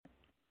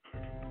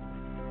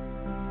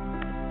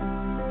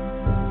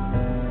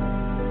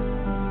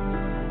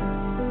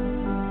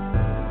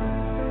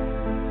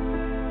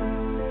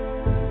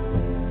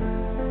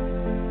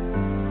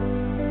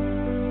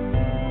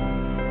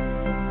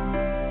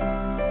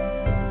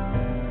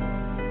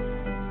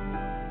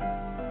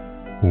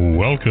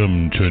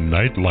Welcome to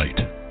Nightlight.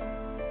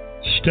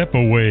 Step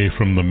away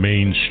from the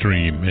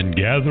mainstream and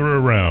gather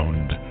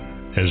around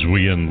as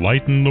we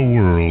enlighten the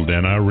world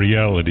and our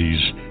realities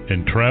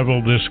and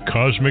travel this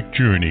cosmic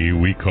journey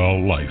we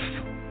call life.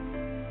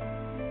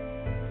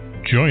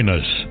 Join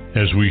us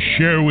as we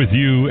share with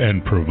you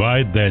and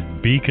provide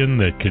that beacon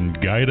that can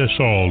guide us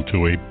all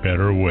to a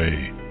better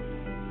way.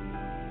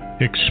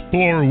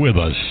 Explore with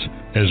us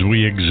as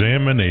we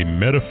examine a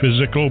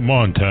metaphysical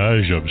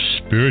montage of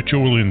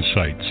spiritual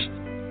insights,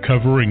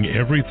 covering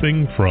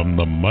everything from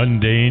the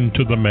mundane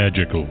to the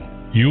magical,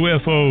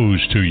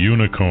 UFOs to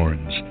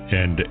unicorns,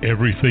 and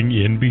everything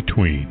in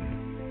between.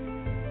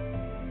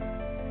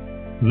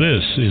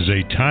 This is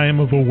a time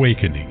of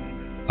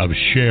awakening, of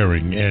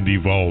sharing and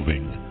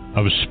evolving,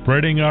 of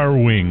spreading our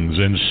wings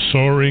and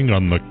soaring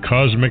on the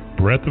cosmic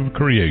breath of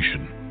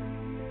creation.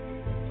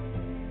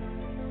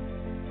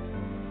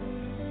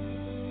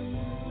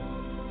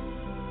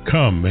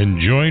 Come and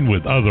join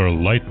with other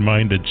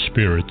light-minded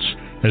spirits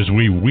as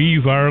we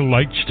weave our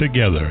lights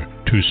together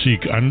to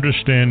seek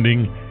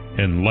understanding,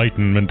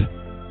 enlightenment,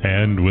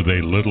 and, with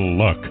a little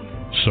luck,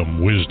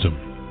 some wisdom.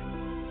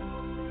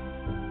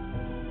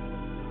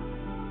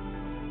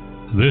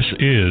 This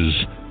is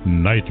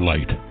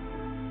Nightlight,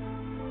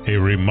 a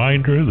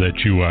reminder that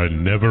you are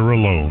never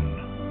alone.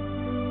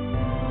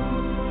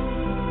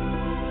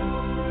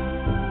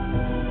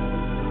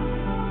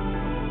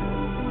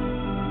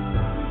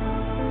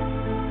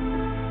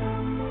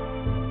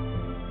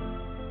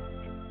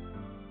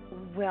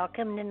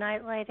 Welcome to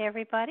Nightlight,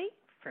 everybody.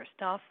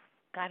 First off,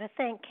 got to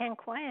thank Ken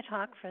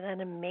Quiethawk for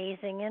that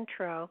amazing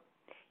intro.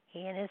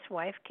 He and his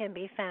wife can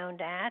be found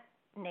at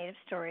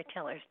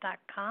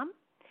nativestorytellers.com,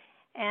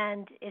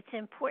 and it's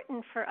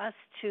important for us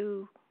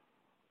to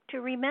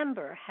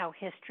remember how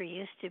history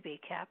used to be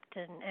kept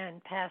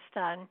and passed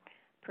on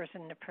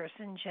person to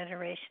person,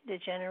 generation to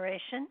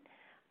generation.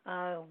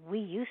 We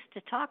used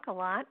to talk a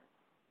lot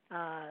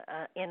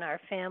in our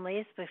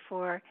families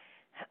before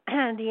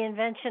the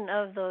invention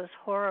of those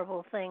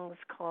horrible things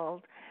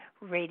called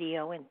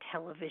radio and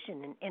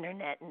television and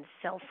internet and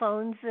cell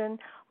phones and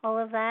all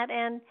of that.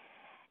 And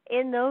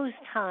in those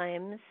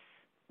times,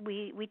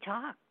 we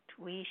talked.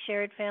 We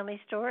shared family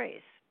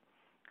stories.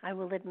 I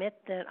will admit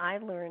that I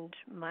learned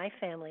my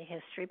family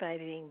history by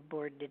being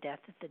bored to death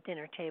at the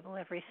dinner table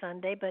every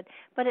Sunday, but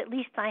at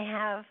least I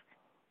have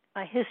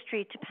a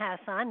history to pass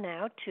on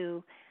now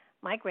to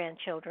my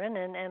grandchildren,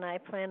 and I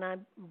plan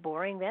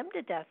boring them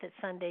to death at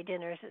Sunday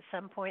dinners at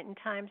some point in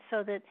time,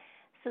 so that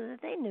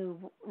they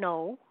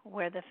know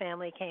where the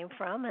family came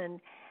from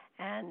and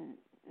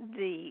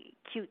the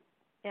cute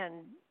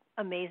and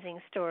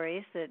amazing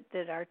stories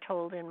that are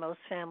told in most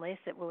families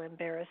that will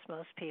embarrass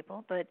most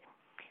people. But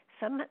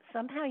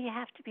somehow you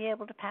have to be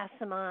able to pass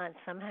them on.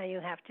 Somehow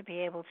you have to be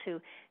able to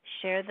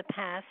share the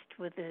past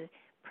with the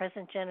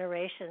present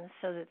generations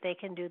so that they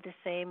can do the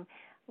same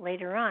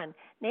later on.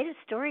 Native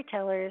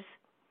storytellers,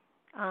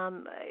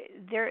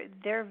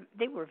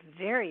 they were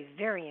very,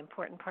 very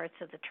important parts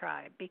of the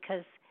tribe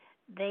because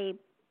they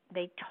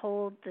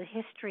told the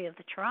history of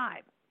the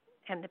tribe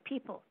and the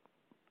people,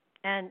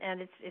 and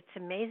it's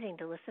amazing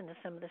to listen to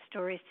some of the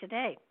stories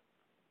today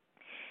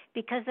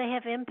because they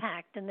have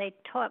impact and they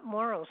taught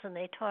morals and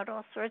they taught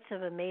all sorts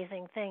of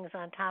amazing things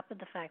on top of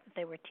the fact that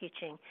they were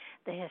teaching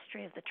the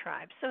history of the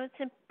tribe. So it's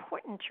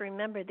important to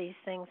remember these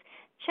things.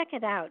 Check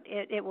it out.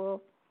 It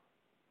will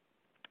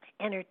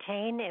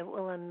entertain, it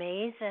will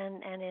amaze,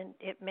 and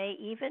it may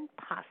even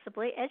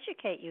possibly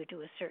educate you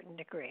to a certain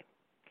degree.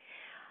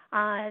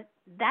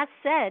 That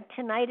said,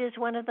 tonight is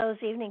one of those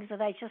evenings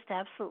that I just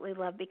absolutely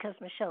love because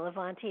Michelle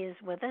Avanti is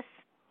with us,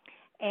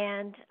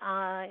 and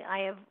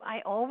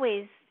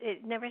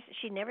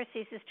she never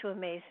ceases to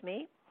amaze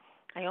me.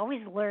 I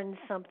always learn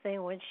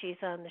something when she's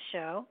on the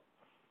show.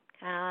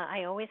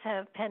 I always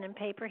have pen and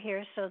paper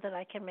here so that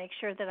I can make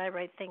sure that I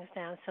write things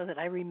down so that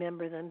I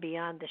remember them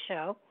beyond the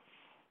show.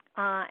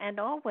 And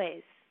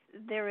always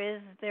there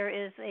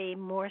is a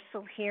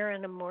morsel here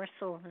and a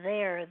morsel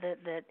there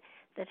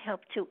that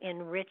help to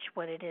enrich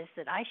what it is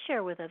that I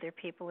share with other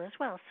people as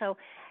well. So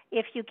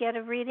if you get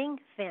a reading,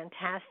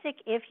 fantastic.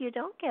 If you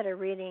don't get a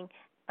reading,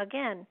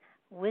 again,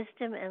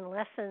 wisdom and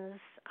lessons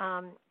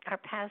are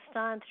passed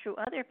on through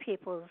other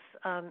people's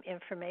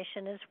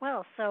information as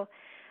well. So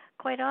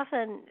quite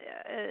often,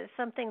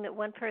 something that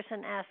one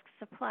person asks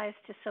applies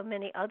to so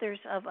many others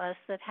of us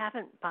that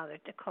haven't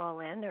bothered to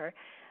call in or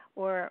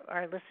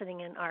are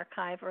listening in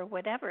archive or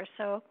whatever.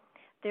 So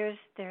there's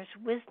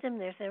wisdom,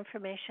 there's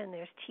information,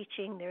 there's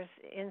teaching, there's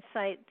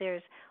insight,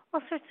 there's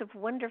all sorts of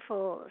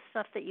wonderful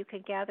stuff that you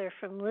could gather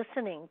from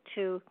listening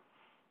to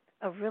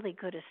a really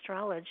good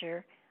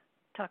astrologer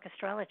talk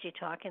astrology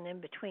talk and in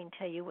between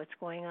tell you what's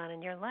going on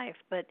in your life.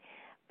 But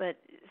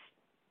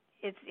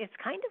it's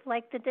kind of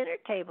like the dinner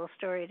table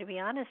story, to be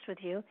honest with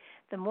you.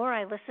 The more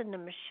I listen to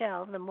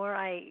Michelle, the more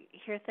I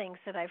hear things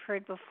that I've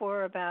heard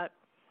before about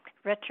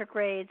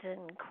retrogrades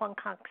and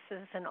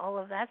quincunxes and all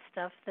of that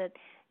stuff that,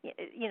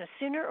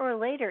 sooner or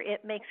later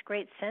it makes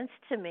great sense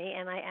to me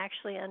and I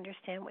actually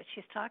understand what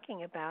she's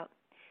talking about.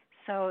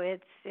 So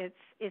it's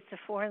a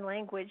foreign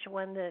language,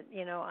 one that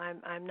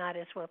I'm not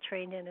as well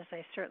trained in as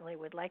I certainly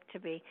would like to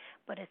be,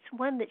 but it's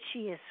one that she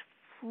is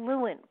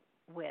fluent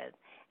with,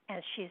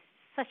 and she's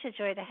such a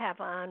joy to have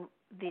on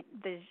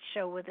the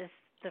show with us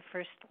the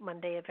first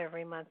Monday of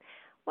every month.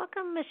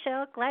 Welcome,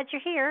 Michelle. Glad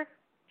you're here.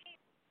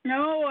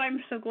 No,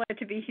 I'm so glad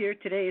to be here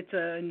today. It's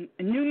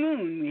a new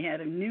moon. We had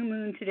a new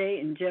moon today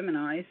in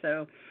Gemini,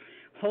 so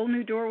whole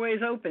new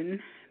doorways open,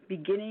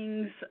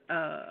 beginnings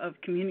of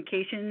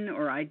communication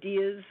or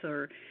ideas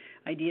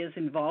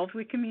involved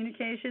with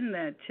communication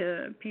that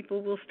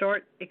people will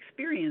start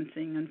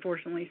experiencing.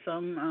 Unfortunately,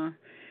 some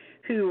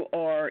who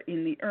are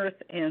in the earth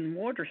and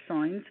water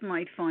signs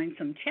might find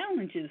some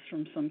challenges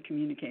from some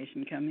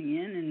communication coming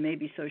in and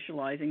maybe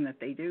socializing that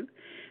they do.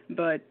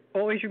 But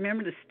always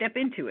remember to step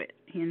into it,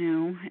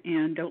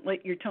 and don't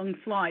let your tongue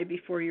fly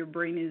before your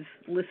brain is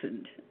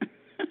listened.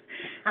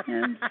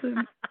 That's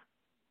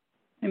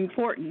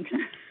important.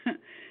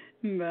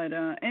 But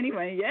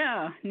anyway,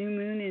 yeah, new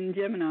moon in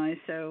Gemini,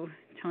 so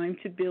time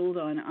to build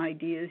on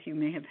ideas you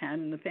may have had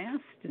in the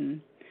past, and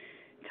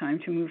time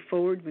to move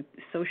forward with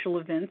social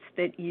events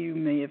that you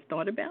may have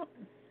thought about.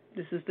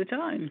 This is the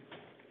time.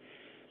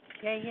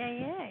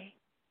 Yay.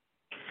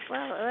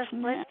 Well,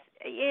 let's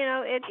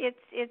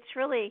it's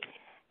really,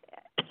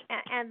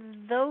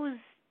 and those,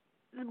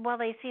 while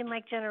they seem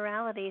like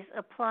generalities,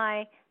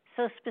 apply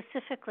so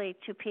specifically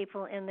to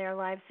people in their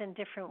lives in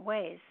different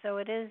ways. So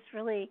it is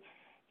really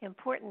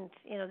important,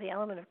 the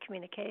element of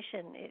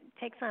communication. It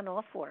takes on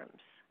all forms.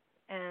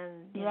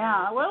 And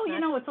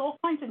it's all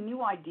kinds of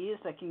new ideas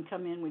that can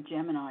come in with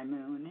Gemini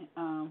moon.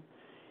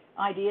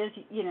 Ideas,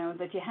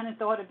 that you hadn't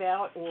thought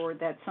about or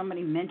that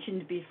somebody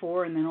mentioned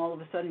before, and then all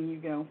of a sudden you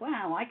go,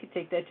 wow, I could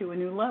take that to a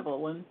new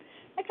level. And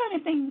that kind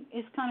of thing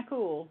is kind of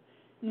cool.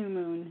 New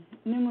moon.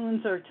 New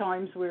moons are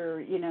times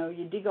where,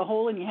 you dig a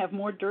hole and you have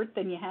more dirt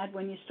than you had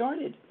when you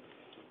started.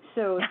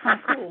 So it's kind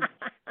of cool.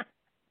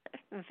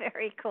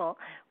 Very cool.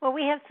 Well,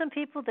 we have some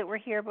people that were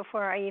here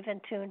before I even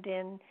tuned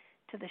in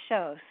to the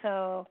show.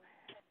 So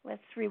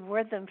let's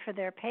reward them for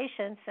their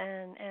patience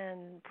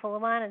and pull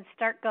them on and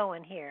start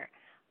going here.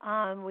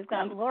 We've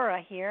got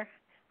Laura here.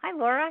 Hi,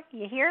 Laura.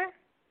 You here?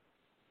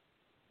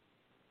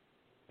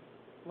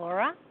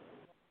 Laura?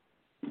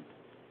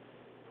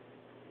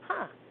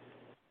 Huh.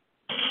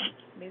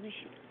 Maybe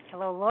she...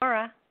 Hello,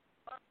 Laura.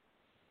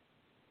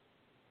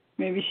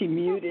 Maybe she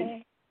muted.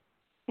 Okay.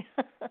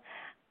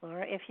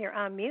 Laura, if you're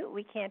on mute,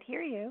 we can't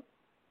hear you.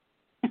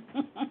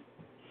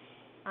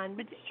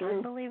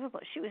 Unbelievable.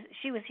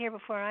 She was here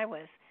before I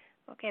was.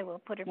 Okay, we'll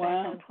put her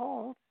back on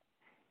hold,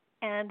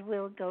 and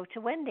we'll go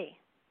to Wendy.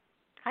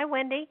 Hi,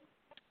 Wendy.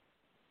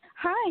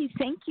 Hi,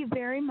 thank you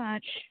very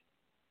much.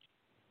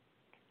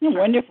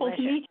 Wonderful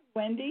to meet you,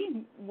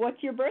 Wendy.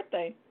 What's your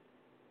birthday?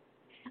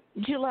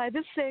 July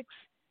the 6th,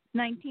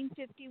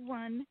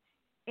 1951,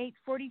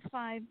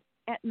 8:45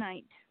 at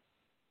night.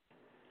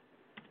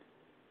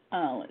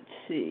 Let's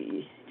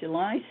see.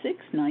 July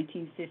 6th,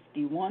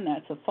 1951.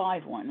 That's a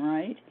 5-1,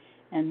 right?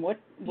 And what?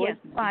 Yes,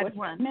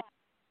 5-1.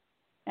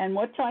 And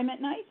what time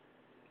at night?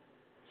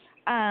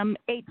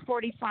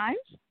 8:45.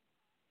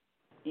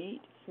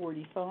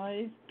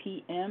 8:45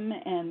 p.m.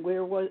 And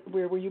where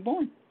were you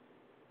born?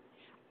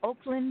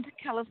 Oakland,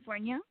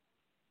 California.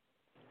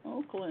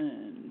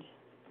 Oakland.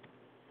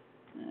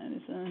 That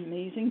is an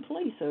amazing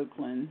place,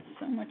 Oakland.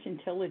 So much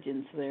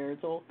intelligence there.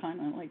 It's all kind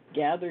of like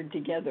gathered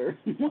together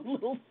in one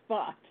little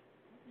spot.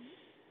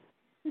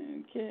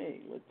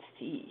 Okay, let's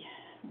see.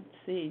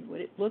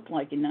 What it looked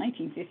like in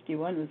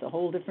 1951 was a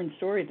whole different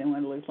story than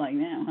what it looks like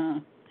now, huh?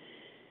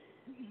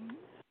 Mm-hmm.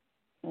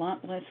 A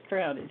lot less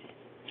crowded.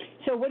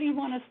 So what do you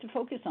want us to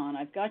focus on?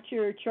 I've got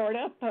your chart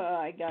up.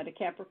 I got a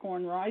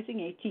Capricorn rising,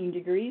 18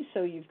 degrees,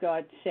 so you've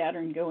got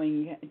Saturn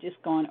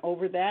just gone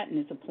over that, and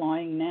it's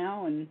applying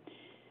now, and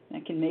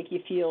that can make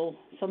you feel,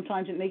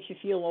 sometimes it makes you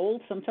feel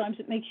old, sometimes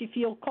it makes you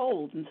feel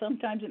cold, and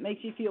sometimes it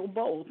makes you feel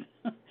both.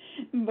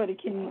 But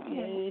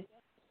it's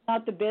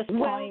not the best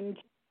time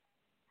to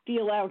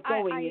feel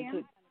outgoing.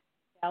 It's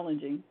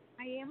challenging.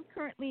 I am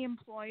currently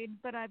employed,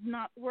 but I've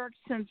not worked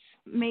since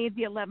May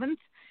the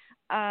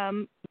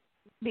 11th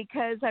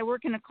because I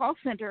work in a call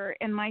center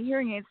and my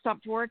hearing aid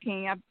stopped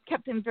working. I've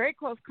kept in very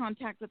close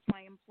contact with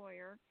my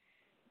employer,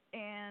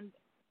 and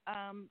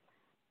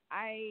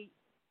I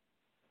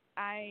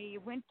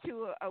went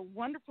to a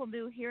wonderful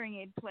new hearing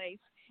aid place,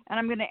 and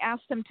I'm going to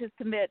ask them to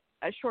submit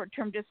a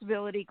short-term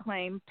disability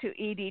claim to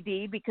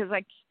EDD because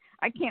I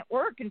can't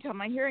work until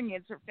my hearing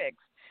aids are fixed.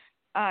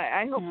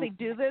 I hope they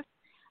do this.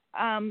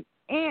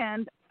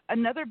 And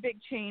another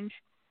big change,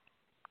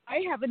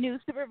 I have a new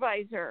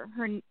supervisor.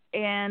 Her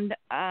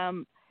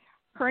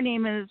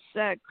name is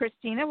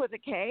Christina with a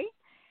K,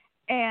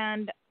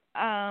 and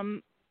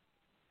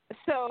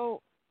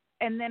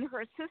and then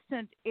her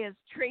assistant is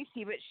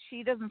Tracy, but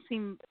she doesn't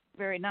seem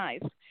very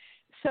nice.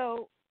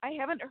 So I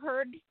haven't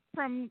heard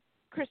from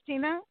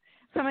Christina,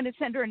 so I'm going to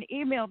send her an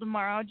email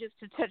tomorrow just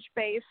to touch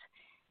base.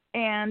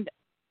 And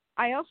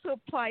I also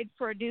applied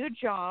for a new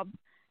job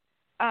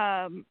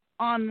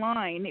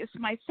online. It's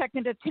my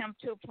second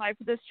attempt to apply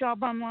for this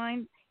job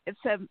online,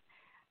 it's a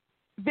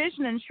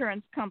vision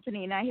insurance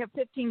company, and I have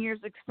 15 years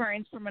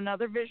experience from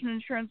another vision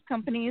insurance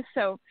company.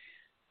 So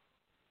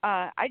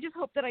I just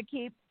hope that I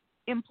keep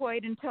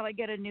employed until I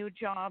get a new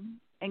job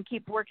and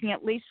keep working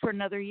at least for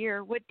another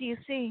year. What do you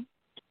see?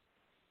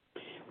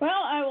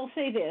 Well, I will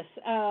say this.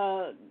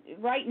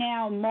 Right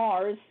now,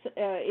 Mars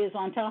is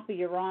on top of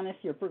Uranus,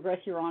 your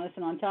progressed Uranus,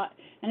 and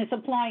it's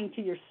applying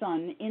to your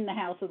sun in the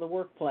house of the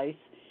workplace.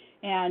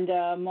 And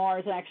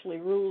Mars actually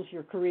rules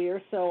your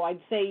career, so I'd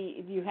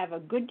say you have a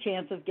good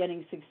chance of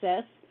getting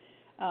success.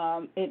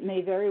 It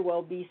may very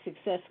well be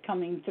success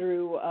coming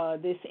through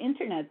this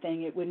Internet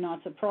thing. It would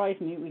not surprise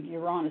me with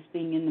Uranus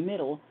being in the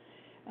middle.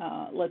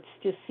 Let's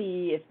just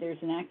see if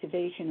there's an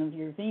activation of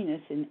your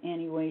Venus in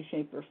any way,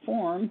 shape, or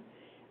form.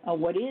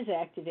 What is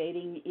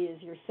activating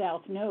is your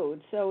South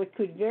Node, so it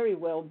could very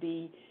well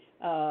be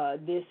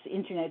this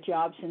Internet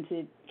job since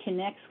it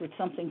connects with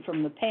something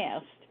from the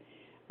past.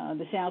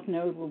 The South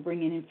Node will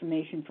bring in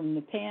information from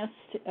the past.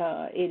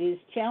 It is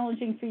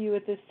challenging for you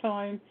at this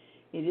time.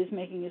 It is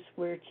making a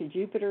square to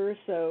Jupiter,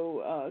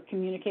 so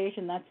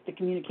communication, that's the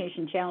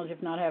communication challenge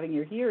of not having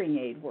your hearing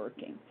aid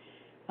working.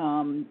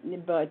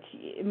 But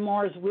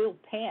Mars will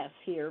pass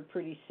here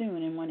pretty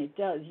soon, and when it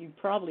does, you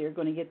probably are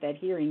going to get that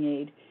hearing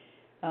aid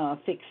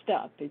fixed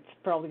up. It's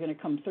probably going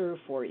to come through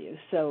for you,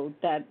 so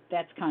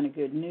that's kind of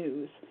good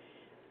news.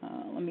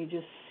 Let me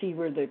just see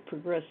where the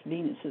progressed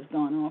Venus has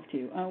gone off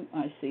to. Oh,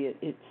 I see it.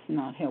 It's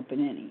not helping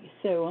any.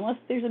 So unless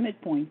there's a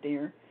midpoint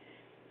there,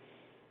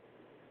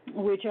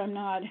 which I'm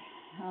not,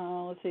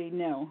 let's see,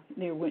 no,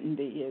 there wouldn't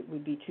be. It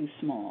would be too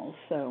small.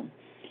 So,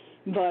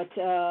 but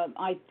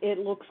it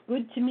looks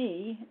good to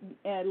me.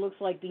 It looks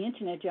like the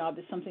Internet job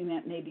is something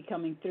that may be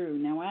coming through.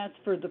 Now, as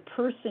for the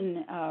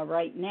person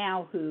right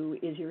now who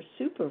is your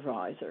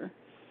supervisor,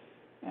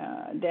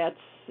 that's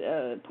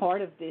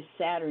part of this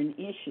Saturn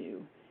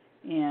issue.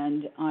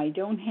 And I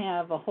don't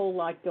have a whole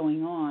lot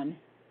going on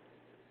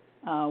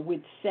with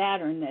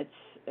Saturn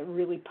that's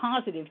really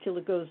positive till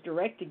it goes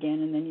direct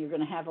again, and then you're going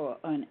to have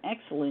an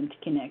excellent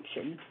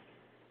connection.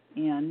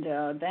 And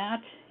that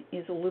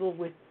is a little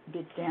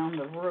bit down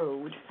the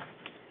road.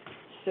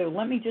 So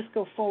let me just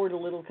go forward a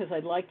little because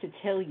I'd like to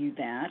tell you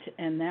that,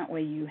 and that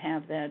way you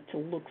have that to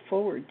look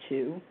forward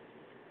to.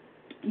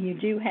 You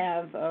do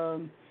have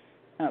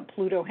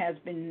Pluto has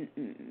been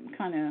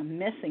kind of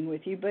messing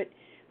with you, but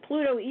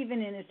Pluto,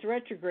 even in its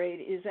retrograde,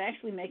 is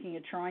actually making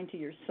a trine to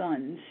your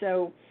sun.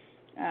 So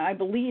I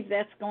believe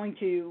that's going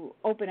to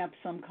open up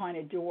some kind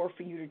of door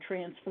for you to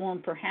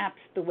transform perhaps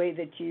the way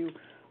that you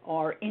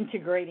are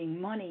integrating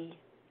money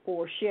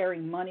or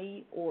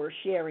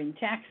sharing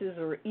taxes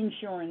or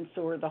insurance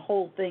or the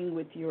whole thing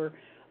with your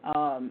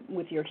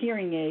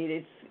hearing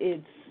aid.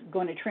 It's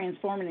going to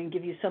transform it and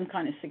give you some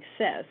kind of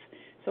success.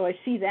 So I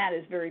see that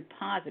as very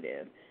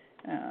positive.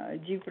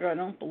 Jupiter, I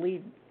don't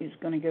believe, is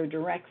going to go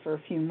direct for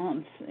a few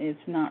months. It's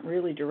not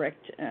really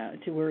direct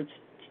to where it's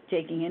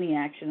taking any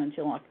action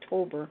until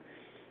October.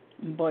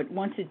 But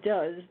once it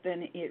does,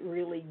 then it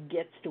really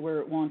gets to where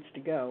it wants to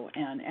go.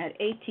 And at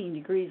 18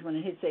 degrees, when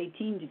it hits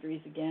 18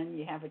 degrees again,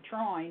 you have a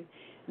trine.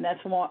 And that's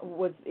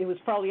it was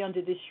probably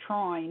under this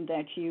trine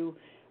that you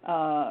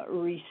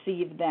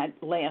received that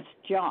last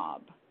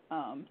job.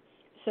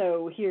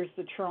 So here's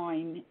the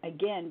trine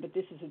again, but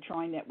this is a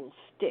trine that will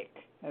stick,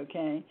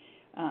 okay?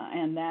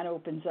 And that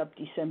opens up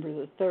December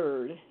the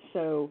 3rd.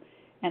 So,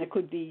 and it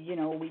could be,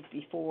 a week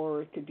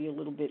before, it could be a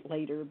little bit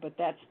later, but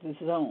that's the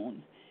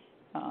zone.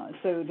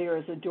 So there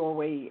is a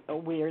doorway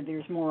where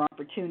there's more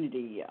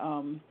opportunity.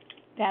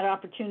 That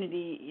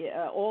opportunity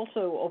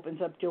also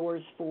opens up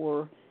doors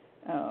for,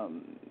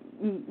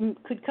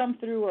 could come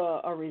through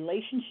a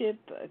relationship,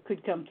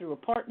 could come through a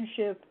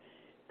partnership,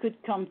 could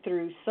come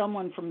through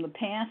someone from the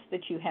past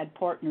that you had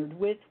partnered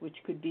with, which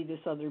could be this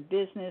other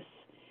business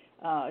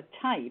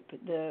type.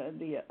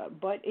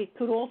 But it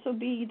could also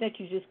be that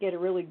you just get a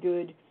really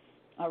good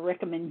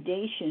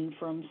recommendation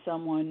from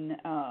someone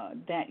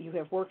that you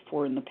have worked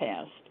for in the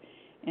past,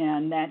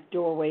 and that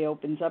doorway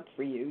opens up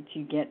for you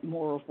to get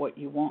more of what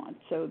you want.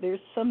 So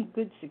there's some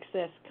good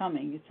success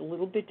coming. It's a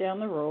little bit down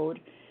the road,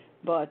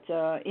 but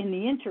in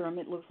the interim,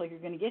 it looks like you're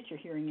going to get your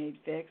hearing aid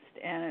fixed,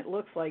 and it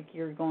looks like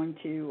you're going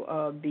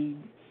to be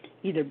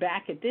either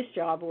back at this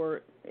job,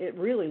 or it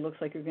really looks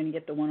like you're going to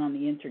get the one on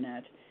the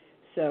Internet.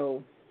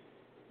 So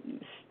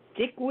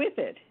stick with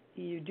it.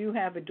 You do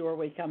have a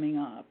doorway coming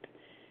up.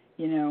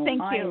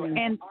 Thank you.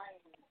 And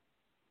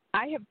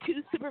I have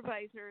two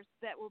supervisors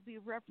that will be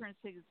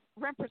references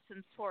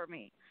for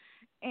me,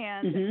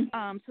 and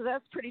so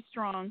that's pretty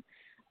strong.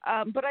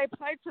 But I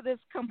applied for this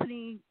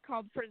company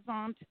called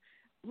Frisant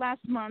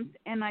last month,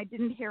 and I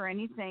didn't hear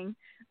anything.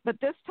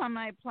 But this time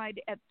I applied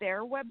at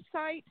their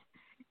website,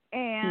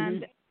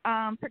 and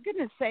for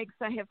goodness sakes,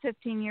 I have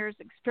 15 years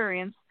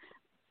experience,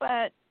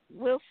 but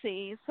we'll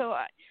see. So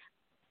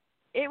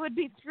it would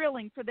be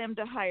thrilling for them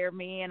to hire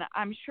me, and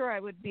I'm sure I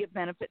would be a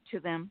benefit to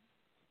them.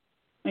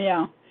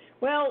 Yeah.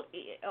 Well,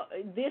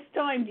 this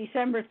time,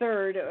 December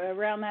 3rd,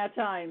 around that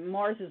time,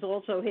 Mars is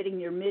also hitting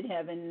your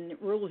midheaven,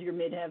 rules your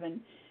midheaven.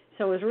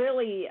 So it's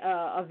really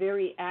a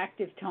very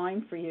active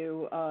time for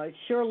you. It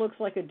sure looks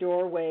like a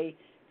doorway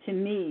to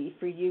me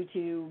for you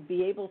to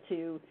be able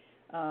to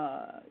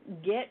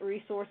get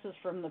resources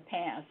from the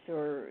past,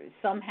 or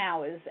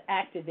somehow is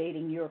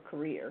activating your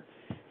career.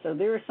 So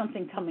there is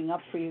something coming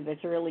up for you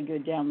that's really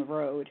good down the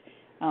road.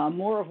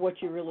 More of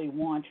what you really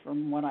want,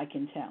 from what I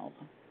can tell.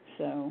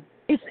 So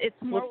it's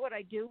more what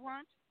I do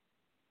want.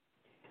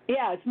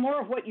 Yeah, it's more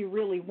of what you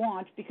really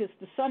want, because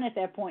the sun at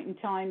that point in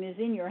time is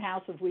in your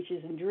house of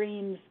wishes and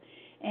dreams,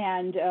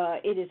 and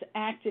it is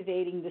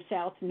activating the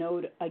South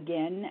Node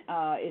again.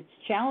 It's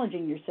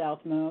challenging your South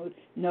Node,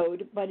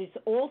 but it's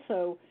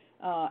also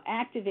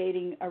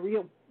activating a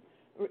real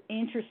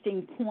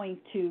interesting point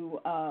to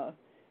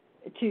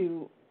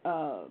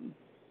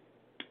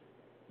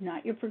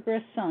not your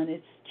progressed sun.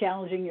 It's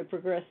challenging your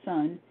progressed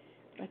sun.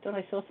 I thought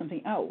I saw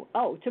something.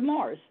 To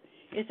Mars.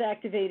 It's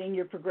activating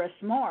your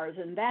progressed Mars,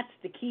 and that's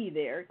the key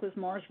there, because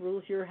Mars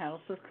rules your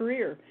house of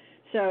career.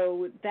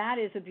 So that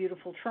is a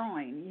beautiful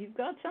trine. You've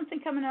got something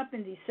coming up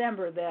in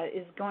December that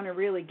is going to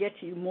really get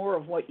you more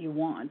of what you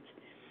want.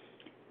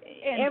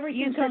 And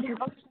everything comes with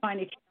some kind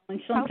of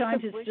challenge.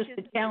 Sometimes it's just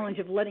the challenge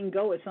of letting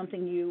go of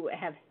something you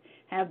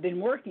have been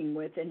working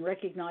with, and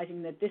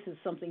recognizing that this is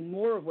something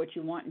more of what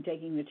you want, and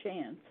taking the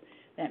chance.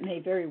 That may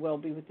very well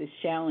be what this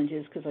challenge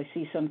is, because I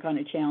see some kind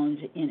of challenge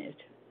in it.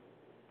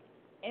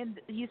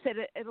 And you said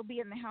it'll be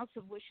in the house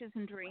of wishes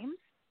and dreams?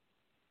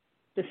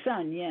 The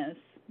sun, yes.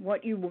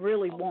 What you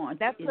really want.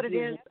 That's what it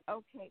is?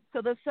 Okay.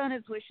 So the sun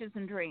is wishes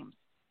and dreams.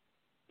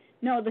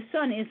 No, the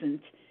sun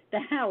isn't.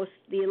 The house,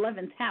 the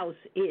 11th house,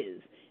 is.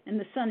 And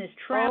the sun is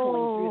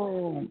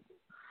traveling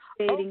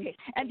through. Okay.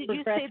 And did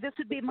you say this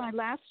would be my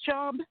last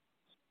job?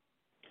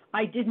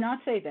 I did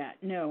not say that,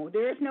 no.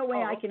 There is no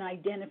way I can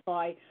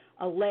identify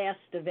a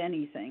last of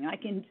anything. I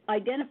can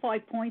identify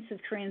points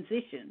of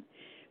transition.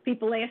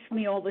 People ask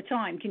me all the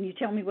time, can you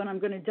tell me when I'm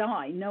going to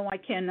die? No, I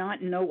cannot,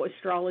 and no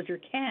astrologer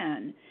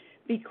can,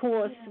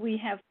 because we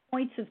have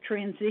points of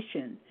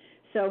transition.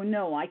 So,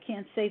 no, I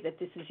can't say that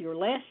this is your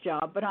last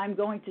job, but I'm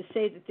going to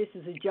say that this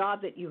is a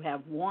job that you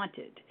have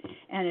wanted,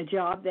 and a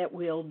job that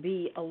will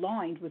be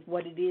aligned with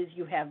what it is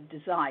you have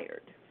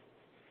desired.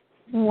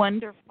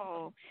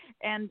 Wonderful.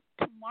 And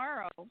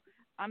tomorrow,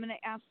 I'm going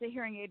to ask the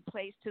hearing aid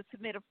place to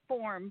submit a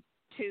form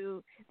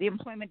to the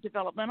Employment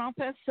Development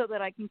Office so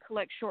that I can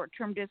collect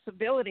short-term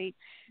disability,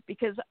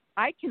 because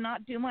I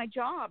cannot do my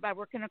job. I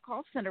work in a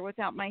call center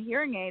without my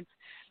hearing aids.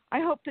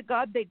 I hope to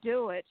God they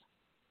do it.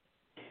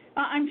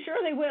 I'm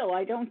sure they will.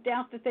 I don't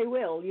doubt that they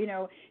will. You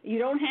know, you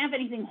don't have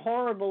anything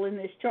horrible in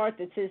this chart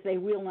that says they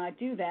will not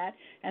do that.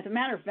 As a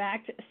matter of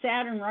fact,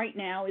 Saturn right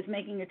now is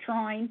making a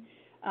trine.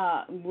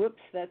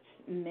 That's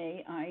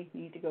May. I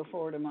need to go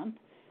forward a month.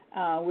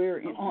 We're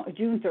in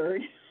June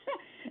 3rd.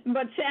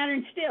 But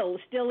Saturn still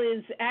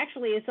is,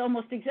 actually, it's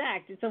almost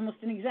exact. It's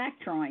almost an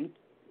exact trine.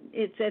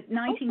 It's at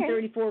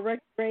 1934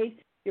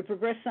 retrograde. Your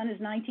progressed sun is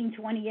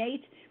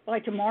 1928. By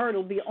tomorrow,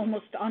 it'll be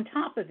almost on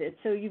top of it.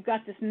 So you've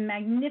got this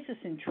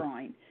magnificent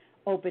trine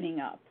opening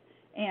up.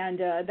 And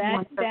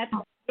that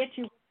gets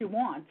you what you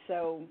want.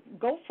 So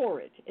go for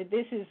it.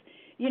 This is,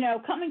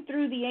 coming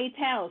through the 8th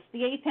house. The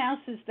 8th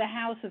house is the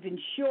house of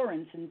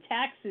insurance and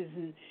taxes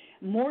and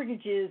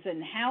mortgages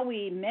and how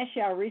we mesh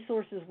our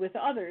resources with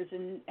others,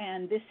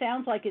 and this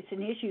sounds like it's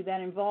an issue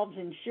that involves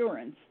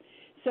insurance.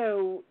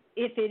 So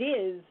if it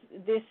is,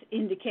 this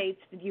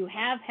indicates that you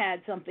have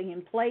had something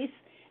in place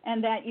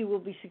and that you will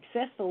be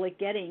successful at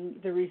getting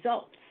the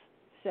results.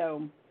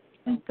 So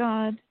thank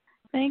God.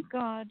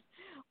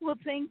 Well,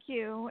 thank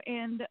you,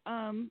 and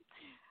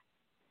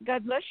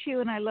God bless you,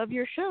 and I love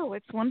your show.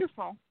 It's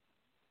wonderful.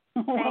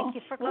 Thank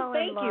you for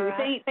calling, Laura.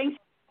 Thanks,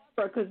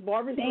 because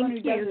Barbara's the one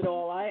who does it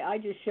all. I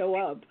just show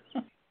up.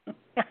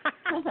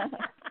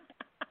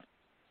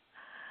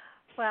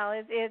 Well,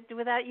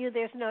 without you,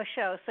 there's no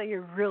show, so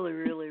you're really,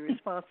 really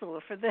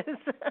responsible for this.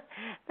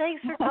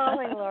 Thanks for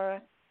calling,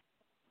 Laura.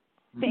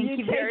 Thank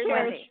you very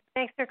much.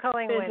 Thanks for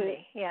calling,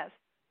 Wendy. Yes.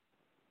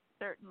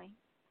 Certainly.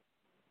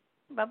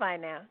 Bye-bye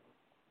now.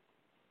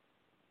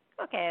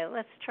 Okay,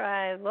 let's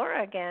try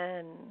Laura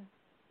again.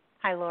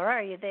 Hi, Laura.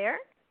 Are you there?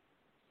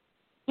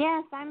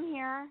 Yes, I'm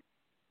here.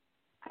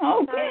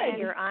 Oh, good.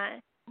 Good.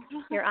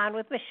 You're on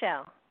with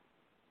Michelle.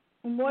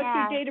 What's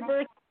your date of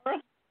birth,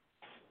 Laura?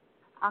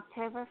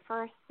 October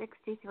 1st,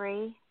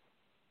 63.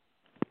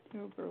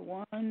 October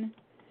 1,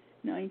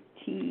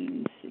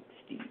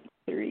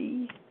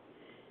 1963.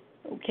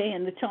 Okay,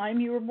 and the time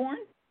you were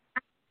born?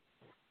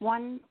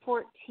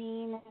 1:14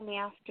 in the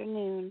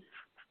afternoon.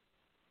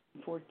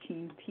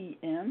 14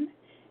 p.m.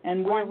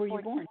 And where were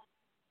you born?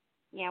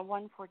 Yeah,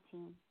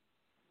 1:14.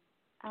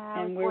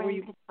 And where were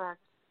you?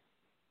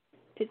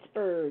 Pittsburgh.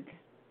 Pittsburgh,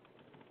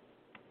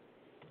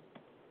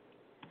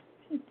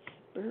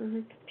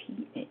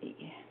 PA.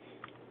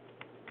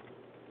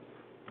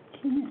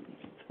 Okay,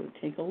 let's go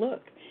take a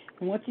look.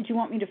 And what did you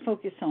want me to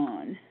focus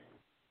on?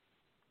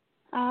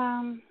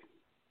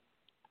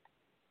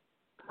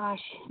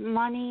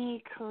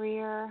 Money,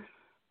 career,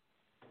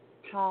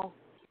 health.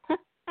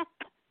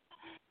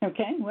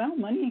 Okay, well,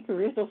 money and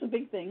career, those are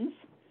big things.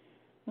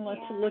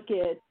 let's look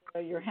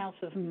at your house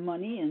of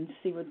money and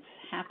see what's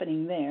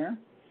happening there.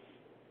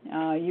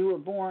 You were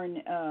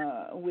born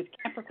with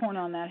Capricorn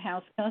on that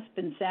house cusp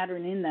and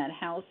Saturn in that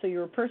house, so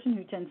you're a person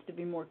who tends to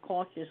be more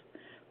cautious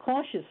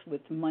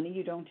with money.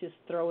 You don't just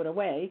throw it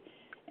away.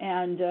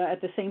 And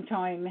at the same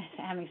time,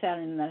 having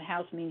Saturn in that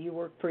house means you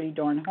work pretty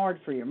darn hard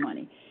for your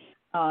money.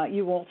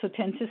 You also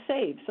tend to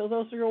save, so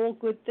those are all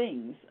good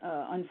things.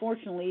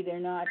 Unfortunately, they're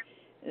not.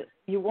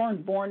 You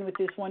weren't born with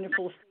this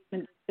wonderful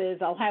statement that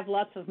says, "I'll have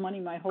lots of money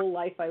my whole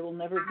life. I will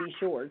never be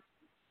short."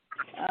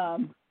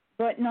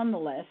 But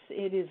nonetheless,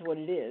 it is what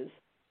it is.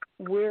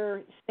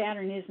 Where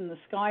Saturn is in the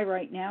sky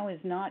right now is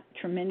not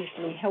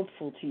tremendously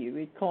helpful to you.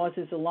 It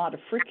causes a lot of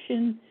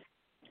friction,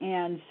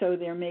 and so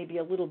there may be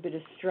a little bit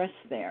of stress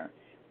there.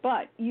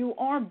 But you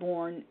are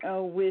born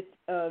with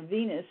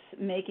Venus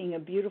making a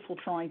beautiful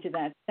trine to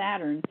that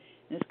Saturn,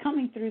 and it's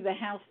coming through the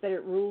house that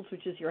it rules,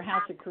 which is your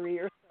house of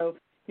career. So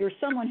you're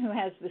someone who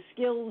has the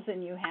skills,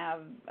 and you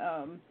have,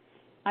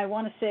 I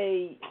want to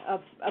say,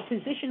 a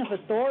position of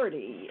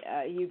authority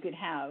you could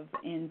have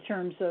in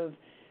terms of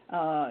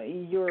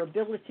your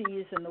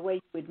abilities and the way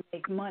you would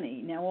make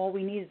money. Now, all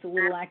we need is a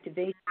little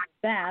activation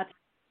of that,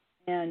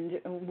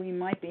 and we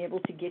might be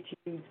able to get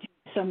you to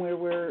somewhere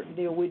where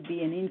there would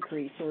be an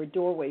increase or a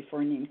doorway for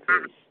an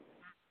increase.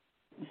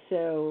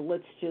 So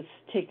let's just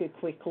take a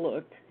quick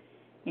look.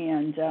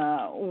 And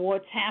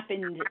what's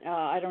happened,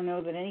 I don't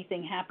know that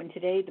anything happened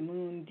today. The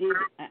moon did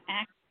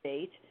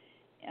activate,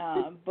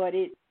 but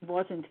it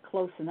wasn't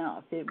close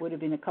enough. It would have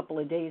been a couple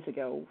of days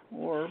ago,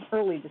 or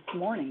early this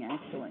morning,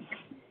 actually.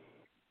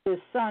 The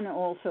sun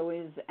also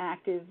is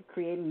active,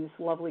 creating this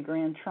lovely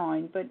grand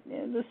trine, but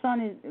the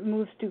sun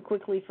moves too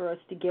quickly for us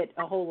to get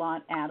a whole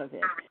lot out of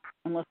it,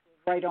 unless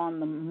we're right on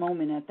the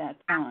moment at that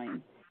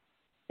time.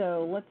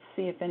 So let's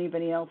see if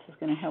anybody else is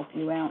going to help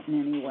you out in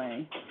any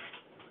way.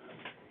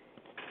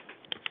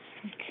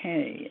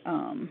 Okay,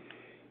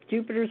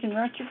 Jupiter's in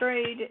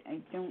retrograde.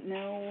 I don't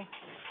know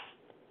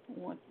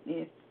what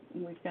if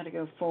we've got to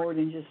go forward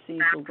and just see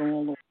if we'll go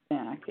all the way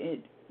back.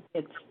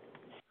 It's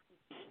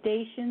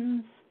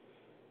stations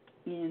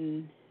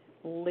in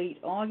late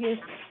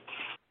August,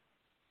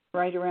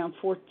 right around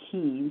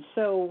 14.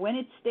 So when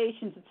it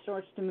stations, it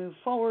starts to move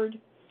forward,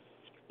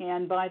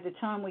 and by the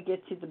time we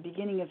get to the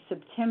beginning of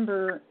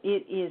September,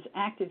 it is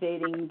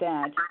activating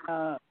that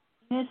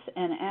Venus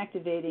and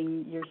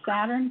activating your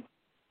Saturn.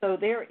 So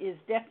there is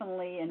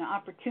definitely an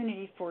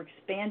opportunity for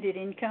expanded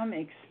income,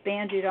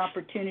 expanded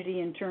opportunity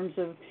in terms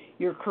of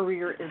your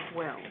career as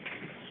well.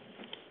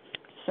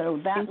 So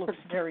that looks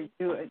very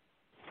good.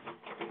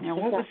 Now,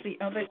 what was the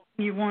other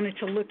thing you wanted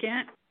to look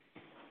at?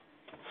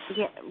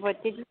 Yeah,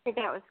 what did you say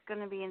that was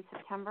going to be in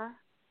September?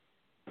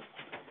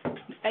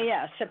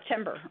 Yeah,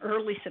 September,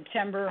 early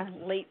September,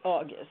 late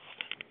August.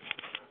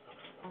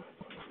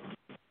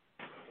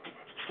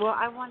 Well,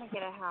 I want to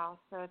get a house,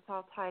 so it's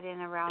all tied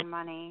in around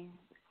money.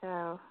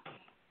 So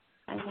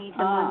I need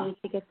the money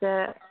to get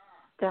the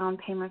down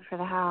payment for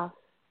the house.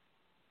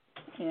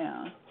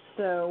 Yeah.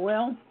 So,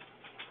 well,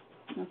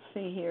 let's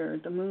see here.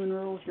 The moon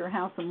rules your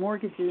house of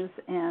mortgages,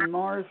 and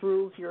Mars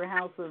rules your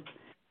house of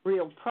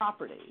real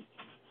property.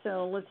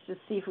 So let's just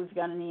see if we've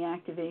got any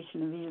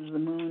activation of either the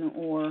moon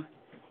or.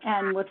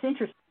 And what's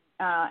interesting,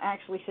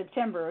 actually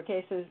September.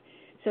 Okay,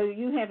 so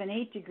you have an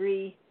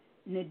 8-degree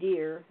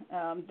nadir.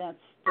 That's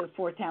the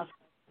fourth house.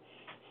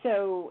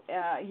 So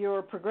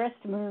your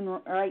progressed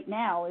moon right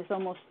now is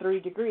almost 3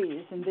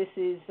 degrees, and this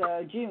is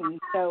June.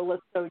 So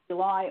let's go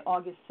July,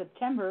 August,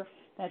 September.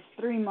 That's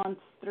 3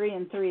 months. 3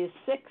 and 3 is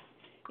 6.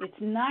 It's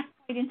not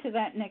quite into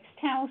that next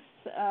house,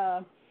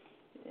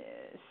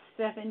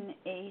 7,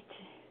 8,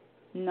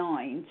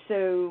 9.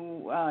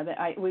 So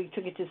we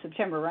took it to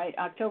September, right?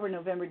 October,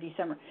 November,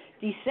 December.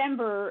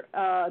 December,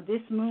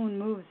 this moon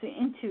moves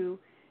into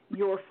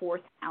your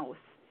fourth house.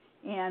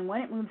 And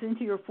when it moves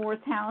into your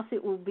fourth house,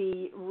 it will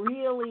be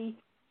really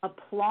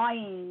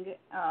applying,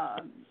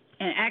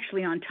 and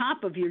actually on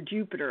top of your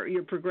Jupiter,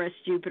 your progressed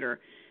Jupiter.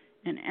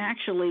 And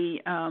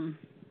actually,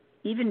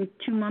 even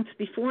 2 months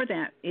before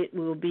that, it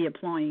will be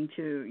applying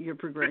to your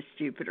progressed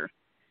Jupiter.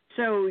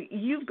 So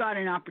you've got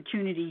an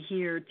opportunity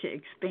here to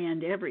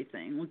expand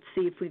everything. Let's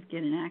see if we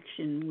get an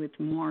action with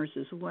Mars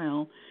as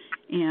well.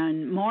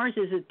 And Mars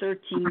is at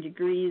 13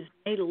 degrees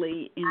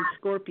natally in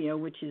Scorpio,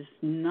 which is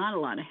not a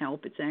lot of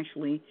help. It's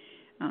actually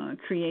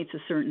creates a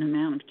certain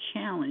amount of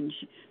challenge.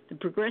 The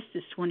progressed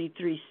is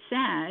 23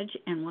 Sag,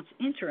 and what's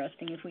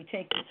interesting, if we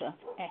take this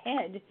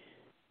ahead,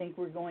 I think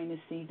we're going to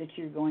see that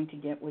you're going to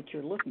get what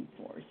you're looking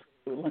for.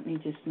 So let me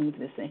just move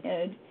this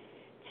ahead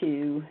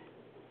to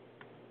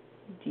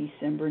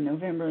December,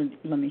 November.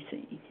 Let me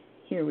see.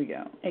 Here we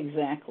go.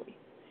 Exactly.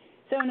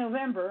 So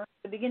November,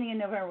 the beginning of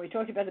November, we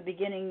talked about the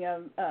beginning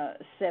of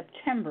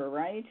September,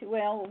 right?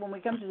 Well, when we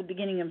come to the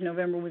beginning of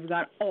November, we've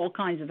got all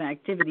kinds of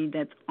activity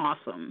that's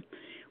awesome.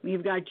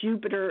 We've got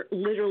Jupiter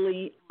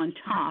literally on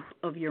top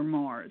of your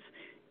Mars.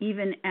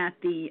 even at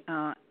the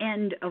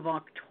end of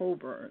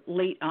October,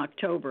 late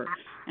October.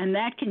 And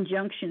that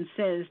conjunction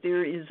says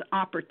there is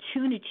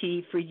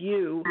opportunity for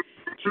you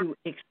to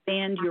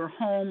expand your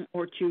home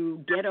or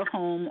to get a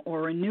home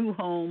or a new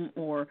home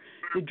or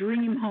the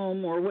dream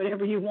home or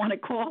whatever you want to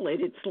call it.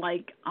 It's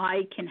like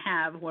I can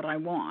have what I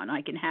want.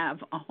 I can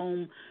have a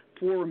home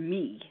for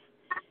me.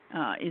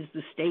 Is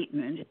the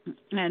statement,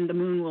 and the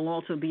moon will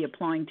also be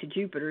applying to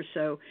Jupiter,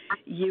 so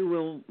you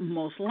will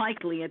most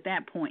likely at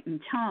that point in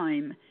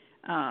time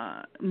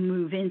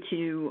move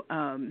into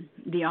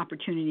the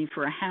opportunity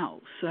for a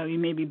house. So you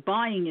may be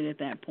buying it at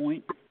that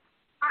point.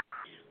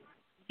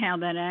 How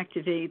that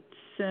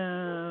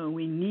activates,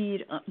 we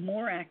need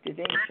more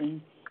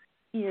activation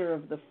here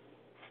of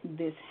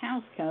this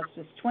house cusp.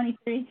 It's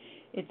 23.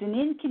 It's an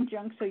in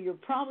conjunct, so you're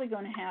probably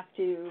going to have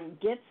to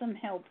get some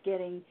help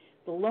getting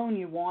the loan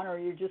you want, or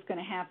you're just going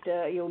to have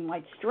to, you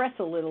might stress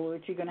a little,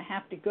 but you're going to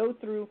have to go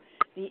through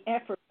the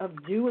effort of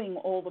doing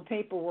all the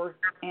paperwork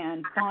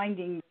and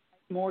finding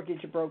a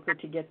mortgage broker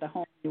to get the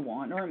home you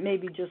want, or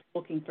maybe just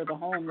looking for the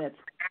home that's.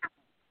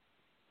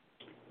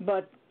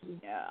 But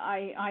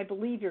I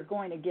believe you're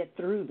going to get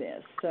through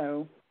this,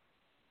 so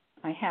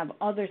I have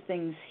other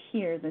things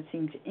here that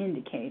seem to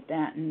indicate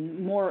that,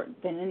 and more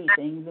than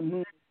anything, the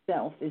moon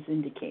itself is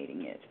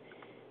indicating it,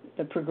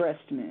 the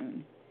progressed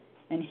moon.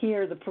 And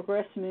here, the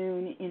progressed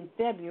moon in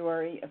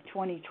February of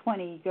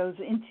 2020 goes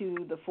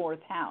into the fourth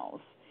house.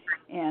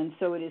 And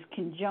so it is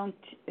conjunct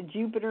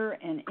Jupiter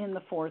and in the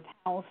fourth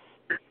house.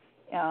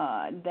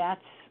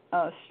 That's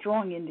a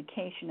strong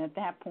indication at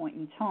that point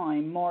in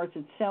time. Mars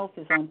itself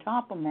is on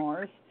top of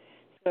Mars.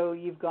 So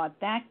you've got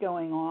that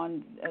going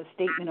on, a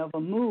statement of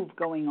a move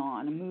going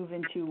on, a move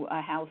into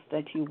a house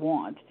that you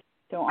want.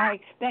 So I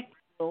expect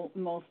you'll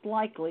most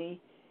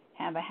likely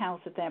have a house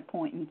at that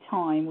point in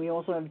time. We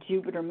also have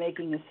Jupiter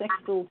making a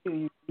sextile to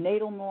your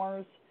natal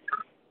Mars,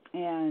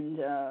 and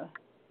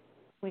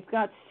we've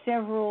got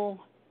several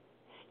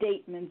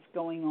statements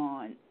going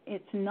on.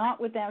 It's not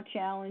without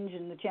challenge,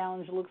 and the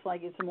challenge looks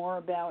like it's more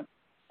about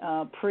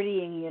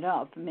prettying it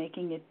up,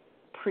 making it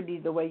pretty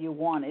the way you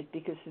want it,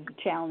 because of the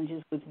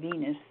challenges with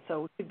Venus,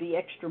 so it could be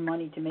extra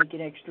money to make it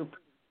extra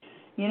pretty.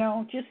 You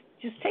know, just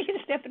take it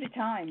a step at a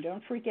time.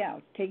 Don't freak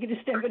out. Take it a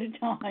step at a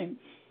time.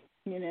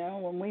 You know,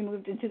 when we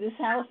moved into this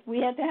house, we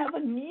had to have a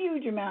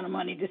huge amount of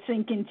money to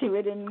sink into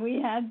it, and we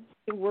had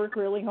to work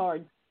really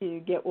hard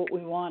to get what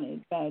we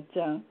wanted. But,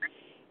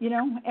 you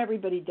know,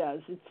 everybody does.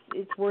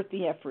 It's worth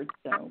the effort,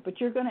 though. But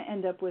you're going to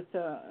end up with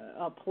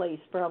a place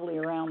probably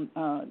around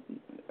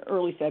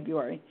early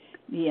February,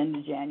 the end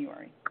of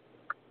January.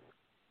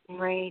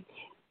 Great.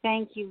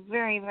 Thank you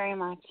very, very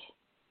much.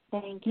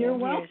 Thank you. You're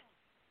welcome.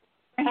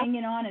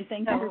 Hanging on, and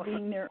thank you for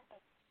being there.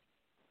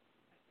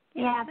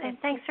 Yeah,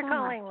 thanks for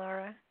calling,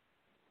 Laura.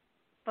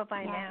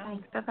 Bye-bye now.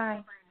 Thanks.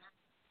 Bye-bye.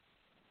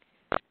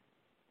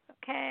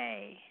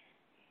 Okay.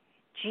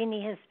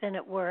 Jeannie has been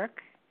at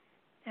work,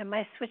 and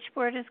my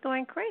switchboard is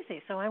going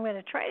crazy, so I'm going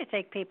to try to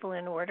take people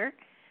in order.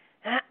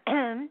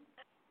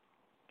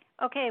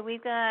 Okay,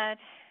 we've got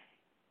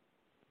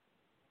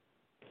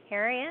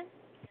Harriet.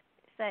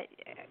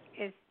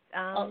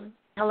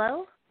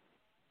 Hello?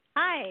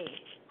 Hi.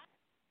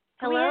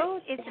 Hello?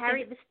 Is it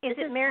Harry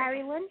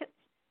Lynn?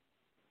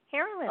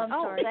 Harry Lynn.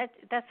 Sorry.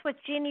 That's what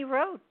Jeannie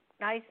wrote.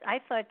 I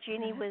thought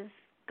Jeannie was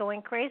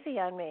going crazy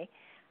on me.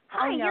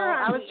 Hi, no, you're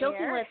on I was the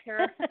joking air. with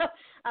her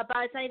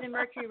about it's not even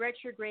Mercury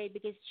retrograde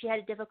because she had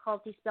a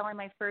difficulty spelling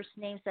my first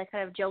name, so I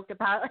kind of joked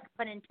about it,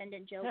 pun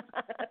intended joke.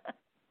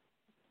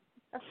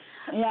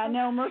 Yeah,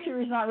 no,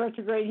 Mercury's not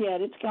retrograde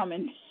yet. It's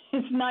coming.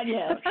 It's not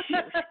yet.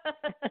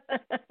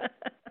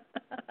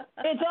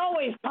 It's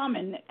always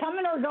coming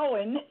or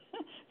going,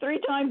 3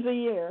 times a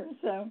year.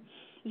 So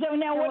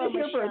now, Hello, what is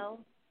your Michelle.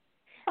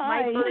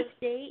 Hi.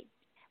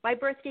 My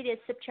birth date is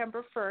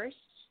September 1st,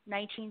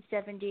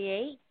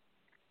 1978,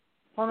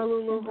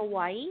 Honolulu,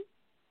 Hawaii,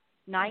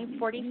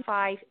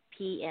 9:45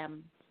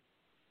 p.m.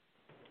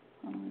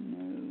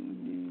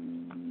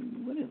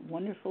 What a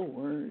wonderful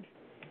word.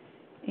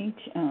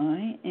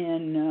 H-I.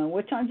 And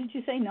what time did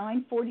you say?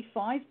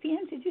 9:45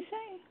 p.m. Did you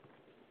say?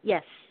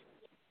 Yes.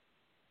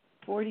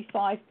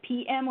 45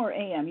 p.m. or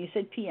a.m.? You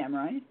said p.m.,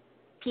 right?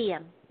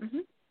 p.m. Mm-hmm.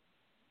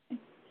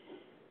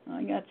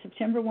 I got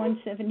September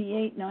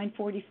 178,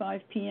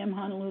 9:45 p.m.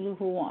 Honolulu,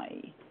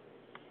 Hawaii.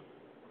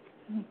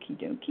 Okie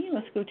dokie.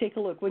 Let's go take a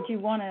look. What do you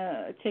want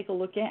to take a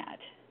look at?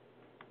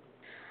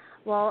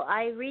 Well,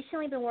 I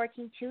recently been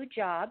working 2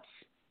 jobs,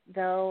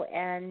 though,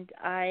 and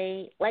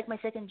I like my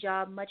second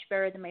job much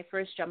better than my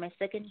first job. My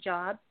second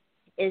job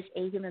is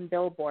a human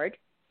billboard,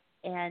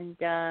 and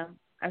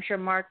I'm sure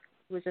Mark,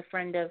 who's a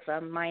friend of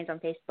mine on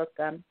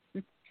Facebook,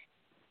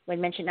 would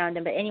mention now and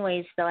then. But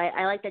anyways, so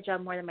I like that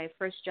job more than my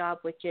first job,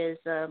 which is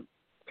a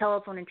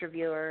telephone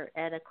interviewer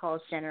at a call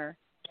center.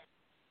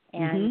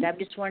 And I'm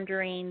just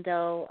wondering,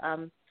 though,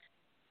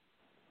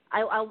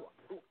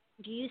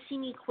 do you see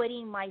me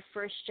quitting my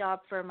first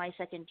job for my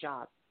second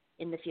job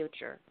in the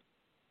future?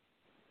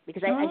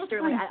 Because I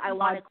certainly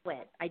want to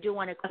quit. I do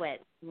want to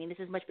quit. I mean, this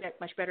is much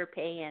better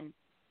pay, and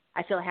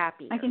I feel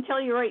happy. I can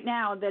tell you right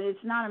now that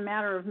it's not a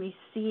matter of me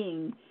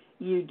seeing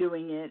you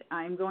doing it.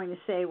 I'm going to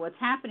say what's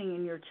happening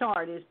in your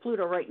chart is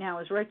Pluto right now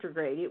is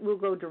retrograde. It will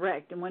go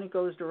direct, and when it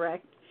goes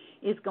direct,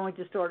 it's going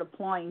to start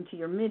applying to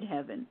your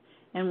midheaven.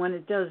 And when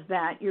it does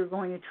that, you're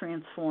going to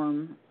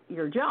transform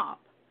your job.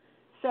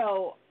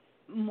 So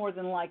more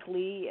than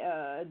likely,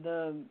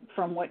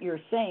 from what you're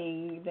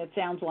saying, that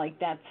sounds like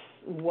that's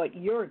what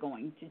you're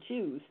going to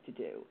choose to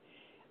do.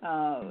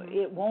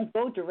 It won't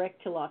go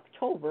direct till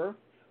October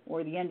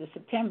or the end of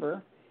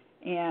September,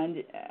 and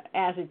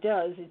as it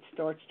does, it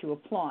starts to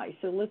apply.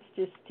 So let's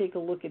just take a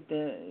look at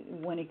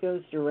when it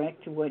goes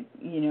direct. What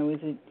is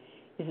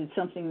it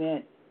something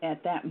that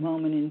at that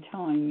moment in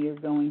time you're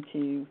going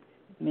to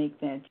make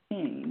that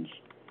change?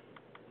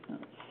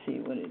 Let's see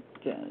what it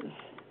does.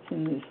 It's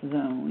in this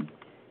zone.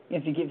 You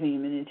have to give me a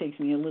minute. It takes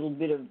me a little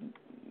bit of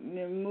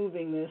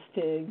moving this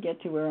to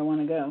get to where I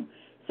want to go.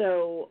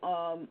 So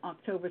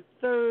October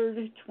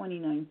 3rd,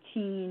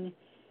 2019,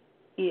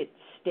 it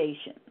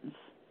stations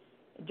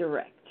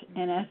direct.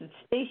 And as it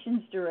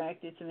stations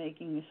direct, it's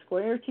making a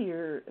square to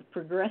your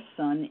progressed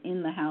sun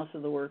in the house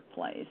of the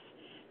workplace.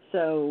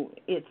 So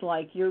it's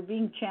like you're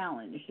being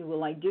challenged.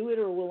 Will I do it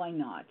or will I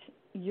not?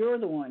 You're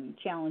the one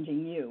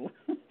challenging you.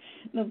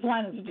 The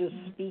planet's just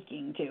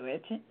speaking to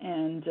it,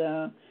 and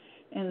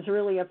it's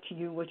really up to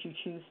you what you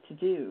choose to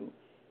do.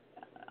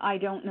 I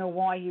don't know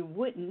why you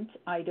wouldn't.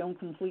 I don't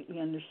completely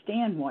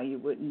understand why you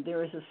wouldn't.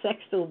 There is a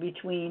sextile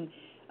between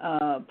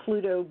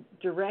Pluto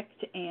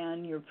direct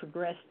and your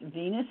progressed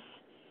Venus.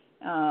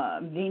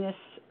 Venus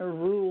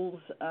rules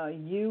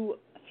you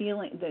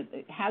feeling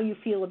how you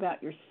feel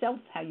about yourself,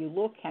 how you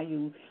look, how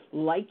you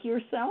like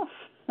yourself.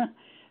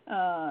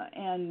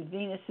 And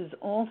Venus is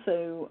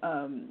also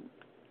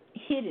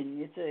hidden.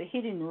 It's a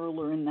hidden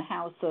ruler in the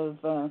house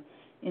of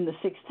in the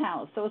 6th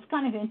house. So it's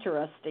kind of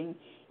interesting,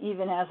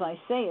 even as I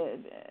say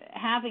it,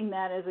 having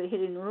that as a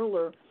hidden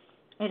ruler,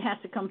 it has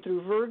to come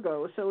through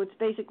Virgo. So it's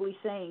basically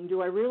saying,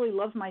 do I really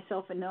love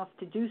myself enough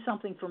to do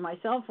something for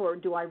myself, or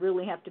do I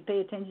really have to pay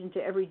attention to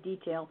every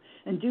detail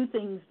and do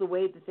things the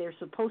way that they're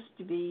supposed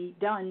to be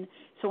done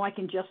so I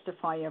can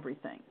justify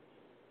everything?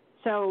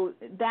 So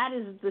that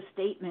is the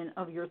statement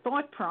of your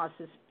thought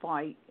process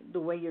by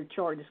the way your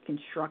chart is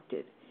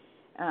constructed.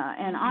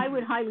 And I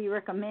would highly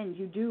recommend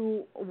you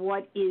do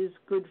what is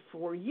good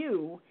for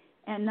you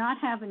and not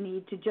have a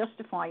need to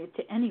justify it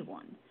to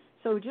anyone.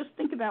 So just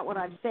think about what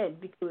I've said,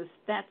 because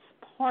that's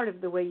part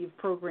of the way you've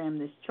programmed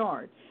this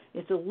chart.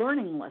 It's a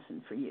learning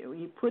lesson for you.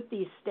 You put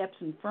these steps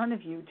in front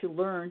of you to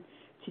learn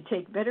to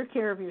take better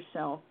care of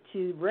yourself,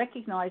 to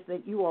recognize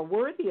that you are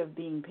worthy of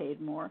being paid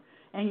more,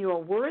 and you are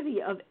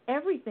worthy of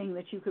everything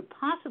that you could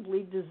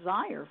possibly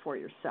desire for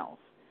yourself.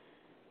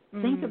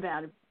 Think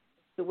about it.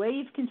 The way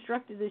you've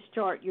constructed this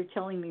chart, you're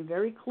telling me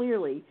very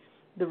clearly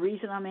the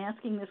reason I'm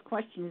asking this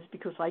question is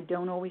because I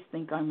don't always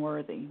think I'm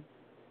worthy.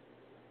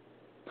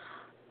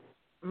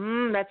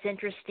 That's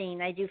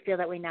interesting. I do feel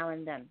that way now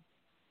and then,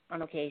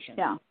 on occasion.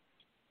 Yeah.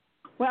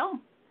 Well,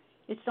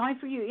 it's time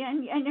for you.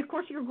 And of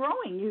course, you're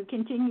growing. You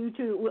continue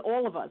to,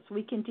 all of us,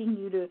 we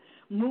continue to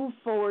move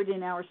forward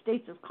in our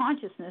states of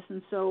consciousness.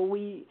 And so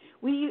we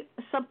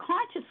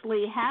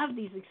subconsciously have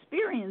these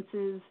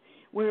experiences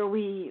where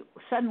we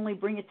suddenly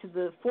bring it to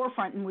the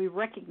forefront and we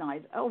recognize,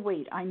 oh,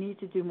 wait, I need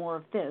to do more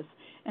of this.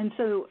 And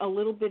so a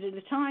little bit at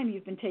a time,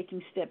 you've been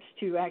taking steps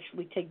to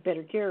actually take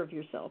better care of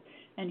yourself.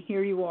 And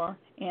here you are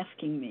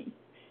asking me.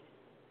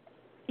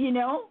 You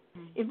know,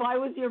 if I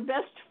was your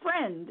best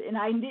friend and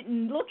I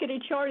didn't look at a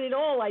chart at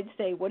all, I'd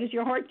say, what does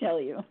your heart tell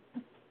you?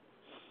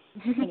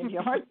 And if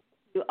your heart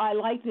tells you, I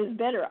like this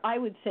better, I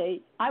would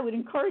say, I would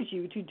encourage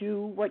you to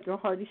do what your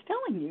heart is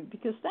telling you,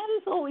 because that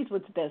is always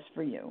what's best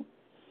for you.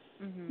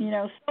 You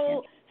know,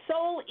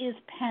 soul is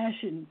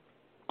passion.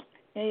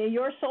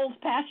 Your soul's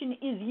passion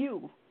is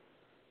you.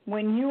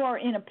 When you are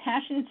in a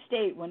passionate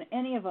state, when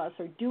any of us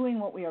are doing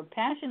what we are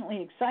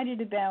passionately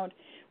excited about,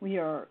 we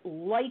are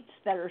lights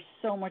that are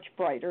so much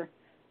brighter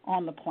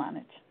on the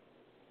planet.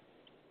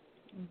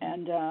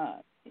 And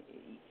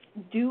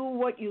do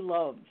what you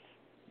love.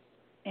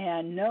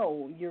 And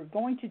know you're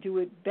going to do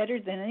it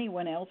better than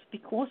anyone else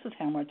because of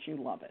how much you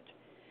love it.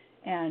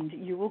 And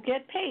you will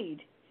get paid.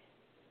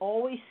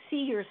 Always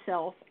see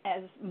yourself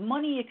as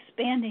money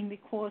expanding,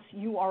 because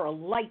you are a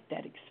light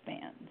that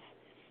expands.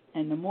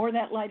 And the more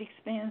that light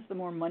expands, the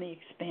more money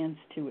expands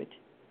to it.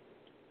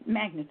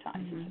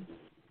 Magnetizes.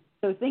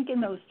 So think in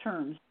those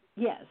terms.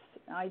 Yes,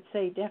 I'd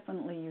say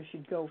definitely you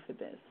should go for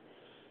this.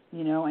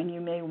 You know, and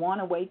you may want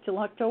to wait till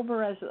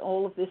October as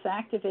all of this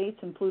activates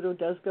and Pluto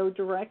does go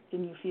direct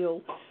and you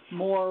feel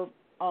more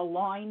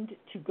aligned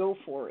to go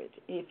for it.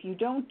 If you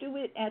don't do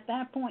it at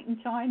that point in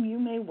time, you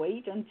may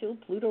wait until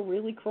Pluto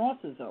really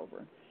crosses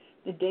over.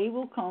 The day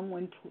will come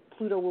when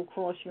Pluto will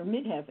cross your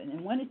midheaven,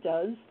 and when it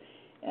does,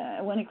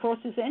 when it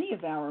crosses any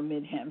of our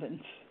midheavens,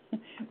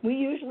 we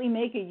usually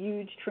make a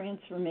huge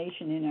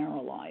transformation in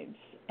our lives,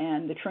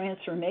 and the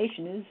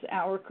transformation is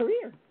our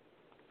career.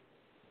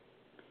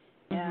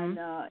 And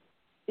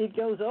it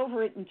goes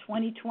over it in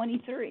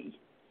 2023.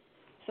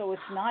 So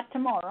it's not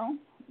tomorrow.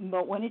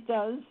 But when it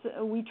does,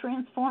 we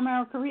transform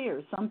our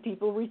careers. Some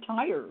people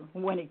retire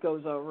when it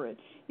goes over it.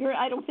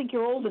 I don't think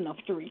you're old enough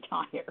to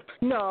retire.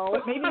 No.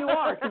 But maybe you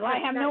are, because I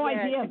have no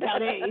idea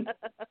about age.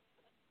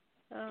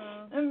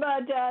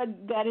 But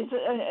that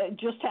is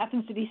just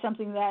happens to be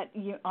something that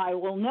I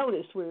will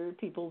notice where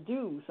people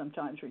do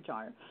sometimes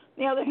retire.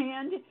 On the other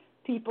hand,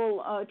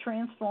 people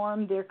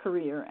transform their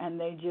career and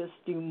they just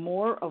do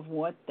more of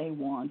what they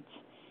want.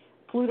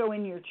 Pluto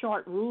in your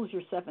chart rules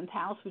your 7th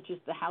house, which is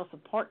the house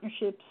of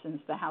partnerships, and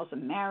it's the house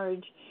of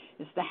marriage.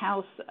 It's the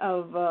house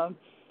of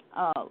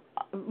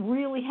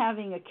really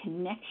having a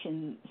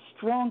connection,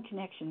 strong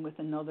connection with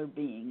another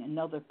being,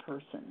 another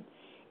person.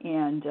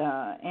 And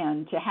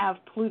to have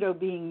Pluto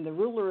being the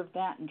ruler of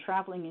that and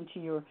traveling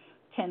into your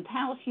 10th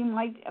house, you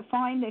might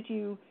find that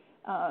you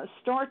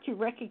start to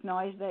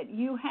recognize that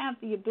you have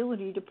the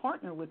ability to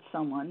partner with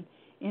someone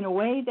in a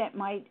way that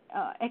might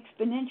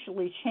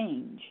exponentially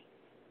change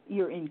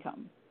your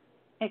income,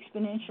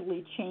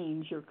 exponentially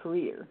change your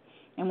career.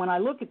 And when I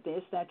look at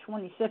this, that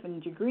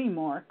 27-degree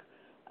mark,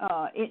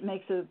 it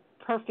makes a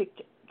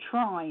perfect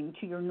trine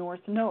to your North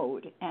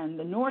Node. And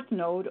the North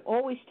Node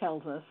always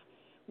tells us,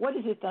 what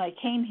is it that I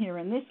came here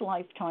in this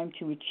lifetime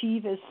to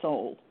achieve as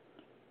soul?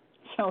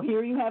 So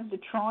here you have the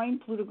trine,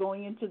 Pluto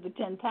going into the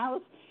 10th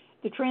house.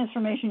 The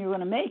transformation you're going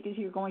to make is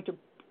you're going to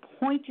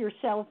point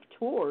yourself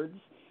towards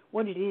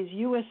what it is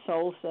you as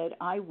soul said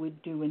I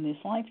would do in this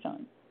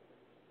lifetime.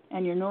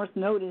 And your North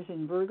Node is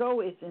in Virgo.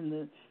 It's in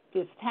the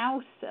 5th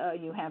house.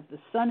 You have the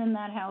sun in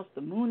that house,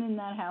 the moon in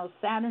that house,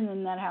 Saturn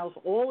in that house,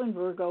 all in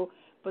Virgo.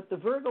 But the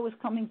Virgo is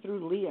coming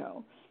through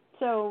Leo.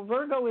 So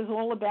Virgo is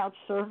all about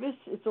service.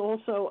 It's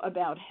also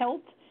about health.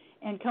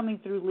 And coming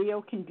through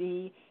Leo can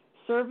be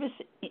service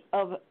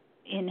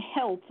in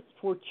health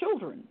for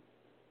children.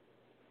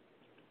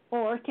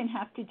 Or can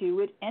have to do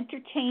with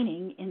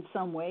entertaining in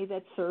some way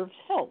that serves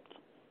health.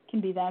 Can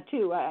be that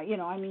too. I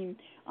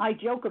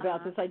joke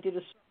about this. I did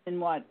a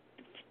sermon,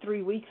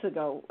 3 weeks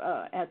ago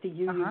at the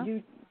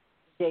UUU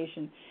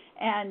station,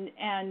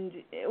 and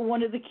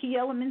one of the key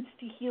elements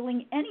to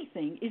healing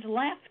anything is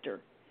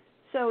laughter.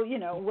 So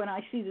when I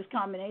see this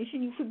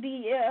combination, you could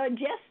be a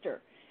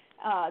jester.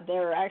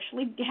 They're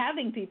actually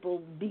having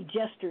people be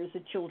jesters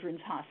at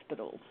children's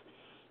hospitals.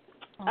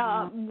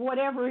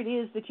 Whatever it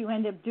is that you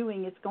end up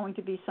doing, it's going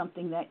to be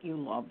something that you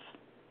love.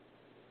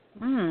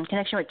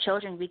 Connection with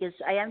children, because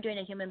I am doing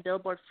a human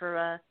billboard for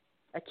a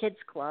kids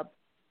club,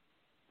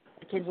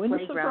 a kids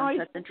playground. So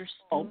that's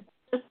interesting.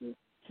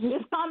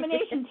 This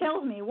combination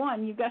tells me,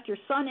 one, you've got your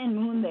sun and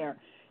moon there.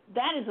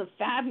 That is a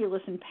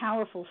fabulous and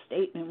powerful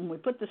statement. When we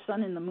put the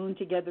sun and the moon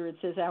together, it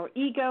says our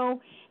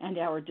ego and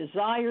our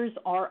desires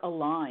are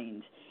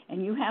aligned.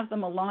 And you have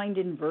them aligned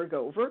in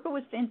Virgo. Virgo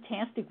is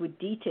fantastic with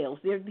details.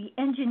 They're the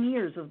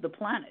engineers of the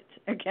planet,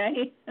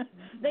 okay?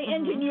 They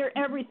engineer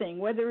everything,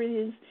 whether it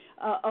is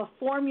a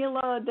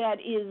formula that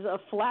is a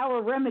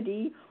flower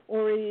remedy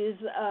or it is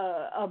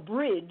a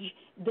bridge.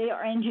 They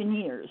are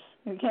engineers,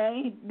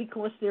 okay?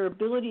 Because their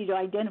ability to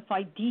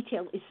identify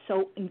detail is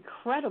so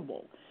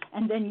incredible.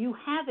 And then you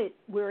have it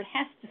where it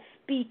has to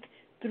speak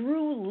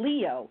through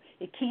Leo.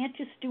 It can't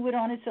just do it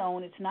on its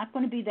own. It's not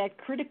going to be that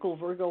critical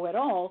Virgo at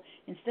all.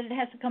 Instead, it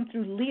has to come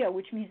through Leo,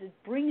 which means it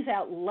brings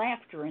out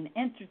laughter and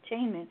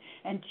entertainment,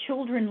 and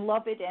children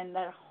love it, and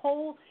that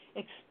whole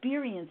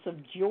experience of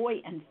joy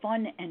and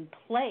fun and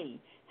play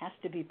has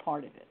to be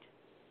part of it.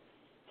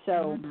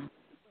 So,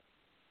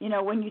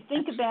 when you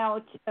think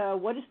about,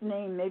 what is the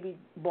name, maybe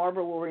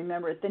Barbara will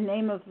remember it, the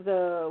name of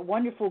the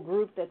wonderful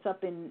group that's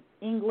up in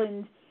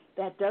England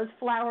that does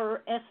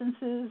flower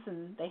essences,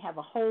 and they have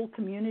a whole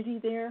community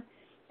there,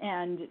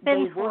 and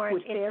they work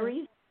with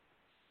fairies.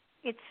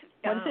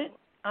 What is it?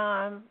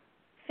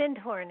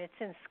 Findhorn. It's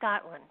in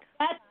Scotland.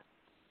 That's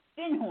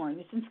Findhorn.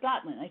 It's in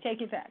Scotland. I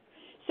take it back.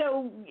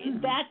 So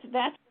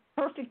that's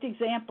a perfect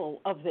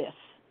example of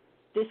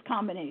this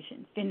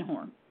combination,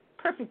 Findhorn.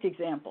 Perfect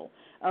example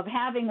of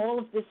having all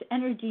of this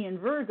energy in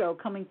Virgo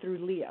coming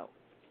through Leo.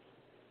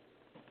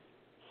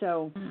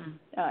 So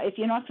if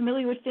you're not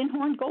familiar with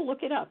Findhorn, go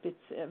look it up. It's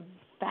a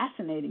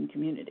fascinating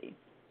community.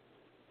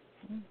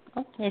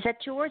 Okay. Is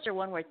that 2 words or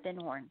 1 word,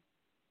 Findhorn?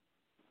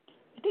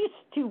 I think it's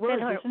 2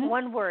 words, Findhorn, isn't it?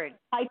 One word.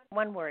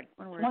 One word?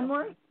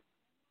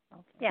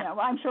 Okay. Yeah,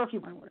 well, I'm sure if you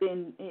put it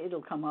in,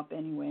 it'll come up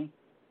anyway.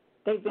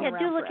 They've been around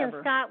do look forever.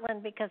 in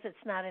Scotland because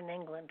it's not in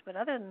England. But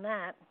other than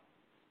that,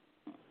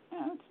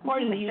 it's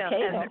part of the UK,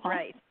 though, huh?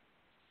 Right.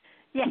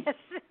 Yes.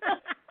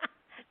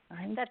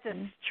 That's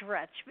a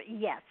stretch, but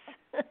yes.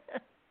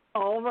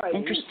 All right.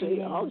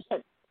 Interesting. I'll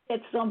get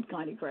some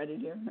kind of credit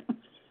here.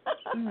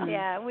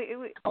 Yeah,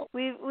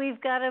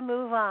 we've got to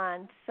move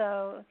on.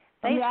 So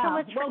thanks so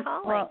much for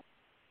calling. Well,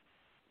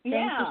 thank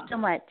you so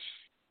much.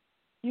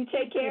 You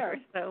take care.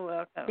 You're so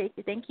welcome.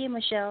 Thank you,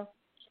 Michelle.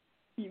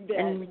 You bet.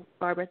 And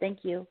Barbara, thank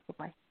you.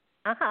 Bye-bye.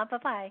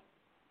 Bye-bye.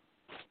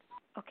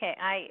 Okay,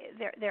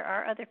 there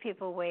are other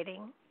people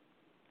waiting,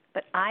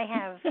 but I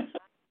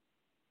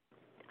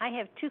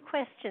have 2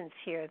 questions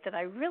here that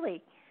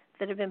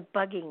have been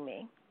bugging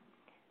me.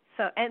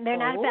 So, and they're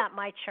not about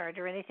my chart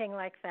or anything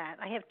like that.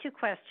 I have 2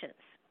 questions.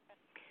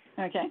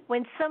 Okay.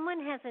 When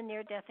someone has a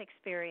near-death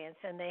experience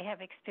and they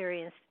have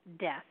experienced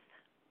death,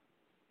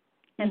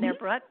 and they're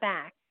brought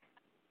back,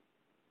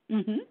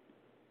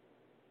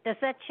 does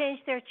that change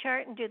their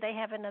chart, and do they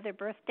have another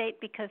birth date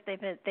because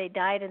they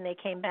died and they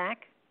came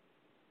back?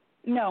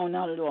 No,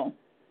 not at all.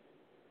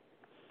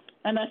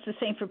 And that's the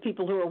same for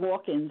people who are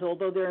walk-ins,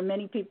 although there are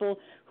many people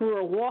who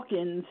are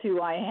walk-ins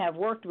who I have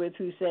worked with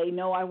who say,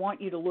 no, I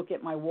want you to look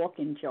at my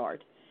walk-in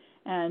chart.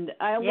 And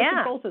I look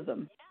at both of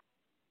them.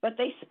 But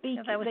they speak.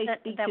 That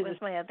was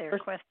my other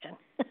question.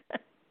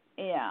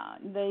 Yeah,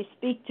 they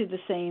speak to the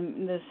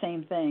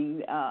same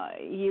thing.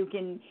 You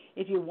can,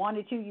 if you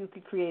wanted to, you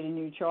could create a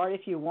new chart.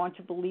 If you want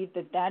to believe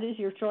that is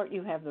your chart,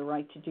 you have the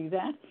right to do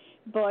that.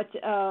 But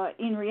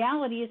in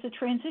reality, it's a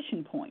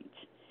transition point,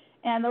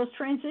 and those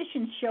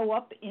transitions show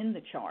up in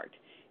the chart.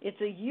 It's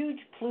a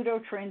huge Pluto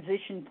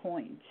transition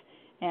point.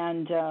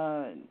 And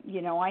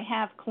I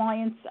have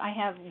clients. I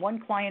have one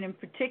client in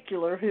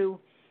particular who.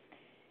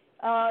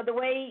 The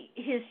way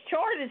his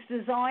chart is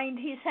designed,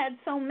 he's had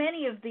so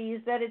many of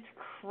these that it's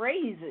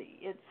crazy.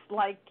 It's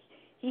like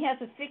he has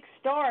a fixed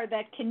star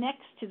that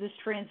connects to this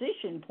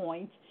transition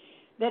point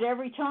that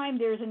every time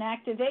there's an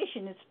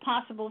activation, it's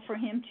possible for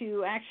him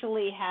to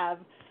actually have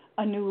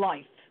a new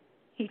life.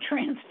 He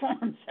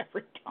transforms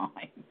every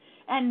time.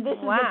 And this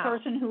is a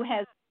person who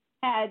has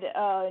had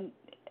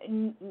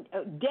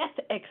death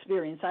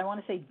experience. I want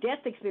to say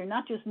death experience,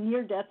 not just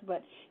near death,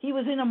 but he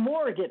was in a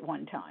morgue at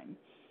one time.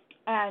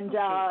 And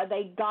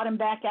they got him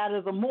back out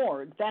of the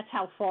morgue. That's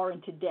how far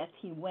into death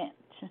he went.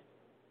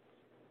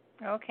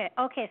 Okay.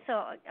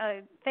 So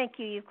thank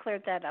you. You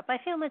cleared that up. I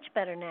feel much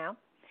better now.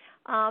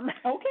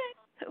 Okay.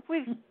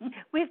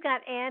 We've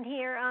got Ann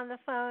here on the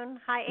phone.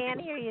 Hi,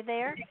 Annie. Are you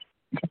there?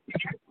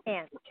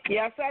 Ann.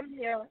 Yes, I'm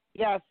here.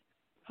 Yes.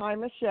 Hi,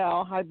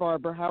 Michelle. Hi,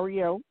 Barbara. How are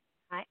you?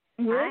 Hi.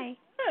 We're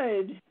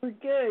good. We're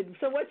good.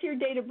 So what's your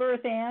date of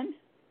birth, Ann?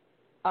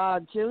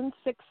 June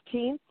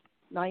 16th,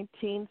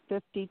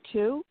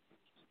 1952.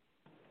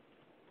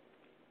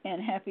 And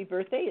happy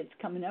birthday. It's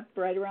coming up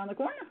right around the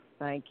corner.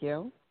 Thank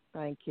you.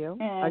 And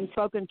I've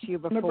spoken to you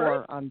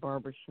before on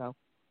Barbara's show.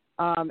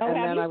 And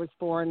then I was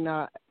born,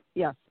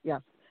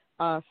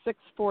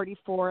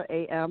 6:44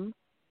 a.m.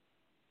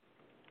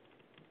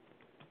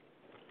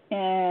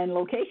 And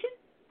location?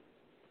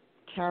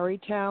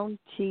 Tarrytown,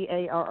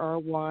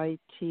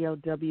 Tarrytown,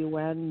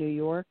 New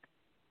York.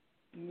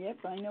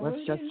 Yep, I know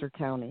Westchester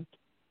County.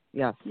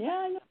 Yes. Yeah,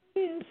 I know it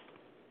is.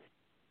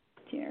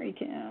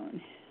 Tarrytown.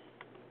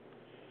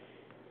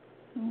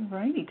 All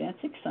righty,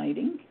 that's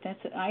exciting.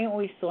 I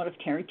always thought of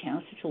Tarrytown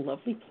as such a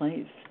lovely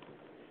place.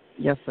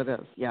 Yes, it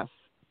is. Yes,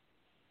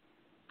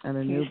 and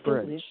a new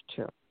bridge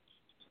too.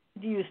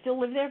 Do you still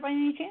live there by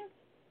any chance?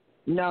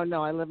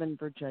 No, I live in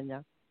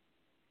Virginia.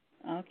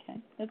 Okay,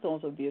 that's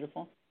also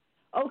beautiful.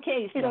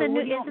 Okay, so is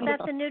that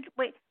the new?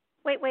 Wait.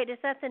 Is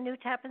that the new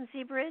Tappan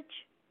Zee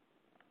Bridge?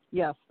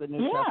 Yes, the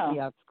new Tappan.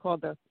 Yeah, it's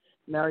called the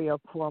Mario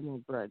Cuomo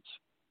Bridge.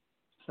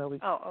 So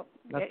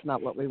that's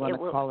not what we want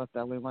to call it,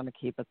 though. We want to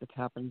keep it the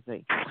Tappan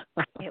Zee.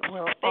 It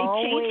will they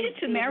always changed it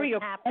to Mario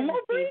Cuomo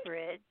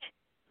Bridge?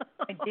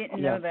 I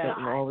didn't know that. Yes,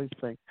 it will always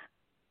be.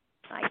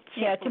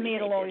 To me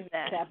it'll always be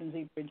Tappan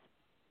Zee Bridge.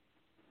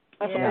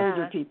 That's for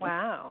older people.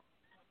 Wow.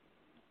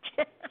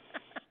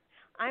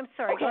 I'm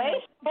sorry. Okay.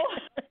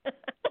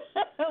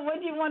 What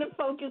do you want to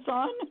focus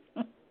on?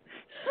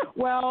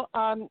 Well,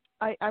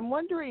 I'm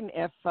wondering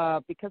if,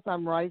 because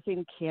I'm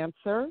rising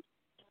Cancer,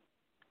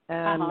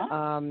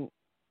 and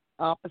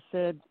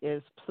opposite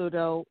is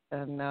Pluto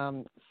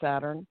and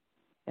Saturn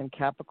and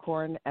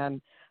Capricorn, and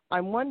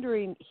I'm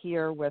wondering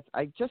here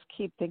I just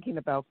keep thinking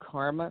about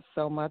karma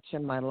so much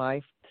in my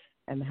life,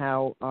 and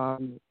how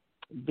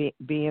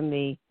being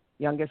the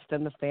youngest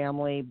in the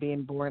family,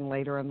 being born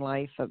later in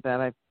life,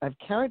 that I've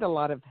carried a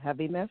lot of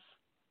heaviness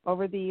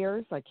over the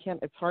years.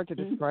 It's hard to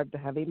describe the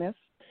heaviness,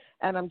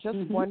 and I'm just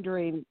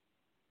wondering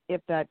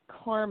if that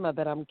karma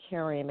that I'm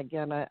carrying,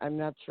 again, I'm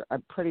not sure,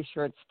 I'm pretty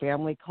sure it's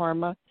family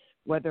karma,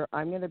 whether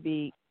I'm going to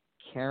be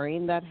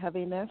carrying that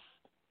heaviness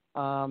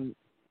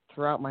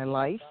throughout my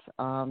life.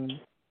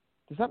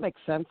 Does that make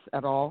sense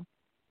at all?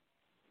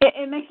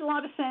 It makes a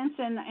lot of sense,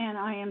 and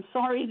I am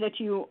sorry that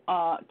you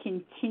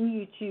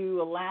continue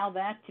to allow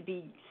that to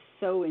be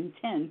so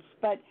intense.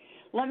 But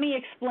let me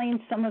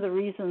explain some of the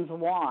reasons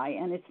why.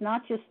 And it's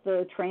not just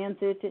the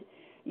transit.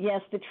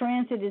 Yes, the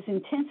transit is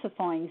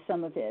intensifying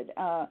some of it.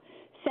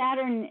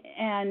 Saturn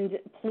and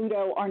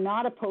Pluto are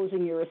not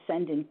opposing your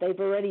ascendant. They've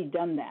already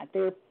done that.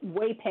 They're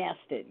way past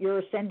it. Your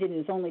ascendant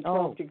is only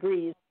 12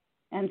 degrees.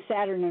 And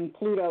Saturn and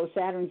Pluto,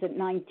 Saturn's at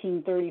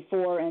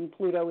 1934 and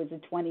Pluto is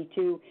at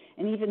 22.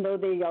 And even though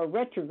they are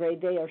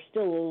retrograde, they are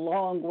still a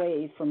long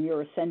way from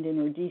your ascendant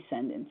or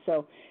descendant.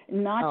 So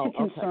not to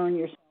concern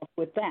yourself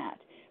with that.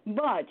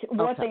 But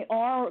what they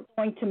are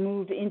going to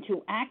move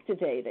into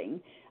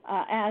activating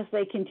as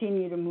they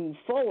continue to move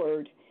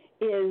forward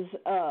is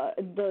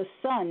the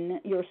sun.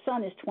 Your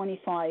sun is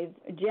 25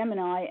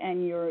 Gemini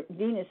and your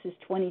Venus is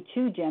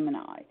 22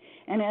 Gemini.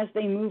 And as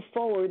they move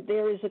forward,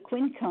 there is a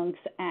quincunx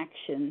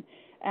action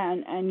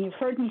and you've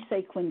heard me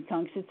say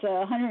quincunx. It's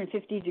a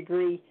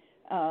 150-degree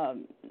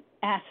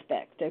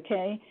aspect,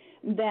 okay,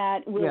 that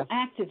will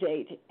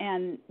activate,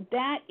 and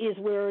that is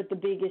where the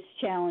biggest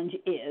challenge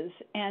is.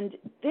 And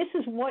this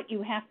is what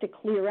you have to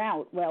clear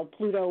out while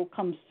Pluto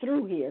comes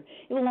through here.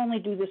 It will only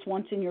do this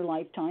once in your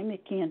lifetime.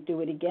 It can't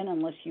do it again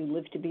unless you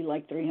live to be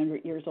like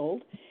 300 years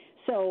old.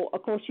 So,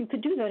 of course, you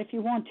could do that if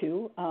you want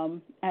to,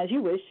 as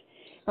you wish.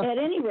 At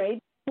any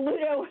rate,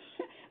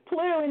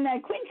 Pluto in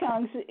that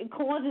quincunx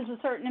causes a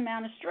certain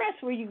amount of stress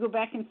where you go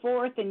back and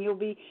forth, and you'll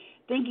be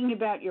thinking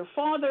about your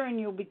father, and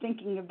you'll be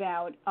thinking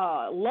about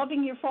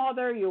loving your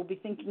father. You'll be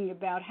thinking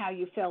about how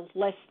you felt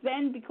less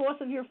than because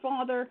of your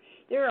father.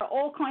 There are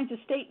all kinds of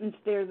statements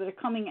there that are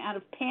coming out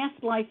of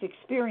past life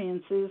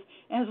experiences,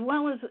 as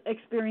well as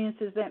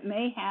experiences that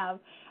may have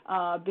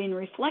been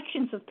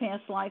reflections of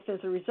past life as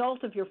a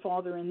result of your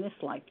father in this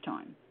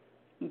lifetime.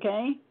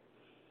 Okay?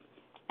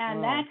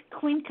 And that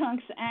quincunx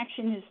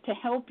action is to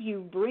help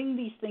you bring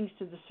these things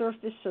to the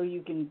surface so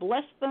you can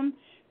bless them,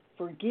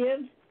 forgive,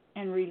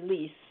 and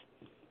release.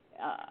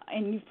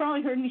 And you've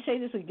probably heard me say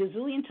this a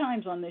gazillion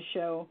times on this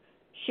show: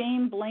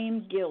 shame,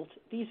 blame, guilt.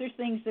 These are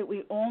things that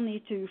we all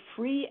need to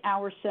free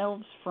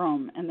ourselves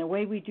from. And the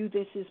way we do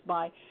this is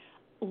by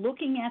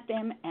looking at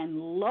them and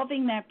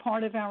loving that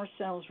part of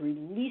ourselves,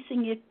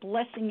 releasing it,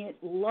 blessing it,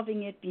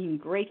 loving it, being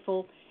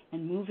grateful,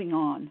 and moving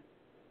on.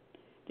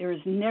 There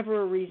is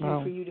never a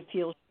reason for you to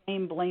feel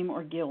shame, blame,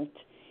 or guilt.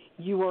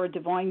 You are a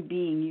divine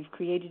being. You've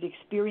created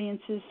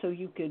experiences so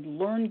you could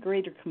learn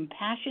greater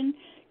compassion.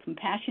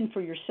 Compassion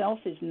for yourself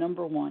is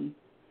number one.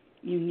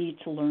 You need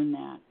to learn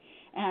that.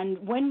 And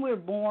when we're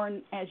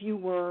born, as you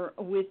were,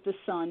 with the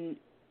sun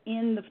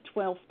in the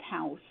 12th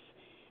house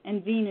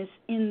and Venus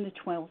in the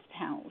 12th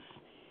house,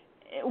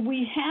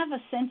 we have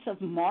a sense of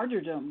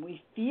martyrdom.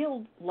 We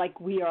feel like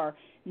we are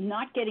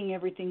not getting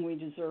everything we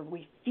deserve.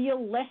 We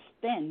feel less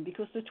than,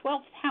 because the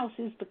 12th house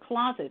is the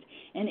closet,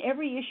 and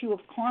every issue of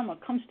karma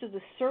comes to the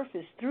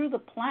surface through the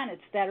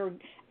planets that are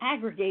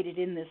aggregated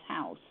in this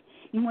house.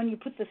 And when you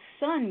put the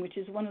sun, which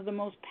is one of the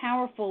most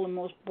powerful and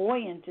most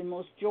buoyant and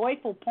most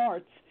joyful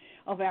parts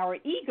of our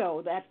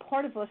ego, that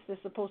part of us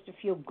that's supposed to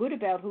feel good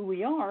about who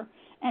we are,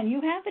 and you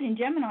have it in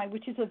Gemini,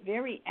 which is a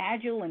very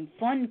agile and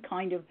fun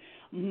kind of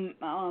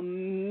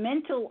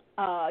mental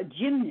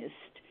gymnast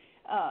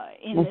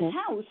in this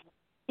house,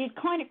 it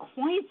kind of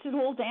quiets it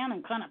all down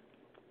and kind of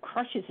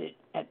crushes it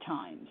at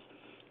times.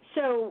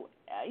 So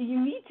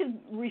you need to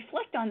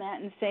reflect on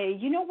that and say,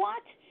 you know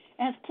what?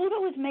 As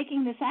Pluto is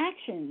making this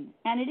action,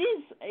 and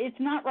it's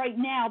not right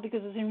now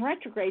because it's in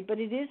retrograde, but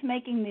it is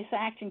making this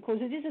action because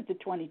it is at the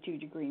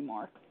 22-degree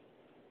mark.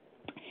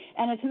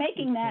 And it's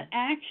making that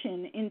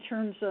action in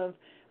terms of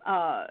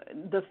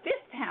the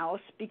fifth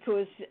house,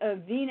 because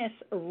Venus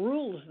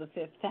rules the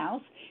fifth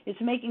house.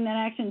 It's making that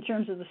action in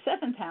terms of the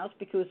seventh house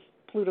because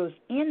Pluto's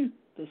in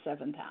the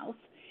seventh house.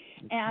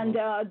 And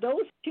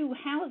those two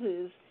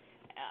houses,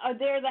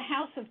 they're the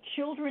house of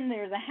children,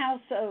 they're the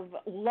house of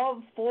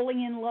love,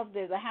 falling in love,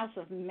 they're the house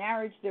of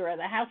marriage, they're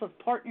the house of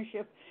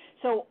partnership.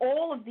 So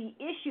all of the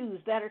issues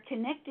that are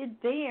connected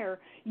there,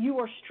 you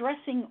are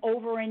stressing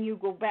over and you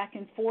go back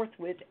and forth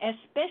with,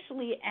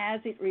 especially as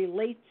it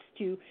relates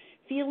to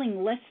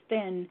feeling less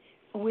than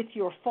with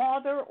your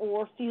father,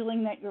 or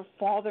feeling that your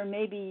father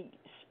maybe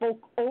spoke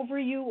over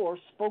you or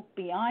spoke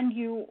beyond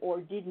you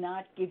or did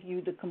not give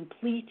you the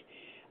complete,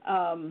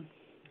 I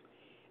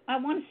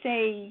want to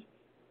say,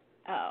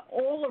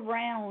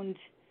 all-around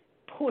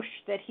push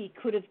that he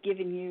could have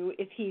given you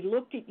if he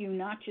looked at you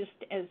not just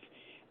as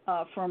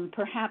from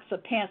perhaps a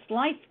past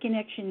life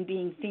connection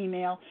being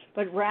female,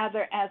 but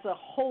rather as a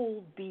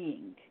whole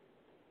being.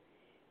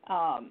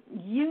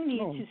 You need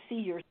to see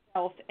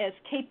yourself as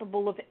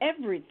capable of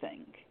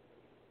everything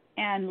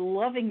and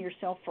loving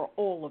yourself for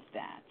all of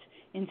that,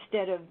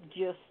 instead of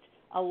just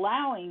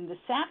allowing the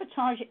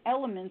sabotage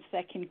elements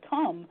that can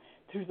come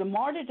through the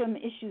martyrdom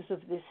issues of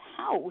this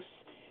house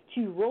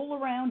to roll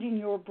around in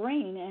your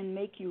brain and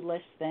make you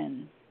less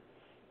than.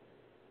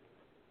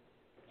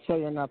 So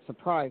you're not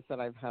surprised that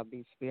I've had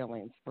these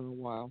feelings for a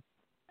while.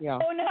 Yeah.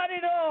 Oh, not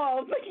at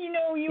all. But,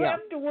 you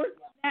have to work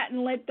on that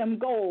and let them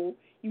go.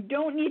 You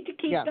don't need to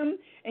keep them,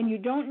 and you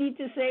don't need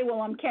to say,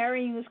 well, I'm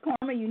carrying this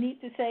karma. You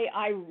need to say,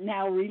 I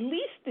now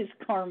release this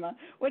karma.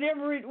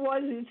 Whatever it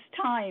was, it's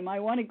time. I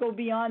want to go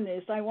beyond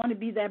this. I want to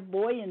be that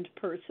buoyant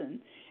person.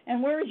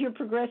 And where is your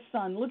progressed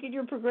sun? Look at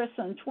your progressed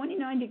sun,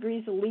 29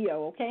 degrees of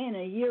Leo, okay? In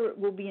a year it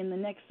will be in the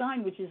next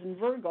sign, which is in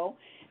Virgo,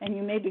 and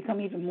you may become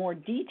even more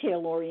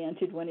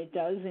detail-oriented when it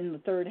does in the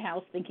third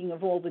house, thinking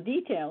of all the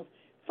details.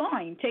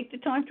 Fine, take the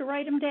time to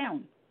write them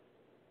down.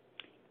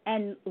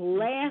 And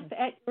laugh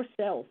at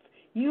yourself.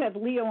 You have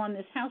Leo on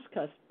this house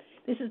cusp.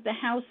 This is the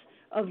house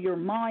of your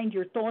mind,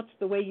 your thoughts,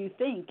 the way you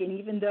think. And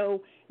even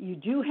though you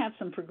do have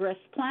some progressed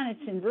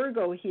planets in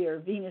Virgo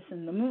here, Venus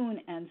and the moon,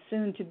 and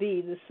soon to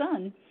be the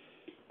sun,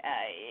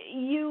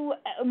 you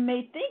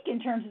may think in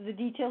terms of the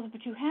details,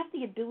 but you have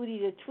the ability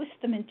to twist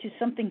them into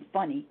something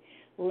funny.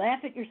 Laugh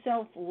at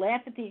yourself,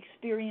 laugh at the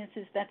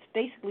experiences. That's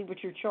basically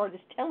what your chart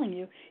is telling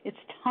you. It's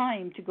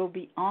time to go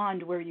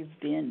beyond where you've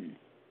been.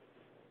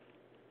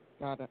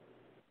 Got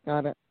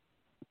it.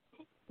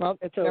 Well,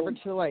 it's never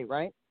too late,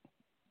 right?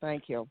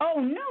 Thank you. Oh,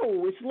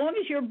 no. As long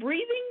as you're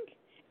breathing,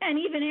 and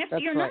even after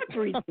That's you're right. not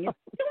breathing, it's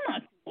still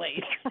not too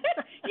late.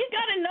 You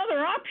got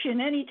another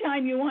option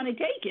anytime you want to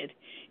take it.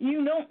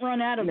 You don't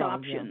run out of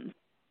options.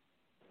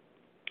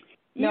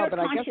 No, but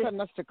I guess I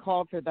must have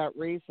called for that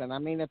reason. I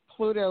mean, if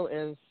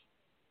Pluto's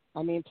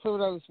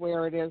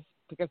where it is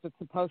because it's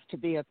supposed to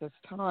be at this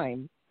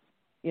time,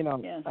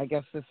 Yes. I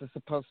guess this is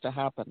supposed to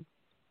happen.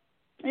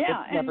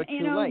 Yeah, it's never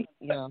too late,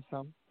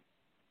 so.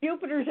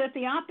 Jupiter's at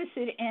the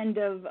opposite end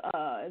of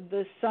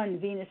the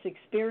Sun-Venus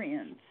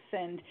experience.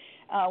 And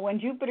when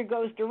Jupiter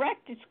goes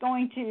direct, it's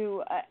going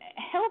to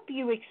help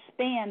you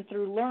expand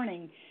through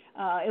learning.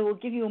 It will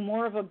give you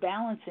more of a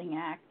balancing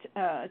act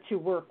to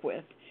work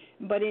with.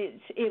 But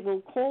it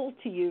will call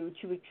to you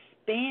to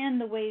expand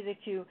the way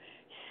that you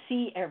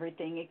see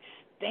everything,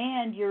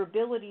 expand your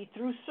ability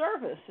through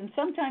service. And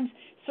sometimes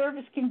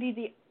service can be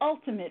the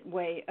ultimate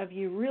way of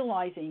you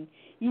realizing,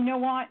 you know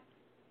what,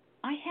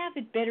 I have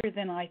it better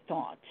than I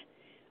thought.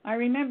 I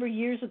remember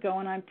years ago,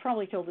 and I've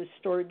probably told this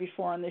story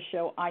before on this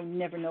show, I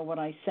never know what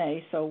I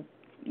say, so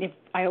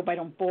I hope I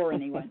don't bore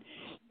anyone.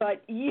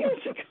 But years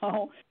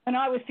ago, when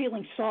I was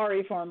feeling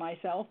sorry for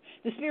myself,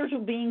 the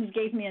spiritual beings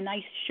gave me a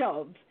nice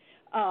shove.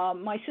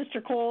 My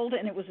sister called,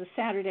 and it was a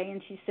Saturday,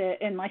 and she said,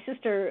 and my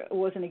sister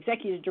was an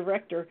executive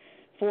director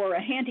for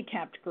a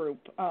handicapped group,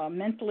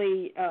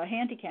 mentally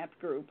handicapped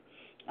group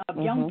of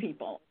young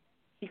people.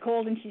 She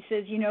called and she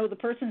says, the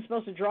person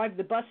supposed to drive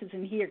the bus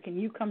isn't here. Can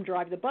you come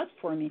drive the bus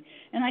for me?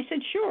 And I said,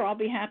 sure, I'll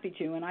be happy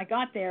to. And I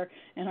got there,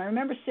 and I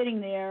remember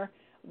sitting there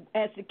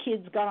as the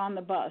kids got on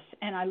the bus,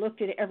 and I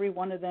looked at every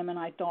one of them, and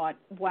I thought,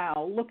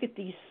 wow, look at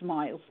these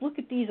smiles. Look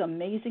at these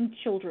amazing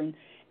children,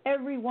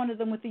 every one of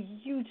them with a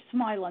huge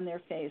smile on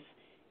their face.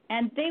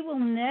 And they will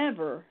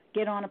never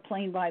get on a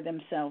plane by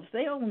themselves.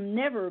 They'll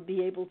never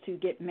be able to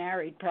get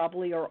married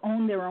probably, or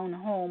own their own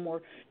home,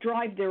 or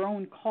drive their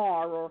own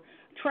car, or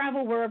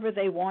travel wherever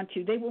they want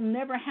to. They will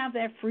never have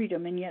that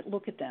freedom, and yet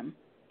look at them.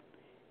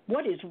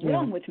 What is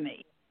wrong with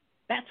me?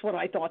 That's what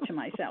I thought to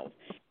myself.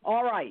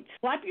 All right,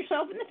 slap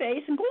yourself in the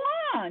face and go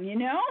on,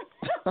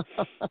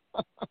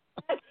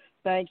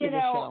 Thank you,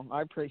 Michelle.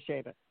 I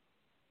appreciate it.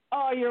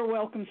 Oh, you're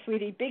welcome,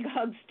 sweetie. Big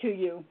hugs to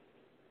you.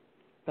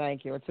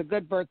 Thank you. It's a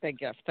good birthday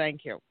gift.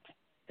 Thank you.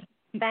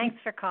 Thanks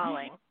for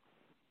calling.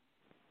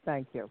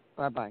 Thank you.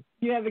 Bye-bye.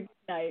 You have a good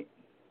night.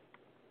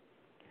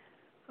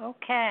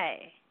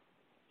 Okay.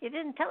 You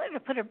didn't tell her to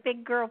put her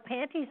big girl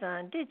panties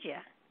on, did you?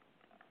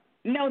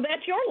 No,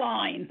 that's your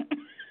line.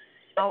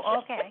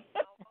 Oh, okay.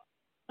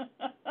 Okay.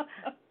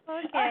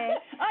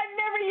 I've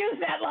never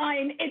used that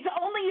line. It's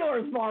only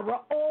yours, Barbara.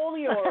 All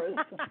yours.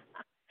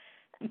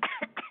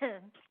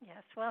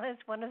 Yes, well,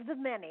 it's one of the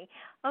many.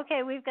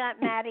 Okay, we've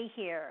got Maddie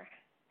here.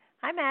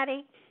 Hi,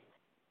 Maddie.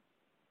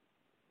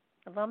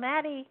 Hello,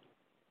 Maddie.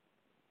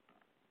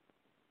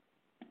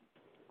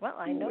 Well,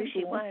 I know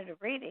she wanted a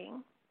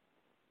reading.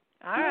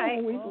 All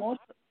right. We've lost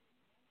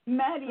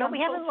Maddie. No, I'm we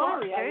so haven't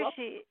sorry. lost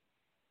her.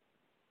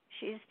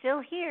 She's still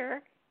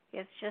here.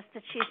 It's just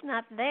that she's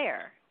not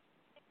there.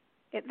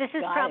 This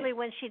is probably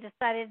when she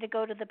decided to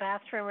go to the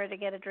bathroom or to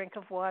get a drink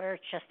of water,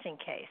 just in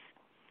case.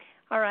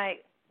 All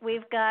right.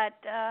 We've got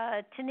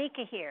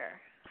Tanika here.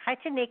 Hi,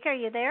 Tanika. Are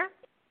you there?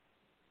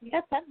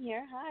 Yes, I'm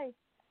here. Hi.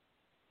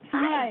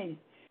 Hi.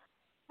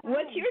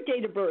 What's your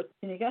date of birth,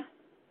 Tanika?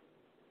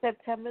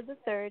 September the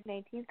 3rd,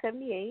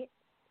 1978.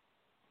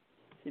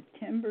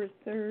 September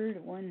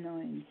 3rd,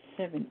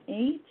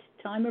 1978.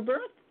 Time of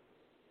birth?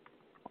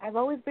 I've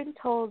always been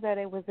told that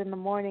it was in the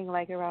morning,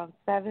 like around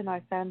 7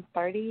 or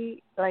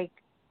 7:30, like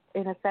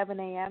in a 7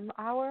 a.m.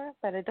 hour,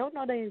 but I don't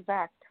know the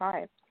exact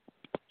time.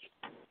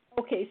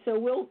 Okay, so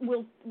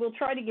we'll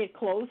try to get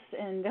close,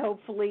 and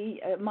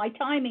hopefully my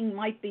timing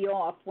might be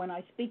off when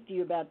I speak to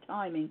you about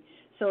timing.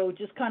 So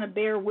just kind of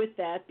bear with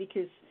that,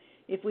 because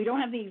if we don't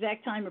have the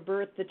exact time of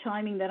birth, the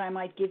timing that I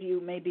might give you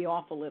may be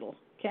off a little.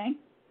 Okay?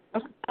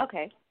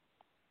 Okay.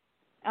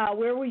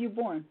 Where were you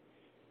born?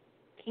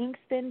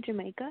 Kingston,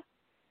 Jamaica.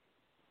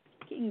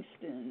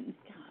 Kingston.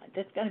 God,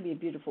 that's got to be a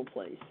beautiful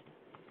place.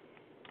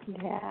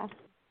 Yeah.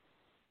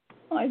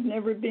 I've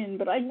never been,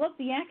 but I love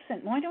the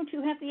accent. Why don't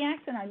you have the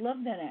accent? I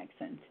love that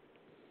accent.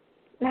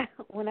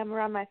 When I'm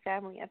around my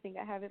family, I think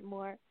I have it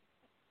more.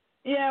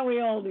 Yeah, we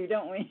all do,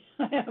 don't we?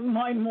 I have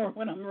mine more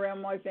when I'm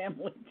around my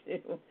family,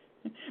 too.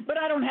 But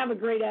I don't have a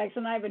great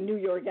accent. I have a New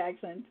York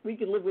accent. We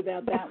could live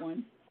without that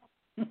one.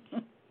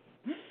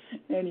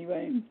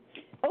 Anyway.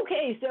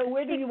 Okay, so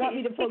where do you want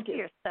me to focus?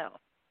 Yourself.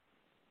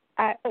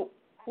 I'd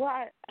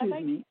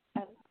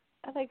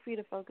like for you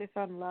to focus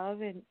on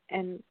love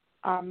and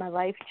my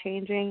life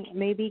changing,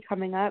 maybe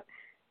coming up.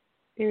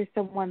 There's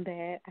someone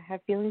that I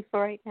have feelings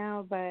for right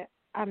now, but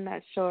I'm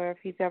not sure if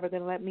he's ever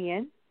going to let me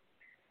in.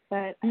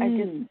 But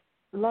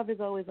love is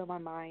always on my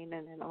mind,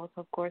 and then also,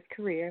 of course,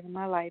 career in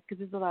my life, because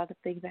there's a lot of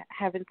things that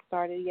haven't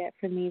started yet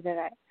for me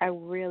that I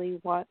really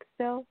want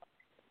still.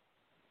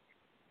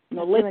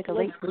 No, I feel like a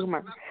late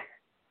bloomer.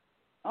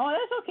 Oh,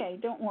 that's okay.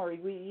 Don't worry.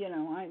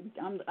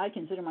 I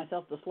consider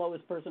myself the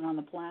slowest person on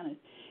the planet.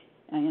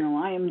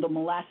 I am the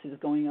molasses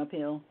going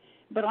uphill,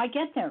 but I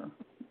get there.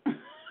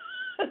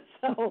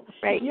 So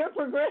right. Your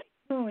progressive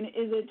moon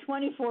is at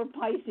 24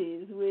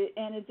 Pisces,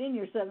 and it's in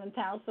your 7th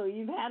house, so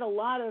you've had a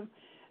lot of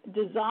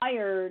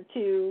desire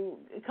to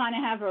kind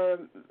of have a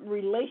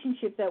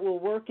relationship that will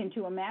work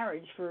into a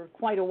marriage for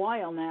quite a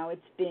while now.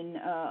 It's been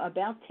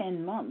about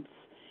 10 months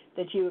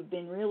that you have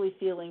been really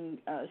feeling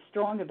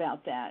strong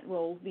about that.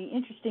 Well, the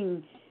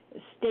interesting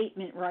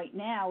statement right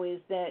now is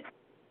that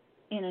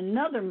in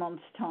another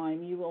month's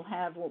time, you will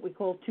have what we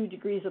call 2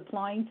 degrees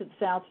applying to the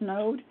South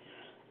Node,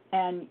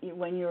 and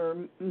when your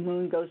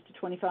moon goes to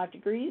 25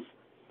 degrees.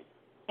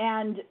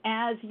 And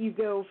as you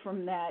go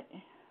from that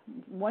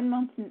 1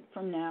 month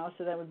from now,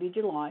 so that would be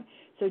July.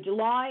 So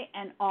July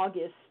and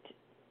August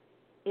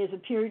is a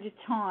period of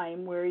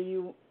time where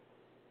you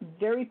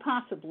very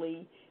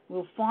possibly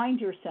will find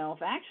yourself,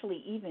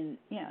 actually even,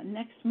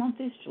 next month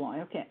is July.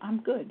 Okay, I'm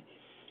good.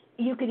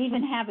 You could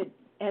even have it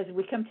as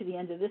we come to the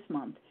end of this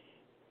month,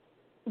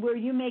 where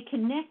you may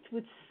connect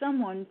with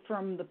someone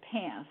from the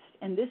past,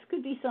 and this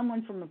could be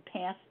someone from a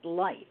past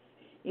life.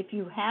 If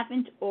you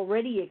haven't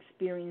already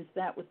experienced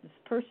that with this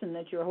person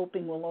that you're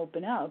hoping will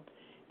open up,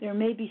 there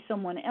may be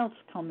someone else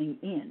coming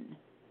in.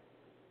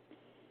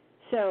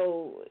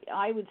 So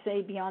I would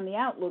say be on the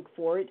outlook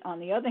for it. On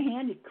the other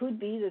hand, it could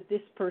be that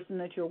this person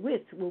that you're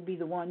with will be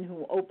the one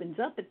who opens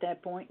up at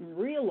that point and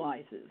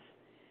realizes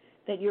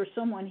that you're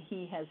someone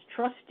he has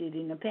trusted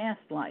in a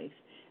past life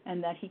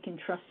and that he can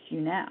trust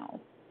you now.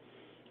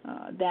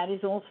 That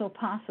is also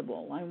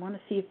possible. I want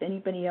to see if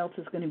anybody else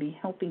is going to be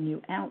helping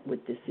you out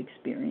with this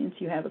experience.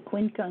 You have a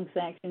quincunx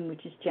action,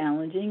 which is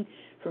challenging,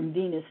 from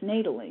Venus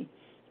natally.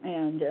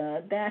 And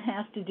that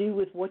has to do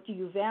with what do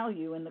you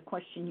value, and the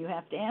question you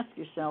have to ask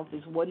yourself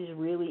is what is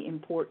really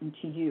important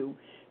to you.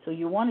 So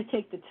you want to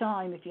take the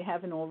time, if you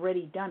haven't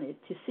already done it,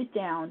 to sit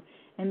down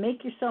and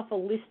make yourself a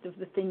list of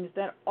the things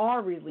that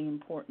are really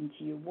important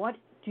to you. What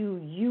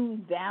do you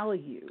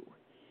value?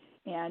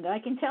 And I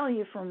can tell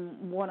you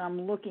from what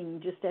I'm looking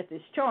just at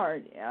this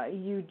chart,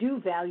 you do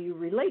value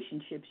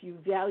relationships. You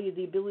value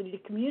the ability to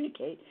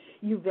communicate.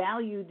 You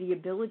value the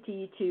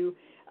ability to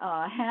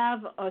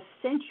have a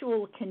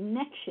sensual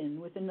connection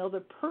with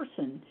another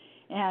person.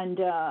 And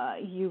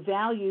you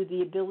value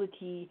the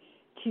ability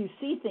to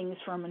see things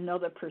from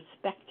another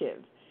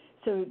perspective.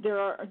 So there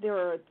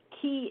are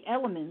key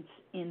elements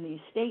in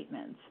these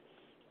statements.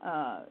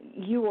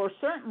 You are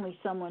certainly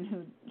someone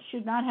who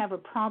should not have a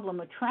problem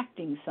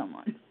attracting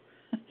someone.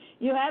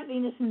 You have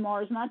Venus and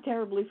Mars not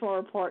terribly far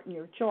apart in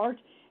your chart,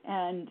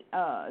 and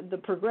the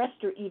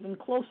progressed are even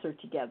closer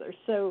together.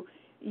 So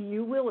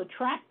you will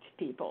attract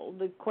people.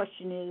 The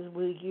question is,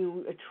 will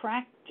you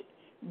attract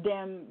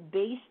them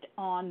based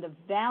on the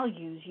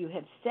values you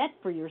have set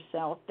for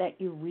yourself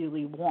that you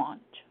really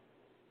want?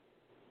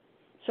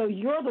 So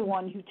you're the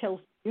one who tells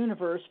the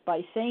universe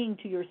by saying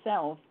to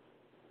yourself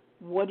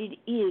what it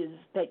is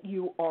that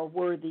you are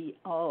worthy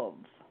of.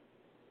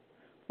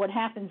 What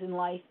happens in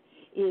life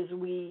is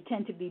we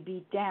tend to be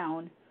beat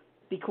down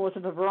because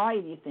of a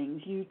variety of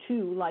things. You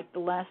too, like the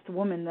last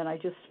woman that I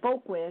just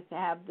spoke with,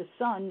 have the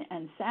Sun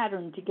and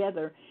Saturn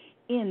together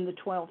in the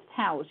 12th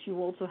house. You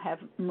also have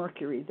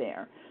Mercury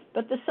there.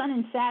 But the Sun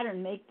and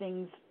Saturn make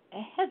things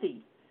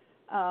heavy.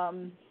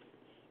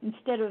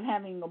 Instead of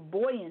having a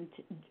buoyant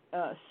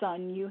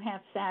Sun, you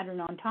have Saturn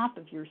on top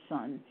of your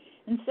Sun.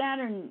 And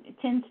Saturn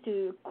tends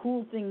to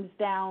cool things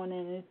down,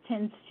 and it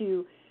tends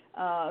to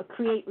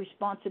create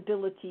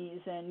responsibilities,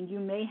 and you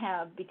may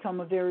have become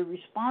a very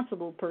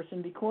responsible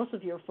person because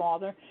of your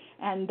father,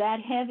 and that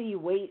heavy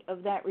weight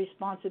of that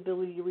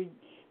responsibility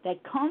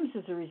that comes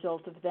as a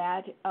result of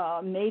that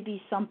may be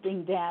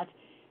something that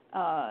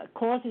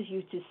causes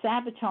you to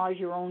sabotage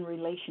your own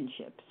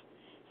relationships.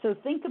 So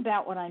think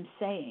about what I'm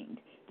saying.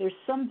 There's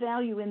some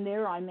value in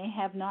there. I may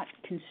have not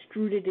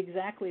construed it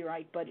exactly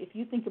right, but if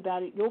you think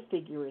about it, you'll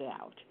figure it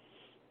out.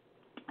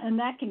 And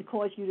that can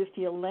cause you to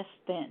feel less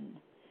than.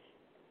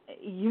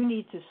 You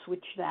need to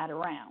switch that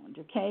around,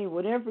 okay?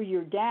 Whatever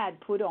your dad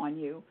put on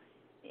you,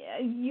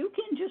 you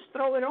can just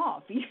throw it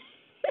off.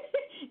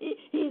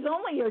 He's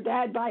only your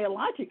dad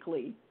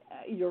biologically.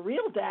 Your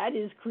real dad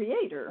is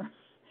Creator.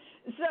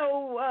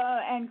 So,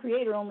 and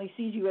Creator only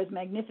sees you as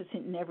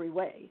magnificent in every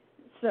way.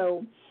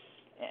 So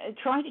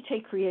try to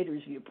take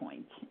Creator's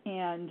viewpoint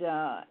and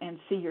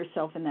see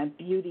yourself in that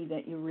beauty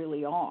that you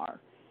really are.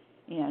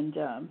 And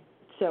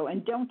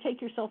and don't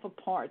take yourself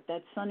apart.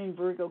 That Sun in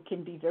Virgo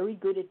can be very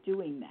good at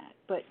doing that.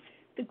 But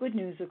the good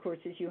news, of course,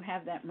 is you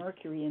have that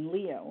Mercury in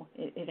Leo.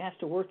 It has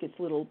to work its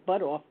little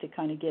butt off to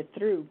kind of get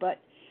through. But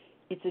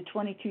it's at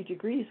 22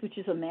 degrees, which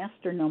is a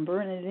master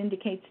number, and it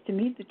indicates to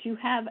me that you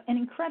have an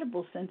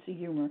incredible sense of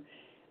humor.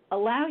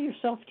 Allow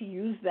yourself to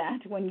use that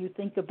when you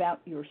think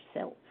about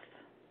yourself.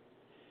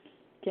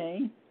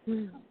 Okay?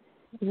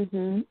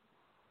 Mm-hmm.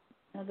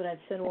 Now that I've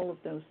said all of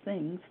those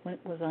things,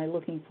 what was I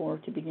looking for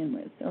to begin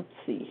with? Let's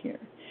see here.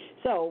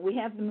 So we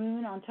have the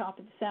moon on top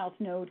of the South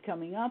Node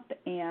coming up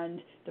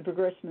and the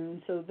progressed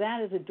moon. So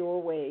that is a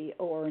doorway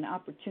or an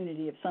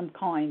opportunity of some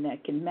kind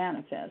that can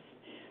manifest.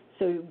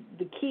 So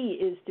the key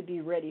is to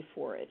be ready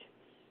for it.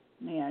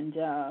 And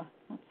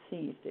let's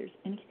see if there's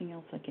anything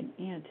else I can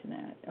add to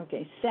that.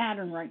 Okay,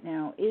 Saturn right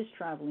now is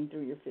traveling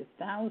through your 5th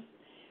house.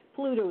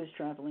 Pluto is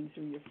traveling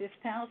through your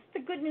 5th house.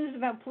 The good news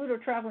about Pluto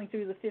traveling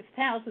through the 5th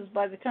house is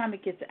by the time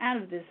it gets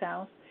out of this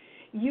house,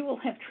 you will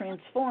have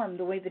transformed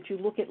the way that you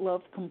look at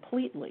love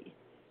completely.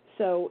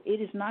 So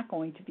it is not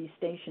going to be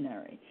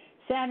stationary.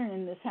 Saturn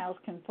in this house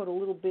can put a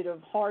little bit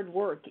of hard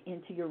work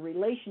into your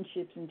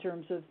relationships in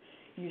terms of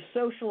you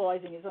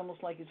socializing. Is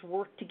almost like it's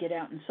work to get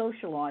out and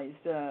socialize,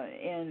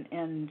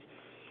 and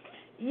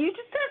you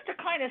just have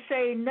to kind of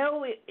say,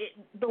 no,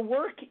 the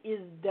work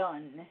is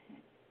done,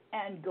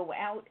 and go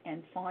out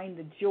and find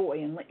the joy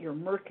and let your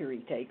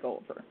Mercury take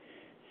over.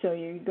 So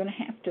you're going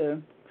to have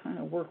to kind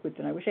of work with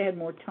it. I wish I had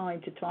more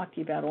time to talk to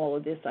you about all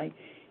of this.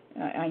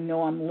 I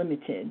know I'm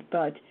limited,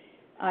 but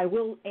I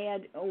will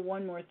add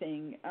one more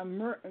thing.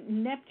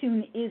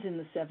 Neptune is in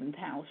the 7th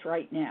house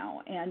right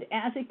now, and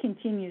as it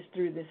continues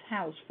through this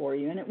house for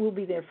you, and it will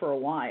be there for a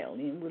while,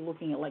 we're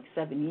looking at like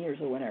 7 years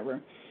or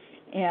whatever,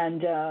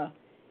 and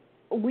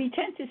we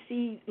tend to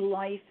see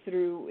life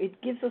through,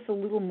 it gives us a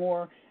little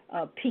more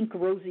pink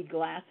rosy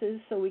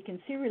glasses, so we can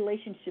see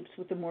relationships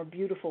with a more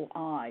beautiful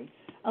eye.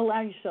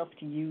 Allow yourself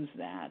to use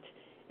that,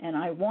 and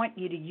I want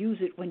you to use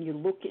it when you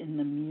look in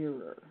the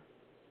mirror,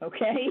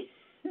 okay?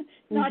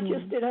 Not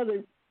just at other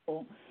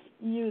people.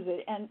 Use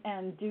it,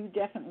 and do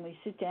definitely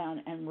sit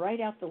down and write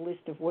out the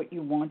list of what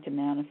you want to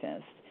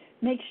manifest.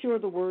 Make sure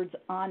the words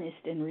honest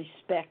and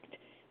respect,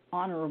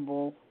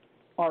 honorable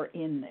are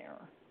in there,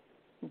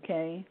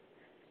 okay?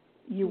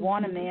 You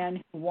want a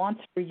man who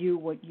wants for you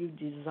what you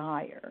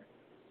desire,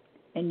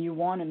 and you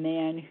want a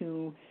man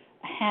who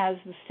has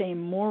the same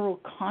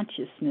moral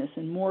consciousness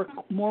and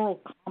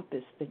moral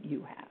compass that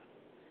you have.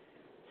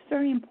 It's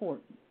very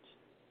important.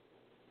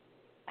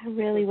 I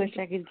really wish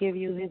I could give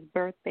you his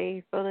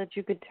birthday so that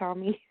you could tell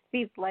me if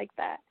he's like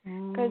that.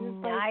 Cause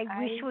it's like,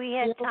 I wish we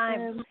had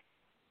time.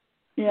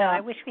 Yeah, I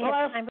wish we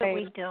had time, but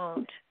we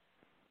don't.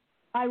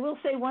 I will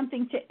say one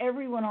thing to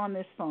everyone on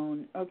this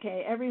phone,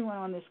 okay, everyone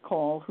on this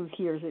call who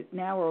hears it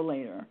now or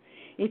later.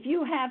 If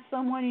you have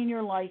someone in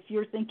your life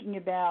you're thinking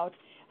about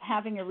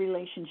having a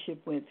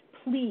relationship with,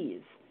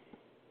 please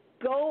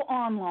go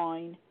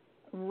online,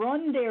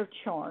 run their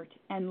chart,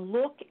 and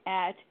look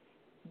at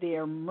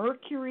their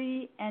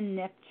Mercury and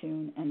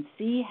Neptune and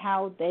see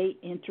how they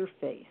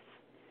interface.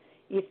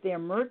 If their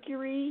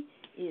Mercury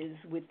is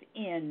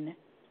within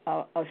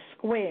a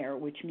square,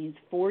 which means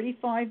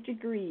 45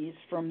 degrees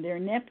from their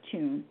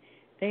Neptune,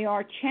 they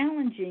are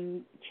challenged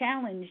in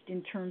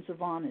terms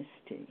of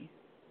honesty.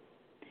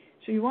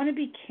 So you want to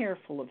be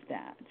careful of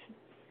that.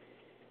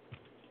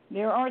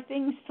 There are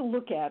things to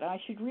look at.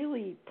 I should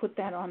really put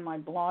that on my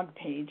blog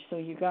page so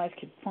you guys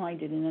could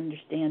find it and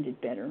understand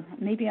it better.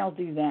 Maybe I'll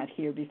do that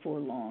here before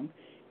long,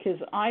 because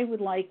I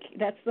would like,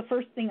 that's the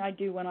first thing I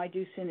do when I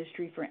do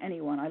synastry for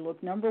anyone. I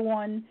look, number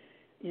one,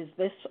 is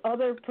this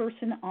other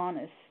person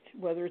honest,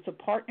 whether it's a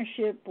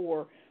partnership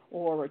or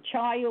a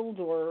child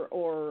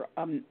or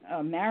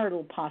a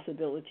marital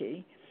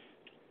possibility.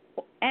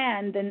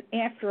 And then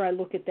after I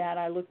look at that,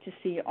 I look to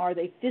see, are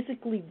they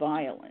physically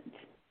violent?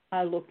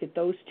 I look at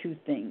those two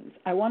things.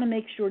 I want to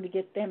make sure to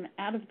get them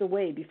out of the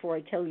way before I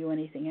tell you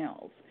anything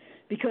else.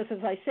 Because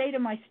as I say to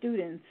my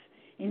students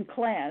in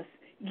class,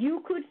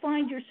 you could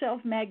find yourself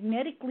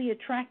magnetically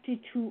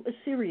attracted to a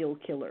serial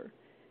killer.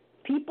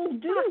 People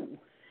do.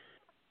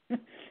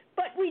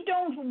 But we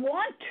don't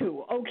want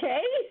to,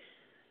 okay?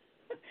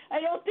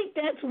 I don't think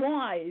that's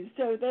wise.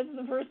 So that's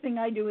the first thing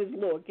I do is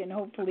look, and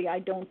hopefully I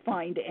don't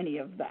find any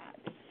of that.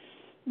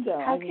 So,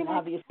 How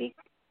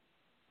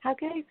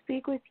can I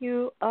speak with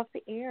you off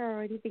the air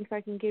or anything so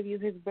I can give you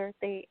his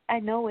birthday? I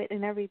know it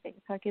and everything,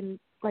 so I can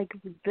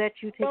let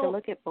you take a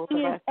look at both of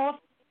us.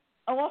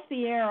 Off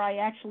the air, I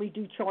actually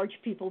do charge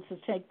people to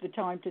take the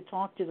time to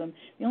talk to them.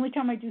 The only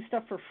time I do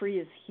stuff for free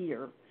is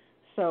here.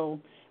 So,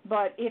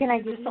 but if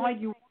you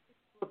decide you want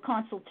a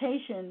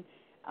consultation,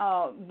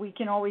 we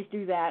can always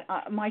do that.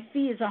 My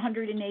fee is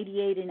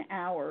 $188 an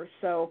hour.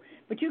 So,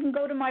 but you can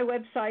go to my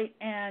website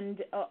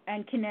and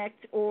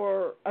connect,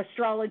 or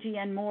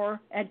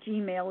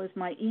astrologyandmore@gmail is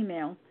my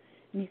email.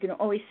 And you can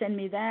always send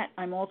me that.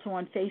 I'm also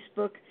on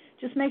Facebook.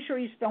 Just make sure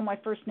you spell my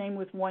first name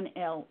with one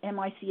L,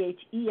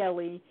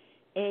 Michele,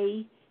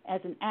 A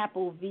as in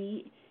apple,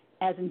 V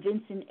as in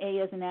Vincent,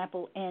 A as in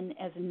apple, N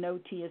as in no,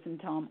 T as in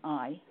Tom,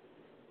 I.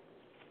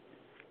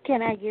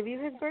 Can I give you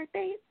his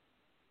birthday?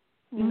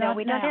 No,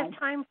 we don't have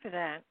time for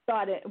that.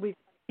 Got it. We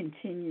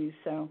continue,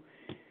 so.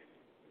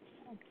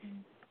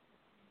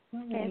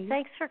 Okay,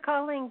 thanks for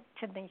calling,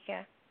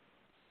 Tanika.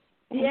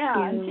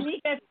 Yeah, and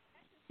Tanika,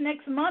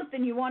 next month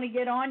and you want to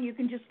get on, you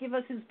can just give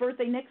us his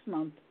birthday next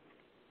month.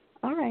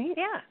 All right.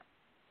 Yeah.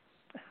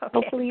 Okay.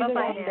 Hopefully you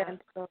Bye-bye get on then.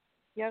 So,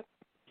 yep.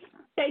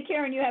 Take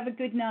care and you have a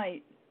good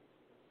night.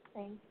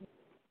 Thank you.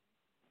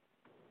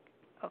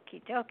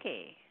 Okie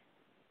dokie.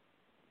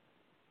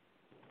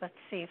 Let's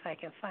see if I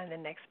can find the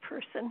next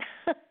person.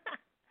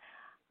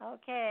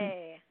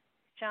 Okay.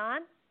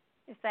 John,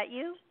 is that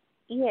you?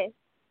 Yes.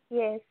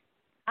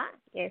 Ah,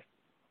 yes.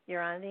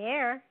 You're on the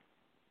air.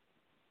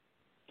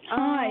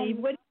 Hi.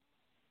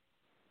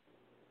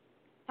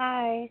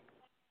 Hi.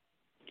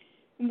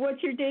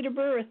 What's your date of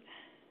birth?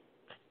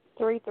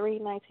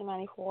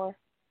 3/3/1994.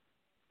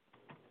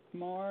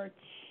 March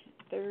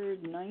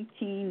 3rd,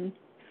 19.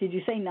 Did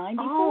you say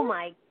 94? Oh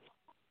my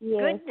Yes.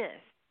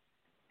 goodness!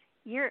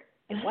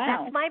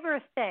 Wow. That's my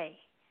birthday,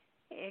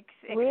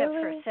 except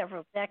Really? for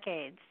several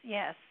decades.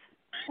 Yes.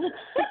 I was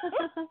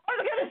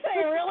going to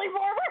say, really,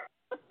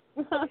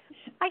 Barbara?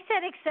 I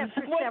said except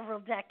for several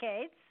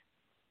decades.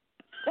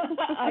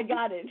 I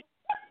got it.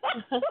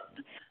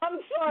 I'm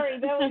sorry,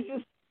 that was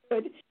just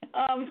good.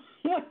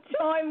 What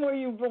time were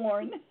you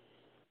born?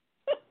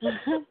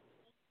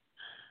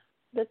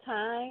 The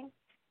time?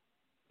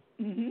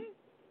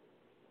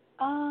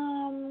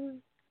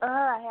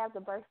 I have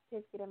the birth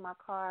certificate in my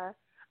car.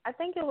 I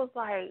think it was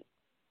like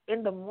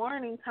in the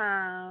morning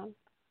time.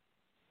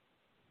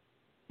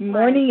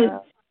 Morning is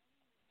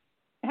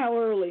how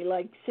early?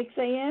 Like 6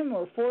 a.m.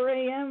 or 4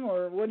 a.m.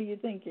 or what are you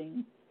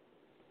thinking?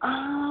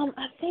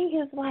 I think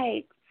it's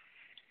like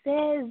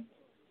 7,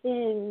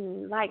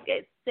 like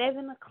at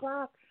 7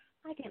 o'clock.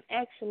 I can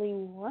actually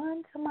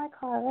run to my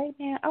car right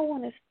now.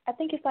 I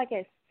think it's like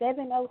at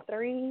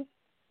 7:03.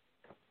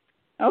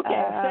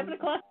 Okay, 7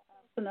 o'clock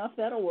is enough.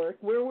 That'll work.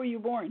 Where were you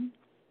born?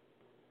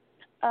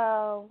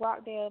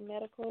 Rockdale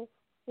Medical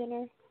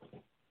Center.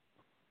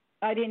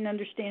 I didn't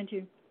understand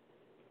you.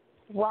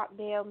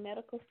 Rockdale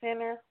Medical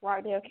Center,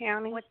 Rockdale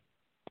County. What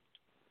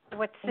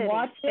city?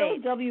 Wattville,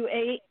 State?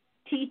 Wattville.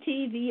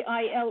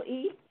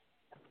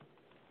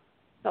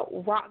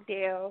 So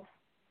Rockdale.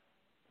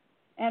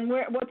 And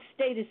what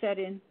state is that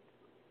in?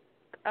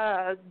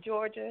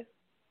 Georgia.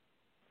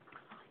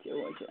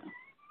 Georgia.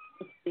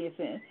 Let's see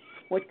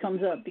what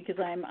comes up, because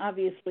I'm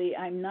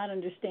not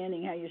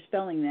understanding how you're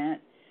spelling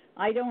that.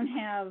 I don't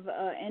have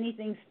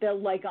anything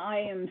spelled like I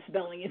am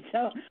spelling it.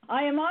 So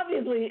I am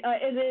obviously, is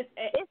it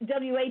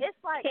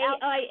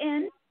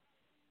WAKIN?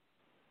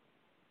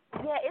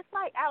 Yeah, it's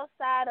like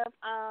outside of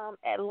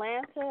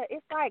Atlanta.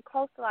 It's like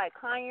close to like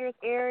Conyers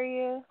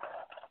area.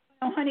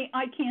 Oh, honey,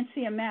 I can't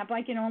see a map.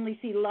 I can only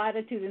see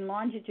latitude and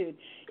longitude.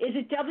 Is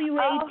it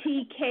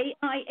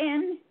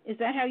WATKIN? Is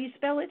that how you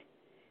spell it?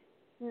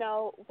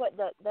 No, what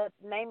the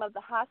name of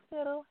the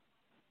hospital?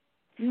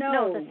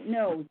 No.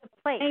 The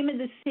place. Name of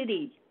the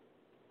city.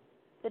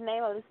 The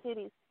name of the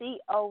city is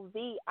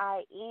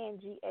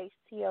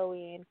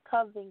COVINGHTON,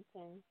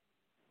 Covington.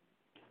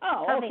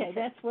 Oh, Covington. okay,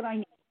 that's what I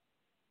need.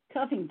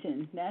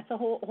 Covington. That's a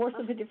horse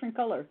of a different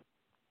color.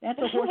 That's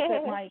a horse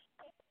that might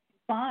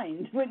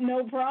find with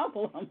no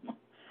problem.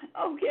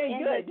 Okay,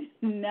 good.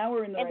 Now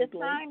we're in the right place.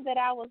 And the time that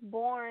I was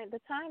born,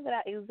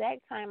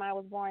 exact time I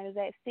was born is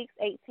at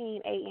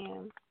 6:18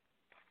 a.m.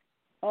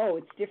 Oh,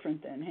 it's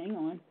different then. Hang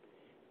on.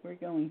 We're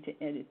going to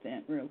edit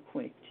that real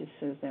quick just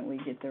so that we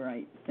get the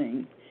right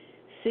thing.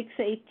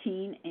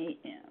 6:18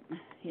 a.m.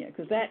 Yeah,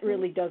 because that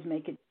really does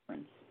make a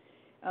difference.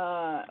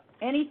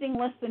 Anything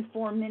less than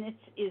 4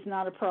 minutes is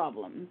not a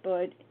problem,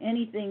 but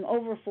anything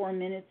over 4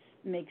 minutes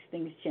makes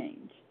things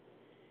change.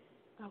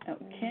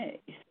 Okay.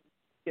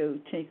 Go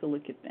take a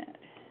look at that.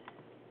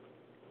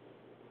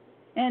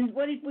 And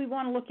what did we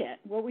want to look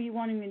at? What were you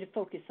wanting me to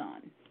focus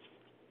on?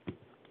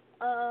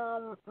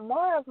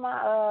 More of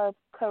my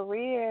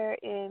career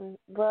in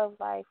love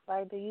life.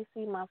 Like, do you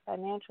see my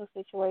financial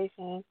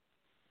situation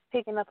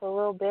picking up a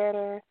little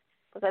better?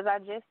 Because I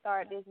just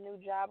started this new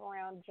job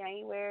around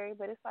January,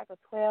 but it's like a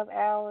 12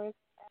 hours,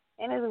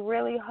 and it's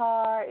really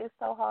hard. It's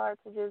so hard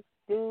to just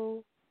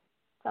do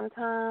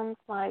sometimes.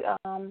 Like,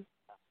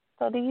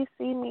 so do you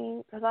see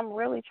me? Because I'm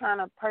really trying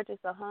to purchase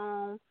a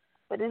home,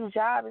 but this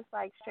job is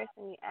like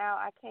stressing me out.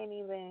 I can't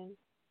even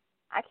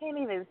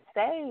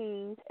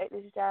save at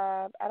this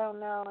job. I don't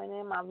know. And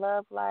in my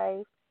love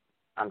life,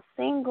 I'm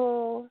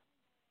single.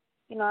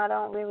 You know, I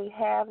don't really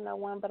have no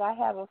one, but I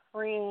have a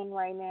friend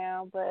right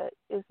now, but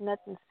it's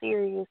nothing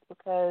serious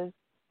because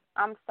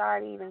I'm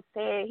sorry to even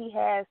say it. He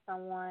has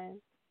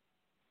someone.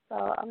 So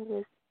I'm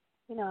just,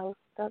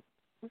 stuck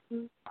in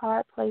some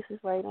hard places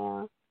right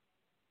now.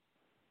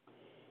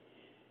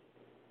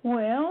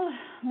 Well,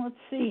 let's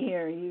see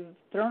here. You've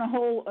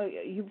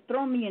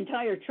thrown the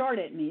entire chart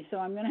at me, so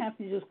I'm going to have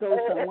to just go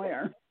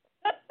somewhere.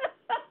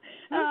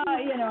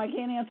 I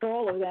can't answer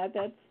all of that.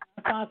 That's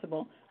not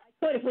possible.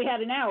 I could if we had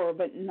an hour,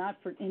 but not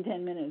in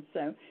 10 minutes.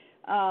 So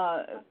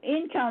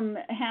income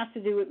has to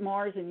do with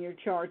Mars in your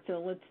chart, so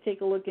let's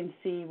take a look and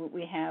see what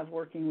we have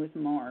working with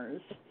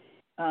Mars.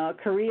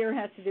 Career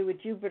has to do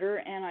with Jupiter,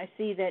 and I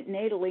see that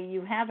natally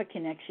you have a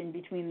connection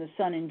between the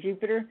Sun and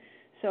Jupiter.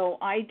 So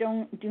I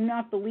do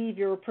not believe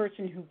you're a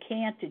person who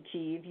can't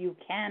achieve. You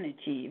can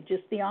achieve,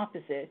 just the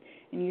opposite,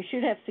 and you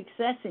should have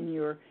success in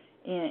your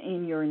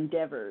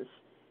endeavors.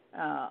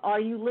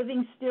 Are you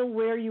living still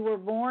where you were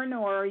born,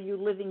 or are you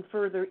living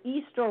further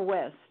east or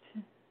west?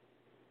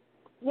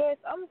 Yes,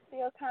 I'm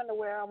still kind of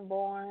where I'm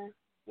born.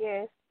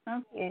 Yes.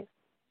 Okay. Yes.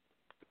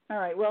 All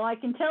right. Well, I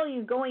can tell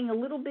you going a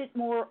little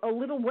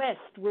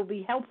west will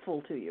be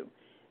helpful to you,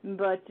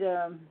 but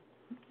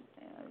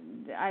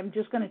I'm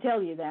just going to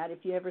tell you that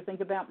if you ever think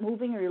about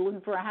moving or you're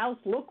looking for a house,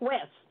 look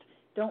west.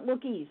 Don't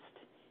look east.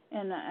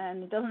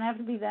 and it doesn't have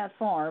to be that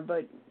far,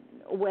 but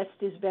west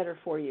is better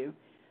for you.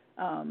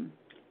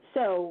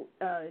 So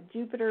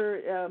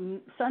Jupiter,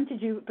 Sun to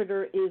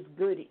Jupiter is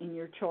good in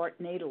your chart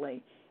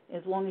natally,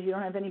 as long as you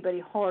don't have anybody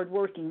hard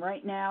working.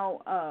 Right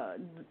now,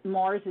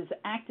 Mars is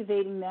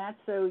activating that,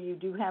 so you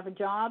do have a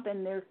job,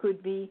 and there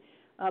could be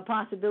a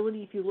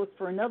possibility if you look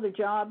for another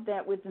job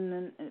that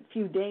within a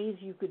few days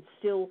you could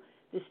still,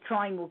 this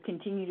trine will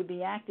continue to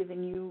be active,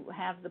 and you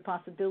have the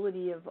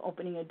possibility of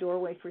opening a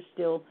doorway for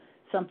still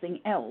something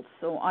else.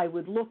 So I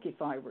would look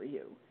if I were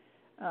you.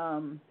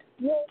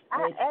 Yes,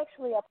 I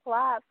actually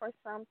applied for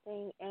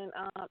something, and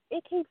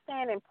it keeps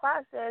saying in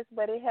process,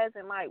 but it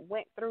hasn't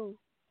went through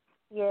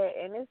yet,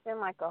 and it's been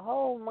a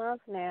whole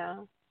month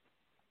now.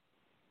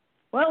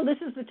 Well, this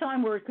is the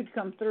time where it could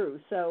come through,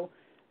 so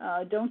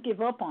don't give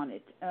up on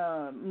it.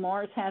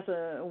 Mars has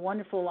a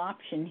wonderful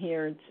option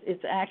here.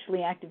 It's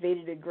actually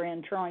activated a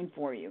grand trine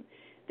for you.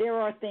 There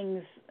are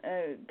things,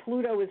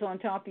 Pluto is on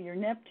top of your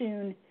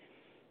Neptune.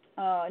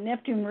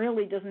 Neptune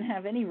really doesn't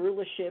have any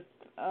rulership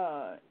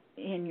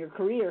in your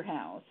career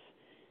house,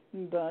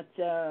 but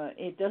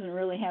it doesn't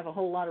really have a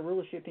whole lot of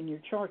rulership in your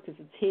chart because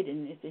it's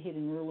hidden. It's a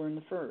hidden ruler in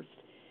the first.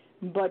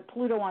 But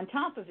Pluto on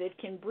top of it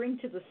can bring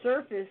to the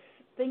surface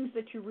things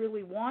that you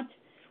really want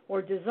or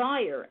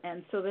desire,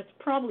 and so that's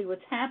probably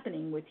what's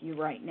happening with you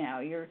right now.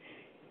 You're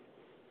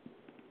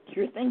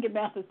thinking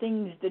about the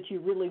things that you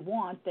really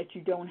want that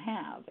you don't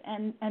have,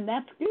 and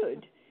that's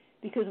good,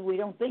 because if we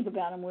don't think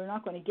about them, we're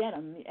not going to get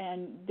them.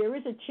 And there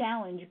is a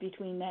challenge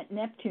between that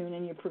Neptune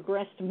and your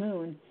progressed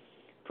moon.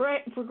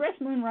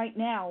 Progressed moon right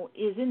now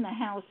is in the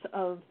house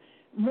of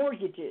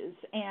mortgages,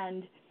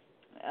 and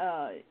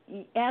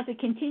as it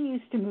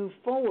continues to move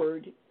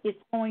forward, it's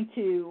going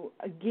to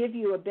give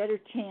you a better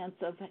chance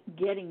of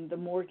getting the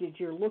mortgage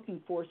you're looking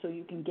for so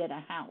you can get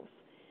a house.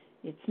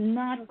 It's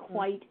not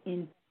quite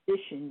in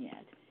position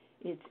yet.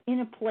 It's in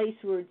a place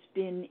where it's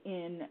been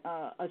in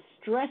a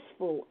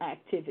stressful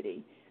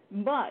activity.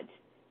 But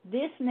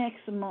this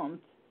next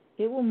month,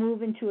 it will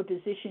move into a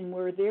position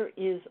where there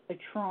is a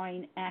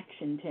trine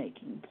action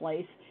taking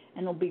place,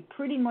 and it'll be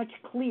pretty much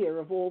clear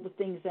of all the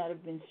things that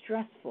have been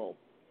stressful.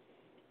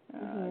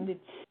 It's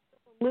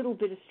a little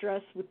bit of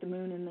stress with the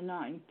moon in the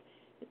ninth,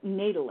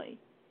 natally.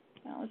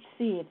 Now, let's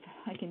see if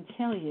I can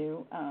tell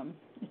you.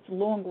 It's a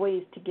long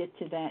ways to get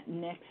to that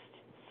next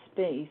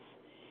space,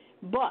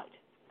 but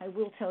I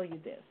will tell you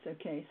this,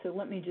 okay? So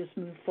let me just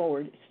move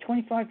forward. It's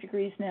 25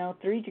 degrees now,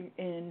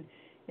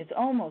 it's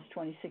almost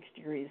 26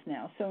 degrees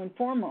now. So in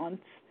 4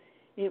 months,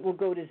 it will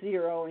go to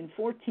 0. In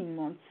 13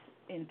 months,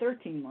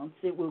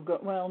 it will go,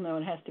 well, no,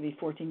 it has to be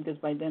 14 because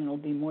by then it'll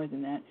be more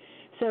than that.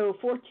 So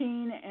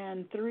 14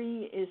 and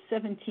 3 is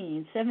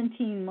 17.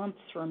 17 months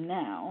from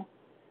now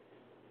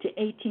to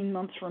 18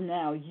 months from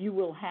now, you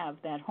will have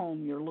that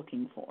home you're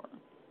looking for.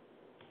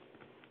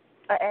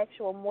 An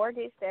actual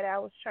mortgage that I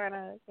was trying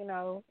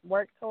to,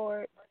 work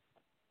toward?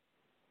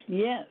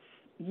 Yes,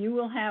 you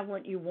will have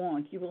what you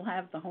want. You will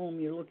have the home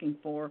you're looking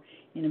for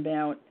in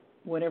about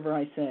whatever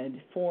I said,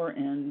 4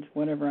 and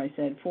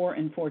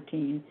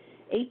 14,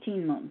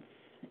 18 months.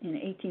 In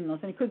 18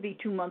 months, and it could be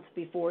 2 months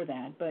before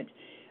that, but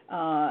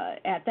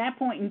at that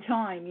point in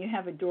time, you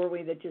have a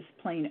doorway that just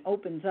plain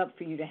opens up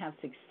for you to have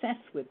success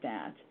with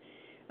that.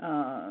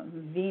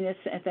 Venus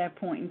at that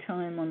point in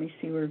time, let me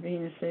see where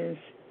Venus is.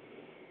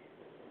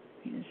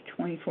 Venus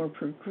 24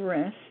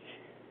 progressed.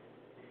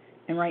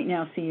 And right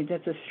now, see,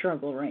 that's a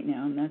struggle right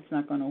now, and that's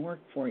not going to work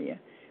for you.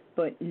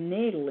 But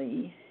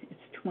natally, it's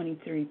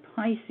 23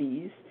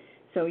 Pisces.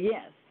 So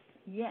yes.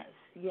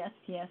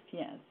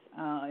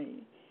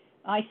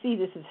 I see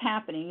this is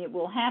happening. It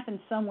will happen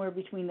somewhere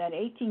between that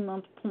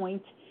 18-month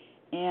point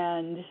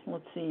and,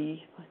 let's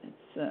see,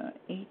 it's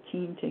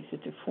 18 takes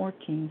it to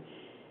 14.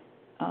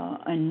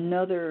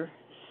 Another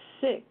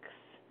 6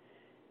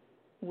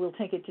 will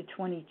take it to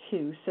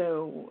 22.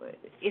 So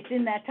it's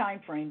in that time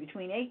frame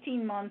between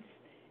 18 months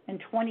and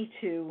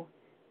 22.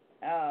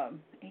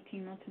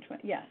 18 months and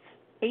 20. Yes,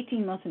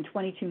 18 months and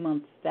 22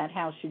 months. That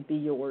house should be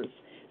yours.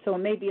 So it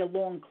may be a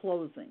long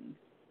closing,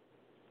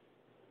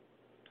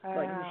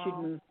 but you should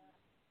move.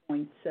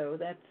 So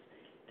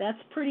that's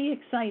pretty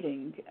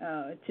exciting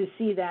to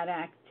see that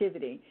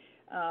activity.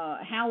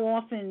 How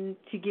often,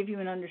 to give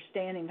you an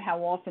understanding of how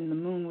often the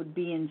moon would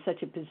be in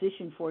such a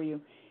position for you,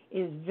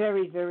 is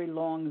very, very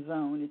long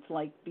zone. It's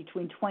like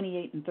between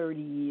 28 and 30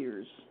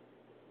 years.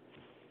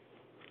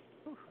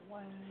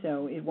 Wow.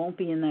 So it won't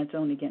be in that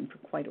zone again for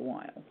quite a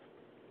while.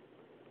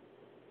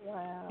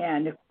 Wow.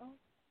 And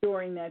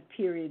during that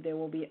period, there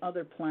will be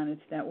other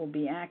planets that will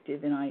be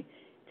active, and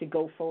to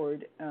go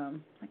forward,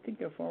 I could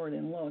go forward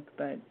and look,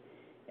 but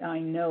I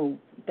know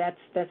that's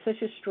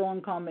such a strong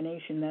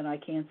combination that I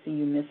can't see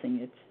you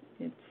missing.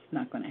 It's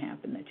not going to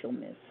happen that you'll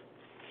miss.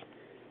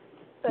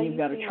 So you've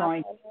got to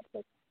try.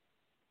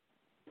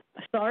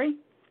 Sorry?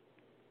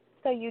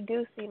 So you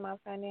do see my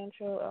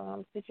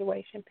financial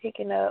situation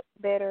picking up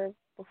better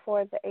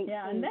before the 18th.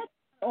 Yeah, and that's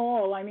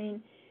all. I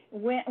mean,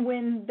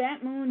 when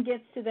that moon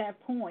gets to that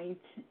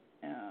point,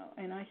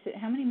 and I said,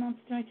 how many months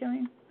did I tell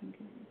you?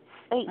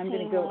 18 I'm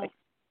going to go.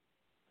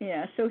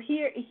 Yeah, so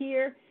here,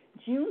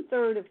 June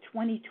 3rd of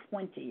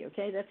 2020,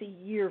 okay, that's a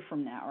year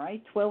from now,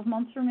 right? 12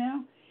 months from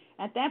now.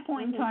 At that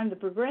point in time, the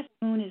progressed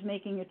moon is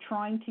making a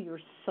trine to your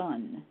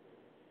sun.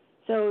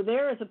 So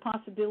there is a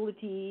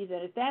possibility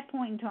that at that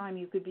point in time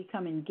you could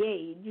become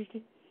engaged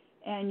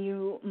and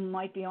you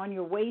might be on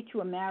your way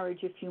to a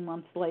marriage a few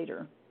months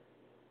later.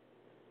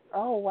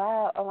 Oh,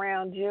 wow.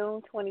 Around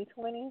June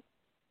 2020?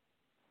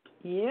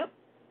 Yep.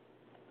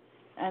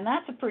 And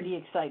that's a pretty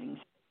exciting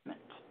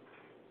statement.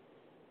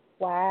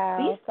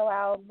 Wow. So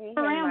I'll be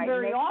around like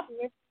very next often.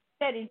 year?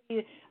 Said it'd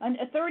be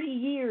 30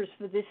 years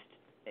for this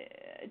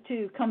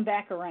to come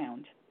back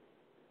around.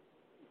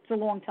 It's a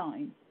long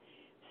time.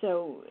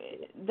 So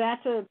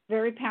that's a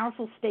very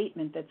powerful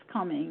statement that's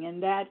coming,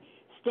 and that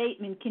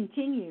statement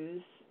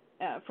continues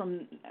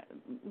from,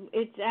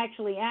 it's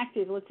actually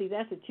active. Let's see,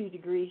 that's a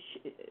 2-degree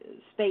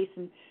space,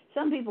 and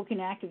some people can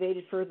activate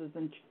it further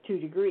than 2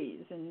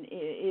 degrees, and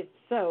if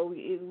so,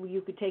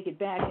 you could take it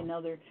back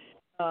another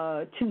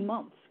 2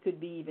 months, could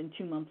be even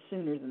 2 months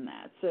sooner than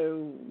that.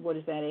 So what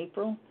is that,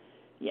 April?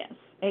 Yes,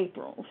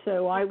 April.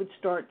 So I would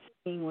start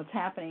seeing what's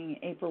happening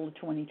in April of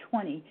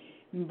 2020,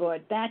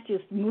 but that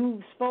just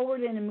moves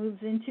forward and it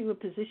moves into a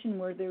position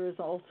where there is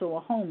also a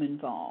home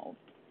involved.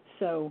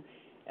 So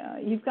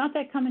you've got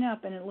that coming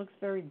up, and it looks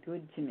very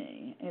good to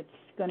me. It's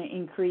going to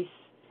increase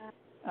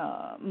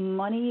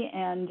money,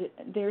 and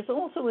there's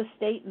also a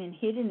statement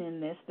hidden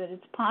in this that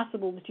it's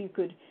possible that you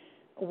could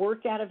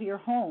work out of your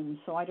home.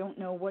 So I don't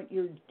know what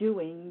you're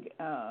doing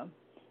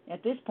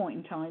at this point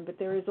in time, but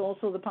there is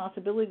also the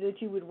possibility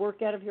that you would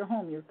work out of your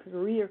home. Your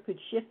career could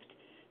shift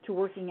to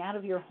working out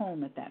of your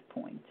home at that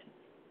point.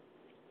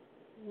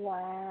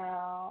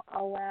 Wow.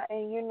 Oh, wow.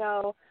 And, you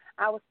know,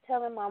 I was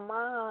telling my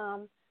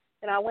mom,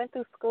 and I went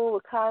through school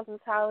with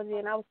cosmetology,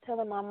 and I was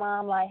telling my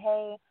mom, like,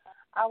 hey,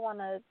 I want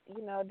to,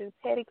 you know, do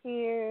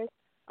pedicures.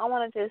 I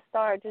want to just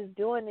start just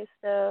doing this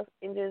stuff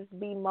and just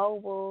be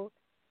mobile.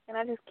 And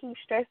I just keep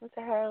stressing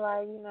to her,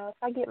 like, you know,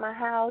 if I get my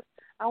house,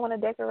 I want to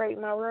decorate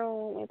my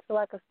room into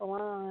like a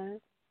salon.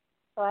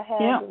 So I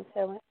have been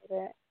telling her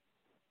that.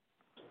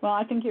 Well,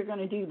 I think you're going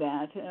to do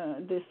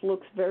that. This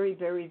looks very,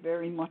 very,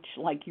 very much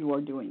like you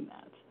are doing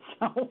that.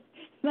 So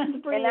that's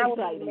pretty exciting.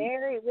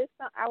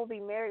 I will be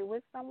married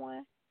with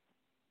someone?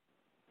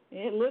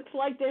 It looks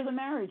like there's a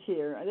marriage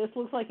here. This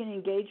looks like an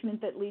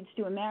engagement that leads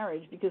to a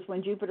marriage, because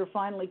when Jupiter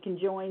finally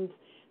conjoins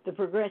the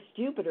progressed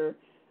Jupiter,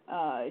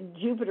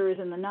 Jupiter is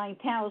in the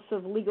 9th house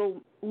of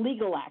legal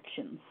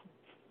actions,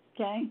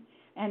 okay?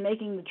 And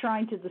making the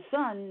trine to the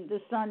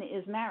sun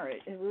is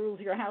marriage. It rules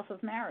your house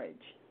of marriage.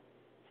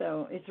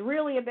 So it's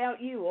really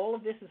about you. All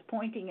of this is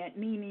pointing at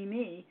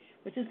me,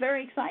 which is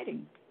very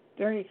exciting,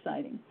 very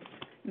exciting.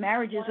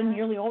 Marriage isn't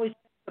nearly always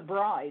the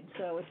bride,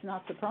 so it's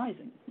not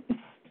surprising.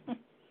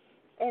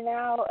 And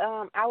now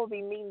I will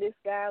be meeting this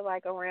guy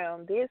like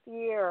around this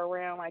year or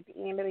around like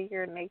the end of the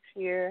year next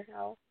year.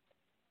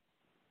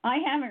 I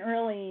haven't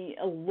really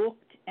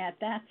looked at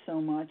that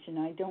so much, and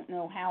I don't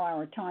know how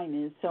our time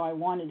is, so I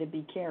wanted to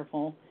be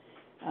careful.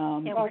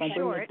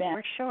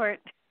 We're short.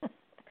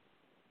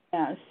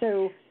 Yeah,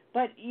 so,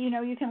 but, you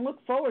know, you can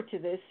look forward to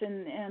this,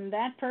 and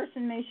that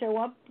person may show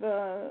up,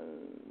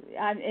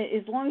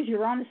 as long as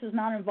Uranus is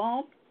not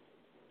involved,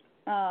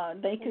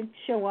 they could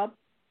show up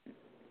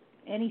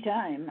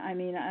anytime. I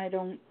mean, I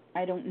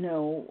don't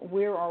know.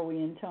 Where are we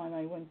in time?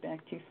 I went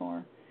back too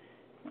far.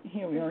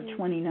 Here we are,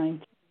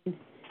 2019.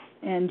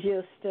 And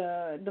just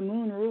the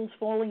moon rules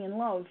falling in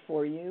love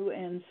for you,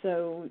 and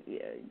so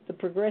the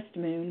progressed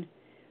moon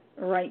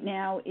right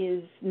now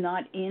is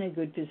not in a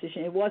good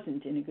position. It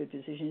wasn't in a good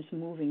position. It's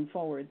moving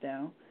forward,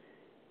 though.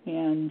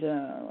 And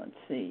let's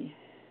see.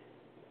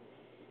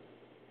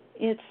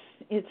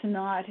 It's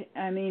not,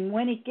 I mean,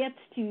 when it gets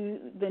to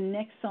the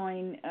next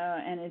sign,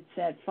 and it's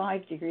at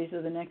 5 degrees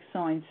of the next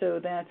sign, so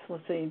that's,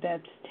 let's see,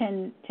 that's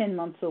 10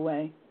 months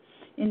away.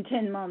 In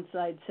 10 months,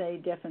 I'd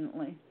say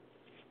definitely.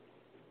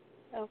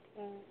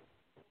 Okay.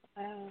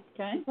 Wow.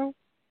 Okay.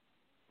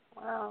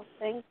 Wow,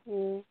 thank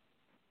you.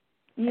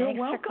 You're Thanks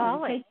welcome. for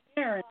calling. Take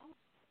care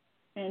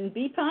and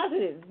be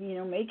positive. You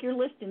know, make your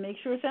list and make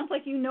sure. It sounds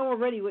like you know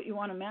already what you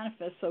want to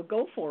manifest, so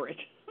go for it.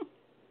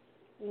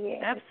 Yeah,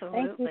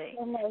 absolutely. Thank you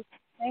so much.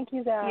 Thank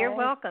you, guys. You're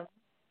welcome.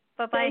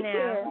 Bye-bye Take now.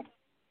 care.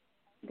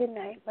 Good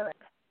night.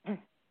 Bye.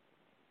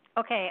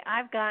 Okay,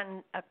 I've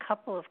gotten a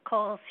couple of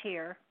calls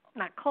here.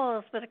 Not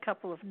calls, but a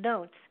couple of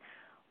notes.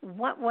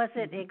 What was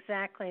it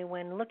exactly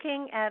when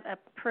looking at a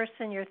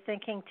person you're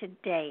thinking to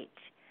date,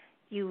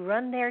 you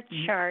run their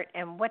chart,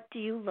 and what do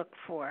you look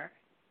for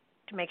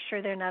to make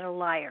sure they're not a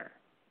liar?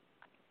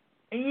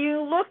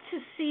 You look to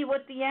see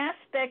what the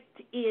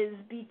aspect is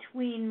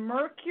between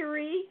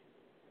Mercury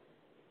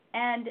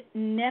and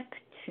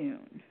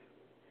Neptune.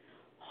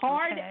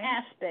 Hard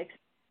aspects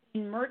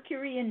between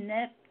Mercury and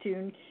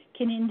Neptune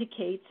can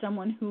indicate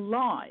someone who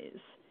lies.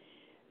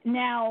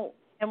 Now,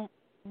 and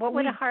what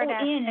would a hard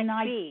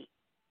aspect be?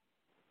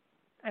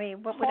 I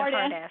mean, what would a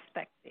hard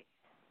aspect be?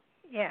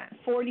 Yeah.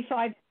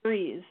 45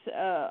 degrees,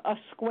 a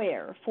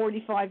square.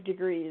 45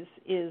 degrees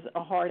is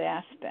a hard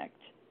aspect.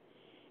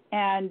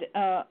 And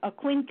a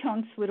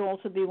quincunx would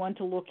also be one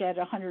to look at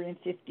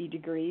 150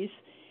 degrees,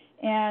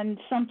 and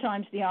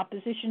sometimes the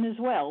opposition as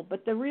well.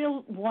 But the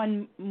real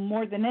one,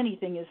 more than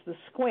anything, is the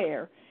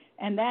square,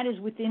 and that is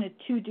within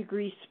a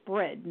 2-degree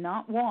spread,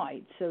 not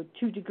wide, so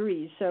 2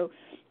 degrees. So,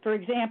 for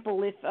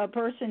example, if a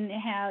person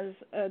has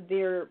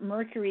their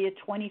Mercury at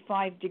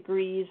 25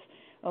 degrees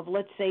of,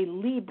 let's say,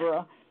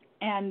 Libra,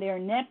 and their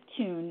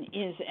Neptune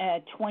is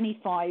at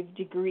 25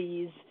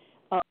 degrees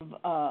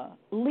of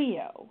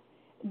Leo,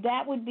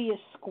 that would be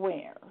a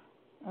square,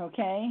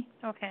 okay?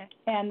 Okay.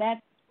 And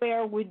that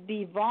square would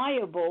be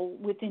viable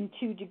within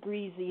 2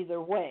 degrees either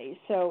way.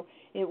 So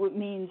it would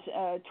means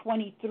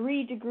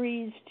 23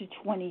 degrees to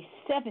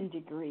 27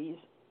 degrees,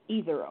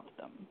 either of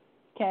them,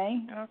 okay?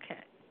 Okay.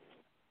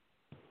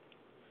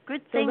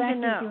 Good thing to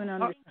know. Gives you an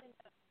understanding.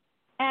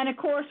 And, of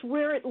course,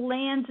 where it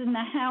lands in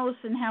the house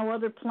and how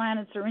other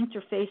planets are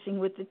interfacing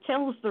with it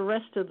tells the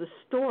rest of the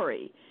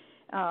story.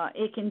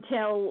 It can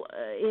tell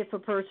if a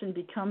person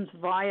becomes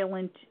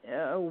violent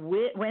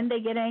when they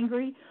get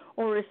angry,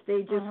 or if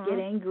they just get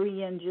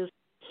angry and just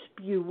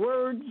spew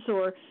words,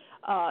 or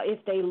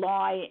if they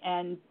lie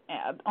and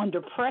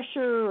under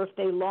pressure, or if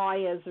they lie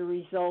as a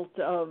result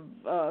of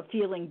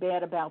feeling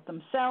bad about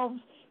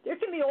themselves. There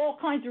can be all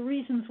kinds of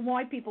reasons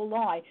why people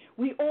lie.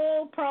 We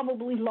all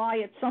probably lie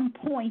at some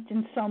point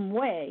in some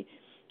way,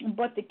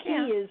 but the key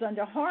is,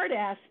 under hard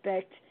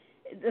aspect,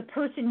 the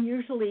person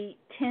usually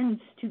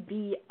tends to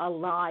be a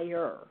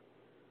liar.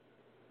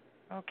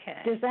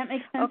 Okay. Does that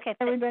make sense? Okay.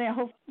 Everybody, I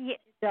hope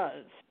it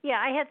does. Yeah,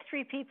 I had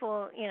 3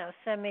 people,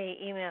 send me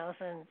emails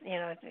and,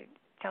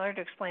 tell her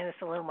to explain this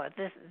a little more.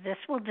 This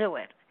will do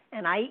it.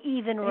 And I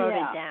even wrote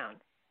it down.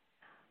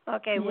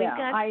 Okay, we've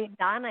got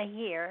Donna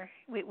here.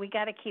 We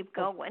got to keep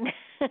going.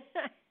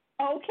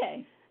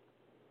 Okay.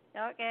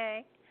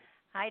 Okay.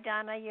 Hi,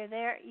 Donna. You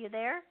there?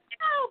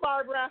 Hello,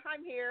 Barbara.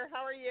 I'm here.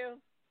 How are you?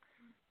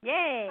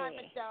 Yay. Hi,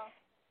 Michelle.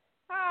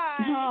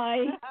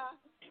 Hi. Hi.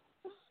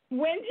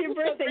 When's your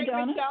birthday,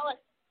 Donna? Michelle.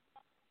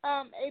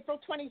 April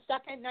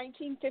 22nd,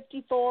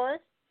 1954.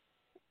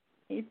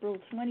 April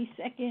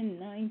 22nd,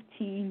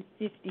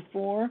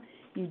 1954.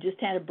 You just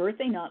had a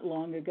birthday not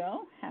long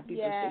ago. Happy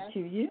birthday to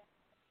you.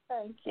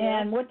 Thank you.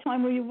 And what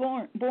time were you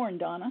born,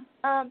 Donna?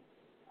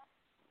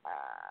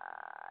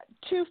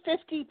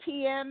 2:50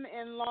 p.m.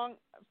 in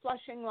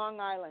Flushing, Long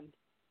Island.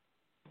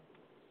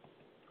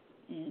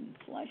 In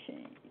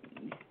Flushing.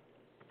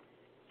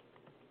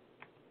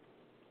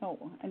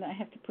 Oh, and I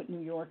have to put New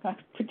York. I have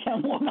to put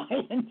down Long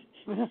Island.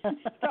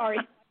 Sorry,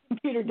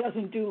 computer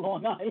doesn't do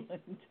Long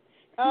Island.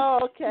 Oh,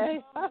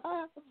 okay.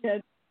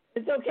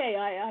 It's okay.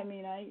 I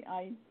mean,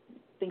 I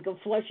think of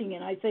Flushing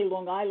and I say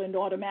Long Island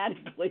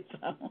automatically.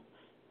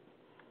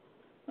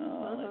 So,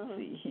 let's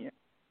see here.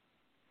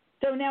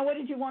 So now, what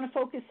did you want to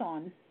focus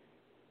on?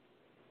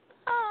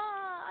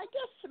 I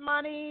guess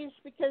monies,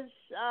 because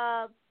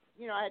I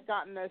had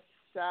gotten this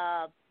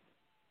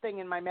thing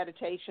in my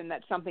meditation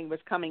that something was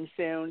coming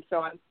soon,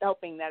 so I'm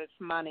hoping that it's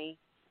money.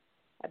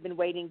 I've been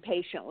waiting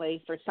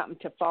patiently for something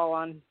to fall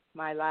on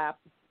my lap.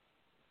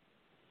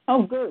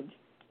 Oh, good.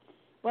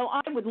 Well,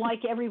 I would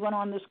like everyone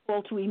on this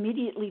call to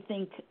immediately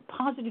think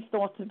positive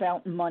thoughts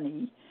about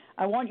money.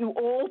 I want you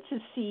all to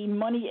see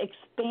money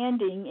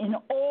expanding in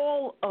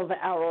all of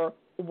our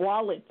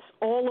wallets,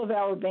 all of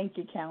our bank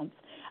accounts.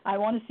 I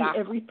want to see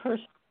every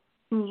person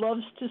who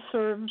loves to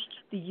serve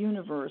the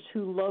universe,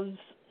 who loves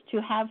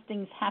to have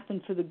things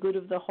happen for the good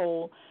of the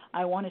whole.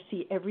 I want to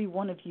see every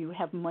one of you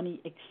have money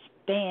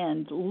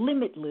expand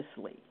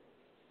limitlessly,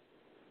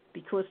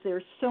 because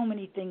there's so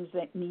many things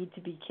that need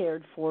to be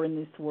cared for in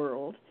this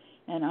world,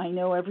 and I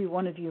know every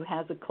one of you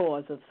has a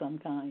cause of some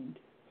kind.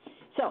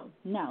 So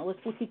now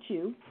let's look at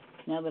you,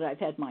 now that I've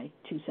had my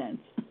 2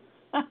 cents.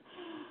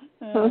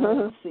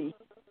 Let's see.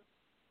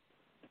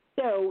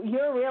 So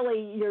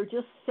you're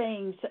just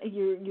saying,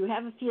 you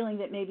have a feeling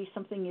that maybe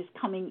something is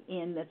coming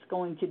in that's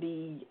going to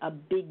be a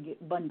big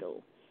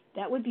bundle.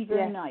 That would be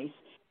very nice.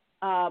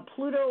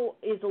 Pluto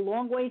is a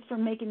long ways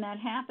from making that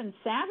happen.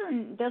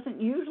 Saturn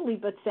doesn't usually,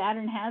 but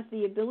Saturn has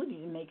the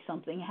ability to make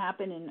something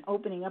happen and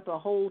opening up a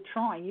whole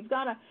trine. You've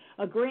got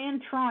a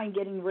grand trine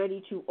getting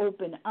ready to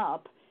open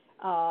up.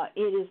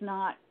 It is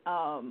not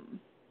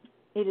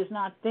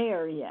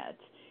there yet.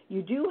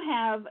 You do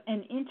have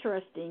an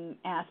interesting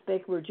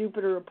aspect where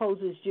Jupiter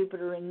opposes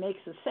Jupiter and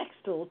makes a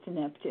sextile to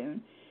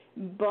Neptune,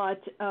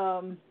 but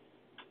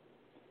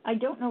I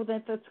don't know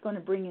that that's going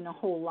to bring in a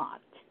whole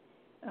lot.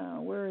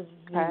 Where is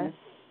Venus?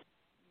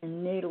 Your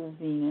natal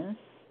Venus.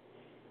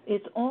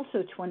 It's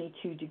also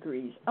 22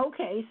 degrees.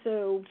 Okay,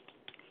 so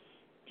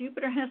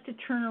Jupiter has to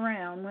turn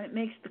around when it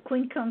makes the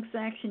quincunx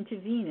action to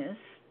Venus.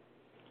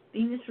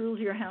 Venus rules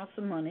your house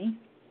of money.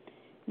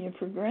 Your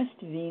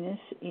progressed Venus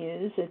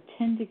is at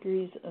 10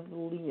 degrees of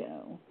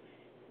Leo.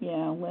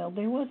 Yeah, well,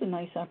 there was a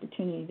nice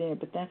opportunity there,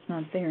 but that's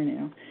not there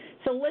now.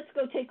 So let's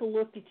go take a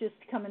look at just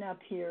coming up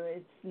here.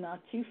 It's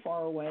not too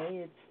far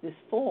away. It's this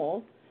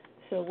fall.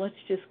 So let's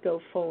just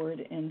go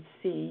forward and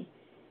see.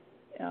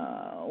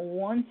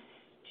 Once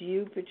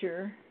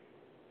Jupiter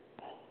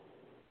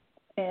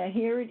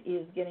here it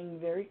is getting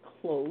very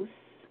close.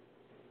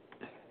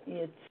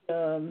 It's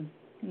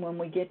when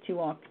we get to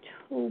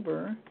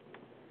October,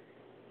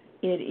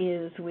 it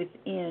is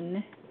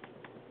within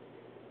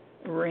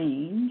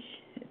range.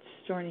 It's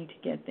starting to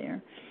get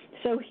there.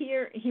 So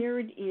here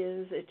it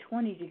is at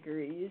 20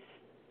 degrees,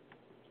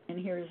 and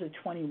here's a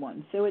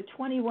 21. So at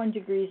 21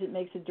 degrees, it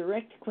makes a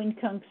direct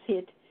quincunx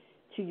hit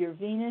to your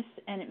Venus,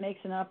 and it makes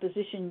an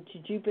opposition to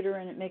Jupiter,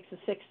 and it makes a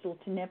sextile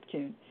to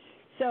Neptune.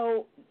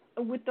 So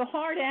with the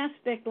hard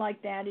aspect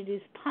like that, it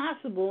is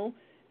possible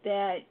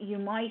that you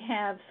might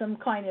have some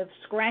kind of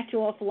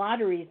scratch-off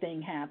lottery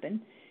thing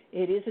happen.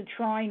 It is a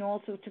trine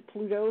also to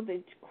Pluto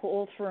that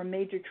calls for a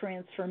major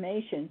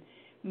transformation.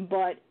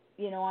 But,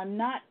 I'm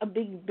not a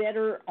big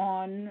bettor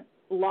on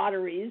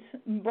lotteries,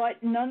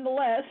 but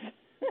nonetheless,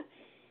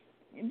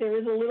 there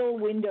is a little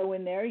window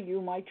in there.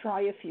 You might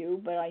try a few,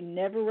 but I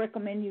never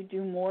recommend you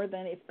do more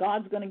than, if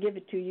God's going to give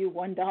it to you,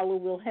 $1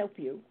 will help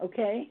you,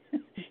 okay? You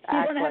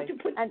don't have to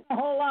put a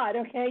whole lot,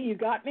 okay? You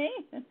got me?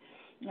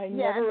 I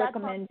never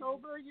recommend. That's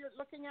October you're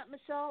looking at,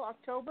 Michelle?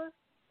 October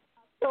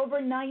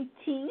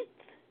 19th.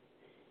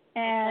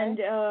 And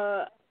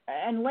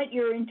let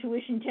your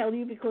intuition tell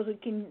you, because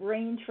it can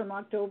range from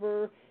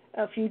October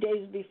a few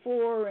days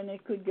before, and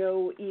it could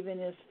go even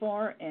as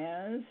far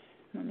as,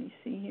 let me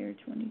see here,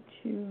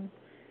 22,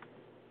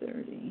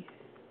 30,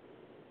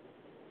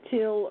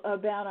 till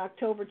about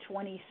October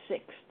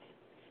 26th.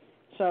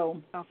 So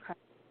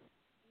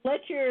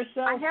let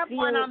yourself I have feel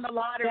one on the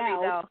lottery,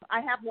 though.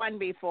 I have won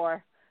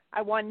before.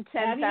 I won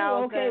 10,000,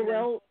 okay,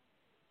 well,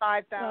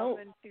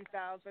 5,000,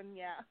 2,000,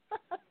 yeah.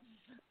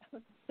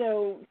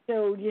 So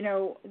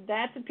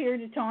that's a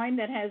period of time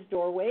that has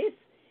doorways.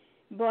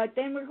 But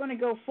then we're going to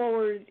go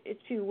forward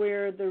to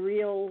where the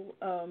real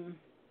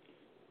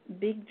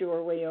big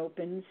doorway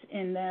opens,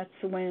 and that's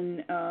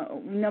when,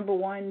 number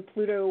one,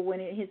 Pluto, when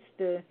it hits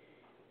the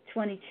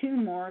 22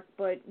 mark,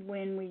 but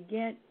when we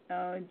get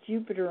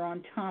Jupiter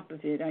on top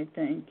of it, I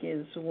think,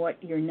 is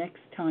what your next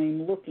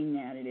time looking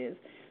at it is.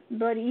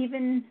 But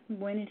even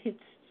when it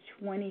hits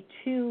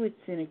 22,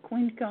 it's in a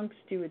quincunx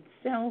to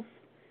itself.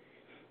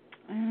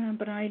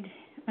 But I'd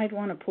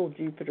want to pull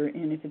Jupiter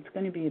in if it's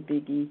going to be a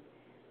biggie.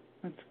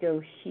 Let's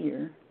go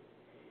here.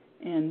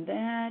 And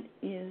that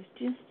is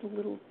just a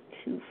little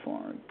too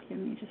far. Give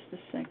me just a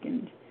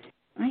second.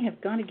 I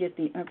have got to get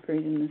the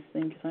upgrade in this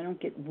thing because I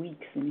don't get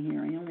weeks in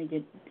here.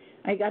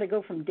 I got to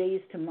go from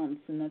days to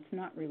months, and that's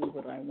not really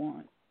what I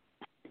want.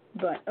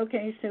 But,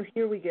 okay, so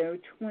here we go.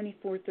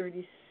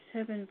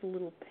 2437 is a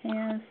little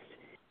past.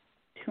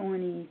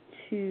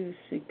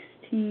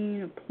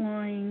 2216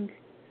 applying.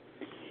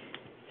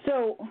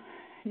 So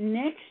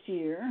next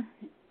year,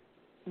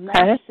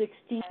 March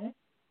 16th,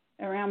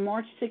 around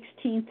March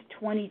 16th,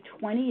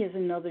 2020 is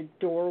another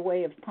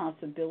doorway of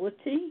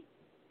possibility.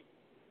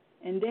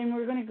 And then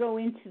we're going to go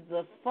into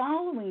the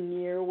following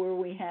year where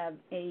we have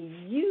a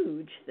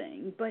huge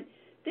thing. But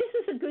this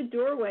is a good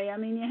doorway. I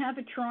mean, you have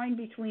a trine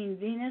between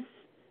Venus.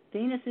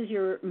 Venus is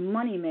your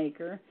money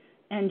maker,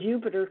 and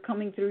Jupiter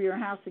coming through your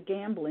house of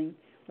gambling,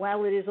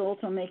 while it is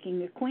also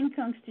making a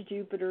quincunx to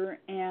Jupiter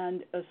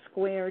and a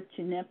square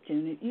to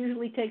Neptune. It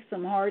usually takes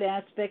some hard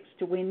aspects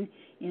to win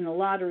in a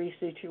lottery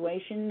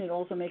situation. It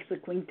also makes a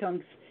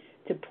quincunx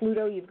to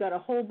Pluto. You've got a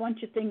whole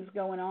bunch of things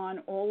going on,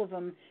 all of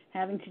them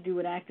having to do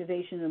with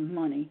activation of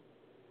money.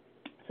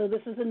 So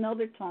this is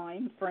another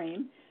time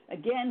frame.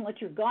 Again, let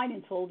your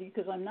guidance hold you,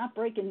 because I'm not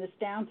breaking this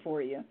down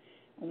for you.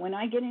 When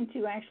I get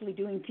into actually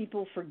doing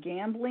people for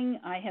gambling,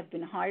 I have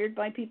been hired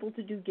by people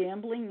to do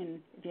gambling, and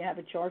if you have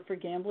a chart for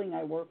gambling,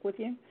 I work with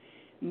you.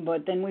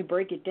 But then we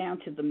break it down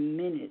to the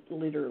minute,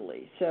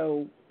 literally.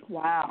 So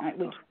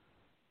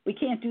we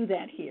can't do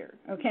that here,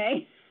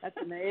 okay? That's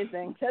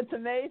amazing. That's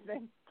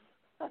amazing.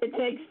 It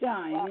takes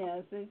time,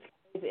 wow. Yes.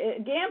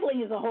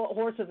 Gambling is a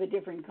horse of a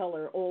different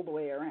color all the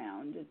way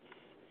around.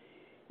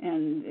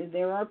 And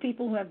there are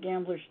people who have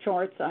gamblers'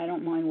 charts. I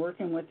don't mind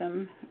working with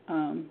them,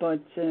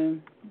 but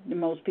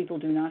most people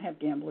do not have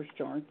gamblers'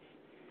 charts.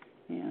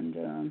 And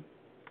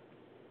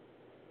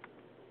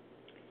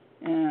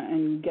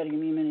you got to give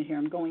me a minute here.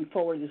 I'm going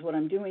forward is what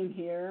I'm doing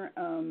here.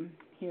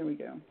 Here we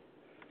go.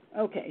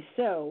 Okay,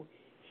 so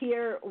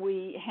here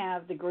we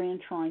have the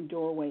Grand Trine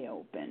doorway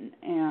open,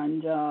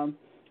 and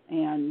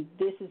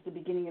this is the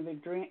beginning of a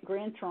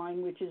Grand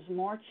Trine, which is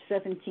March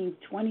 17th,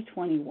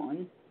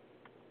 2021,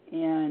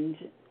 and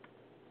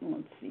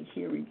let's see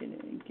here, we're going to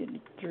get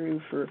it through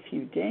for a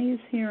few days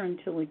here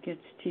until it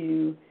gets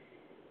to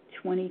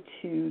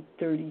 22,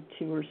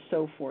 32, or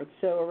so forth.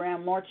 So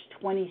around March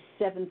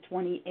 27th,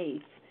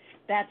 28th,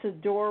 that's a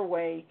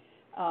doorway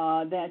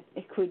that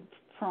it could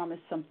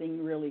promise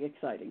something really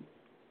exciting.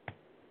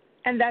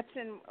 And that's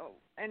in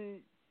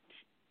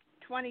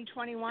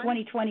 2021?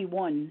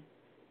 2021.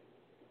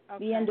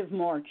 Okay. The end of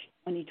March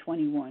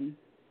 2021.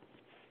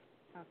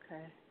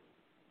 Okay.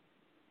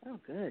 Oh,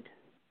 good.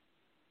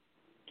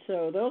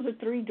 So those are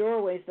 3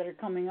 doorways that are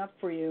coming up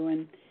for you.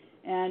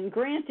 And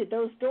granted,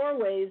 those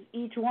doorways,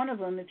 each one of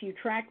them, if you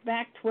track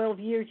back 12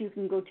 years, you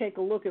can go take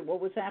a look at what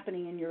was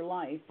happening in your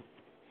life.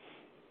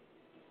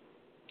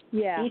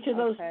 Yeah. Each of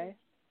those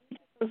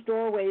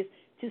doorways,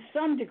 to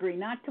some degree,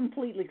 not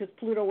completely, because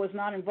Pluto was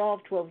not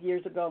involved 12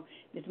 years ago.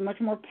 It's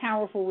much more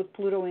powerful with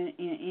Pluto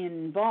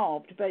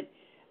involved, but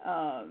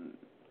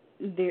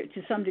there,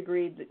 to some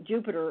degree,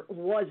 Jupiter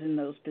was in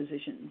those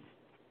positions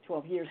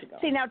 12 years ago.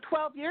 See, now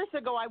 12 years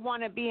ago, I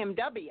won a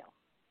BMW.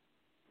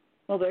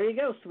 Well, there you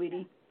go,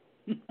 sweetie.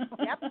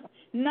 Yep.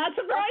 Not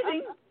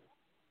surprising.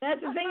 That's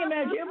the thing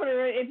about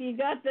Jupiter. If you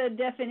got the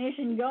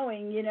definition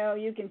going, you know,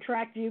 you can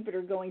track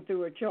Jupiter going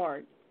through a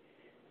chart.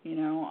 You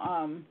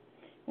know,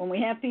 when we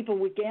have people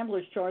with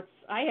gamblers charts,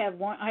 I have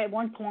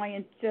one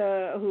client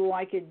who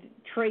I could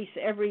trace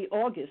every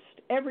August.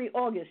 Every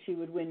August she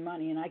would win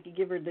money, and I could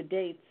give her the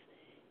dates,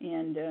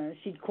 and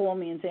she'd call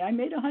me and say, I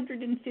made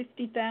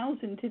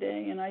 $150,000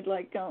 today, and I'd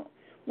like go,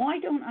 why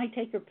don't I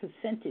take a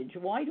percentage?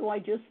 Why do I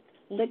just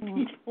let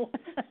people?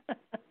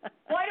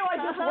 Why do I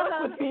just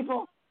work with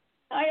people?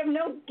 I have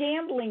no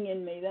gambling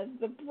in me. That's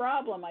the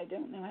problem. I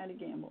don't know how to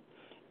gamble.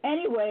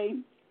 Anyway,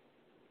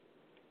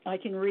 I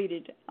can read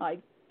it. I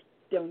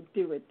don't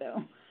do it,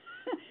 though.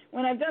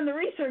 When I've done the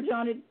research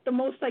on it, the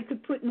most I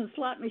could put in the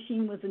slot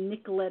machine was a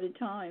nickel at a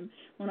time.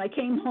 When I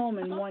came home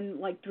and won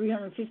like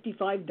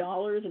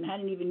 $355 and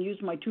hadn't even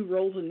used my 2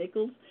 rolls of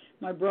nickels,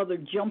 my brother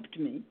jumped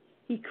me.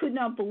 He could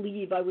not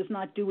believe I was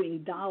not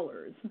doing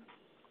dollars.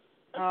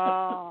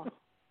 Oh.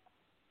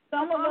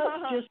 Some of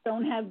us just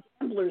don't have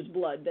gambler's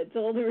blood. That's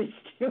all there is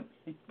to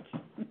it.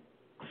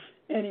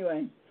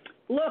 Anyway,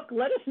 look,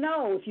 let us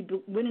know if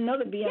you win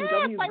another BMW.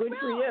 Yes, good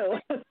for you.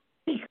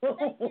 Cool.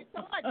 Thank you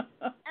so much.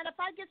 And if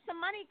I get some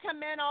money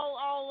come in,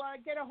 I'll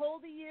get a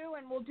hold of you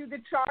and we'll do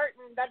the chart,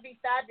 and that'd be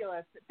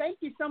fabulous.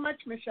 Thank you so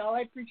much, Michelle.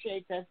 I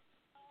appreciate this.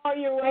 Oh,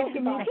 you're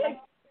welcome. You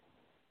take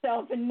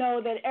yourself and know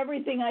that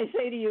everything I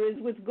say to you is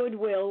with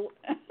goodwill.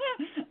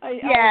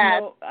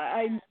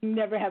 I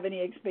never have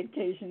any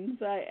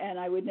expectations, and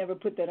I would never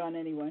put that on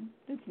anyone.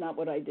 That's not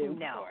what I do.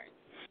 No.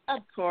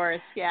 Of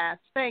course, yes.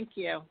 Thank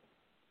you.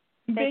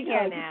 Take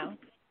care now.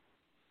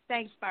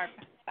 Thanks,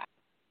 Barbara. Bye.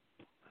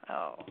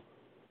 Oh,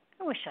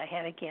 I wish I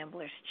had a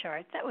gambler's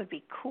chart. That would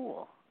be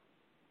cool.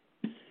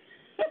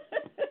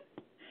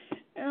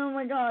 Oh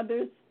my God,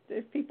 there's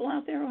people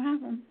out there who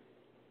have them.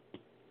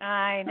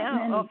 I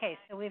know. Okay,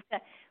 so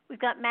we've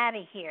got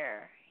Maddie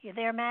here. You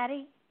there,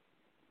 Maddie?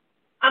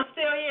 I'm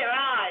still here.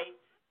 Hi.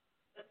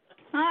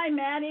 Hi,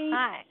 Maddie.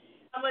 Hi.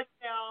 I'm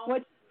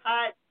Michelle.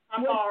 Hi,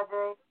 I'm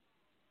Barbara.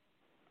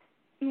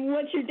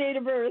 What's your date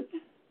of birth?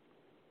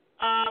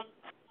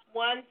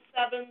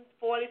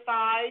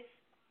 1/7/45,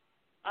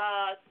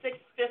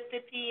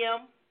 6:50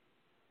 p.m.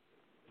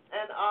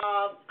 and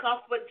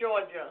Cuthbert,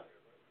 Georgia.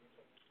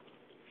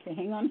 Okay,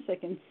 hang on a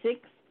second.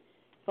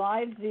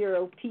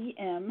 6:50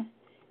 p.m.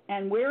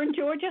 And where in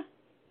Georgia?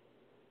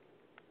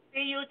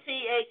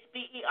 Cuthbert,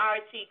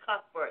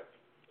 Cuthbert.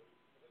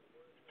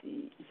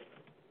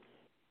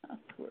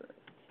 Cuthbert.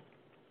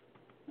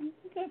 I don't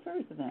think I've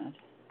heard of that.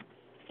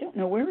 Don't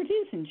know where it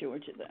is in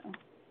Georgia, though.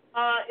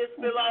 It's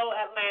below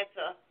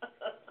Atlanta.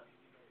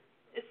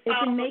 It's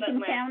in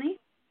Macon County? Is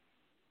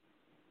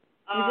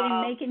it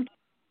in Macon?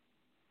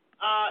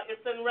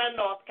 It's in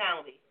Randolph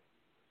County.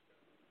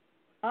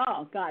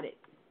 Oh, got it.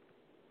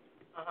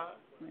 Uh-huh.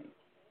 Right.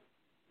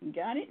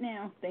 Got it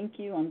now. Thank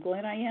you. I'm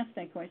glad I asked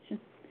that question.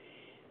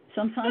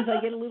 Sometimes I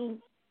get a little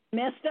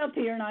messed up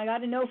here, and I got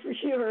to know for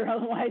sure.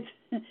 Otherwise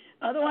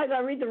I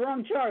read the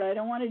wrong chart. I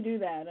don't want to do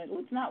that.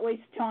 Let's not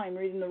waste time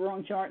reading the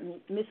wrong chart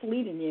and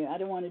misleading you. I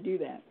don't want to do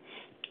that.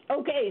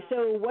 Okay,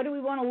 so what do we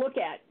want to look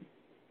at?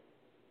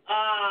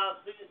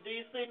 Do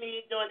you see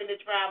me doing any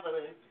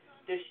traveling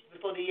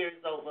before the year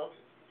is over?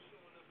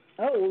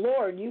 Oh,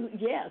 Lord,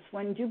 yes.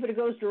 When Jupiter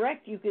goes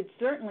direct, you could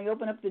certainly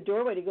open up the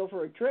doorway to go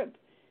for a trip.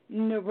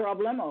 No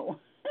problemo.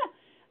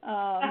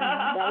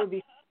 That would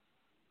be.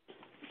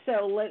 So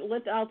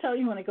I'll tell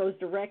you when it goes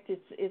direct.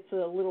 It's a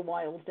little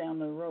while down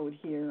the road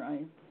here.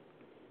 As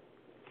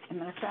a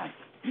matter of fact,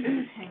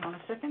 hang on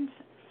a second.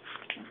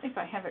 I think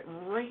I have it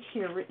right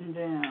here written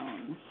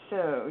down.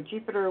 So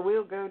Jupiter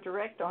will go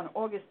direct on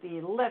August the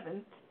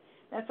 11th.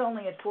 That's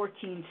only at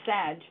 14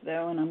 Sag,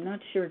 though, and I'm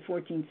not sure at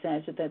 14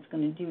 Sag that that's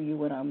going to do you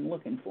what I'm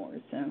looking for.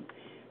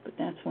 But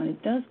that's when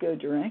it does go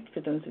direct,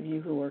 for those of you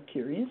who are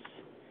curious,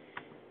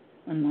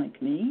 unlike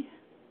me.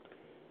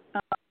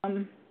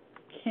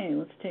 Okay,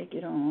 let's take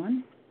it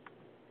on.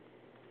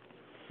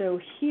 So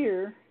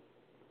here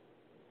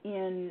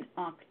in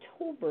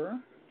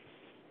October,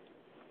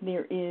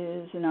 there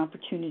is an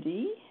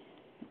opportunity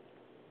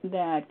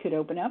that could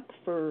open up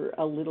for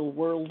a little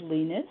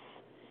worldliness.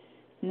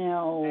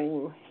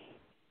 Now,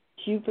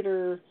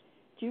 Jupiter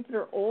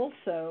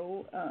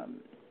also,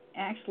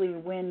 actually,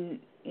 when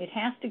it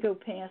has to go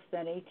past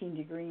that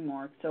 18-degree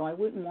mark, so I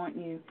wouldn't want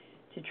you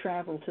to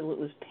travel till it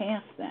was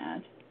past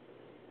that.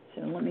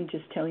 So let me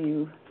just tell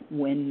you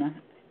when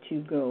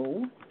to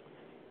go.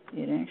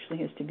 It actually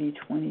has to be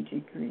 20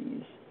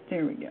 degrees.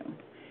 There we go.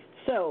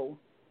 So,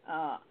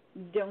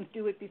 don't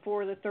do it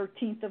before the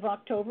 13th of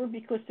October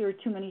because there are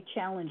too many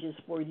challenges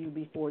for you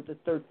before the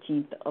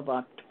 13th of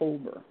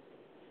October.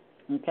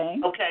 Okay?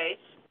 Okay.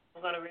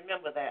 I'm going to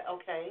remember that.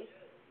 Okay.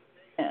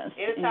 Yes,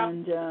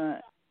 Anytime. and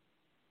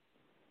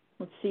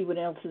let's see what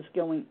else is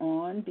going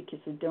on because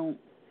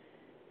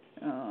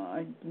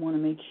I want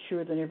to make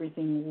sure that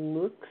everything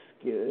looks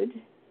good.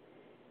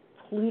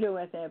 Pluto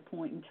at that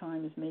point in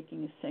time is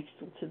making a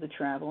sextile to the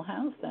travel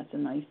house. That's a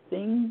nice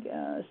thing.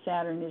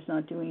 Saturn is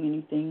not doing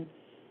anything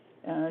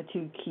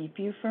to keep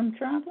you from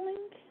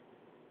traveling.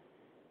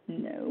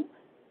 No.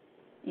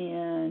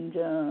 And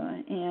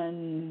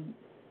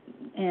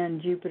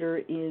Jupiter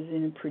is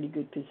in a pretty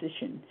good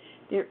position.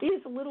 There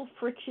is a little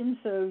friction,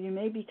 so you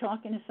may be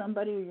talking to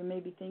somebody, or you may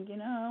be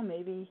thinking, oh,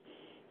 maybe,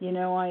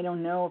 I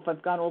don't know if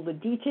I've got all the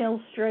details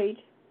straight.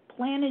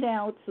 Plan it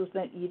out so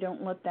that you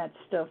don't let that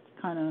stuff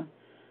kind of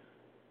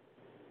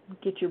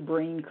get your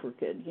brain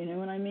crooked. You know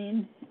what I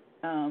mean?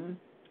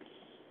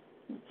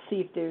 Let's see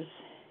if there's.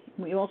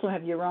 We also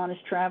have Uranus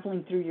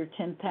traveling through your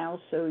 10th house,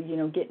 so,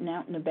 getting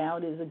out and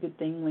about is a good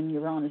thing when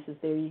Uranus is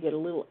there. You get a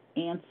little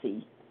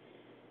antsy.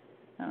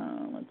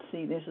 Let's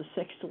see, there's a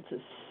sextile to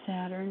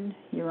Saturn,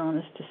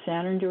 Uranus to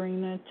Saturn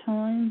during that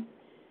time.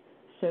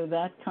 So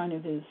that kind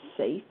of is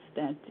safe.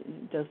 That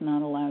does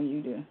not allow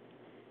you to,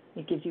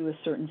 it gives you a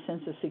certain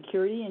sense of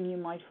security, and you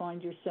might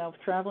find yourself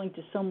traveling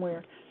to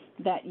somewhere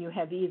that you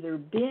have either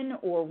been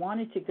or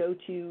wanted to go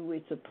to.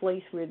 It's a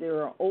place where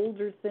there are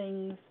older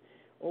things,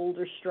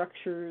 older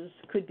structures.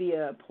 Could be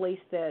a place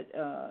that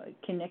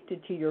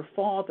connected to your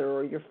father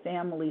or your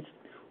family's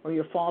or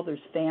your father's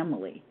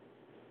family.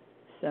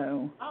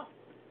 So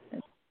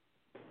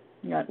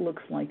that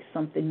looks like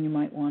something you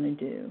might want to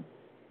do.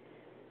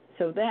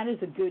 So that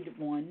is a good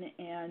one,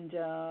 and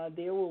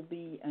there will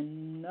be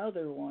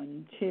another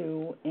one,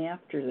 too,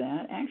 after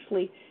that.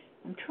 Actually,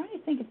 I'm trying to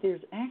think if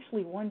there's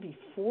actually one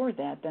before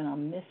that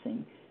I'm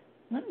missing.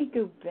 Let me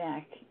go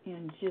back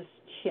and just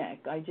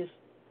check.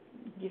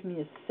 Give me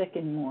a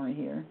second more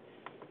here,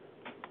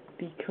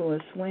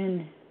 because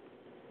when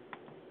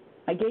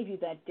I gave you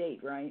that date,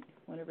 right?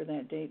 Whatever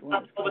that date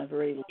was,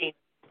 October 18th.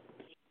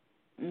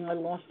 I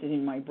lost it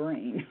in my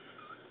brain.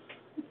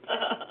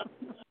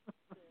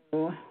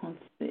 So, let's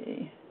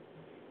see.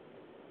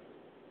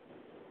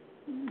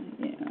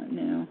 Yeah,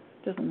 no,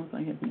 doesn't look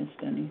like I've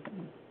missed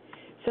anything.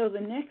 So the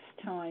next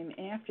time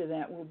after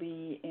that will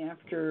be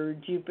after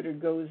Jupiter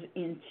goes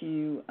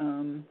into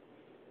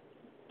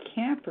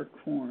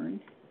Capricorn,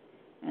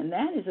 and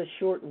that is a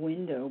short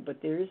window,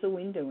 but there is a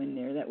window in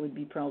there that would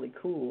be probably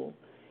cool.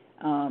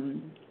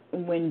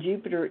 When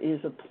Jupiter is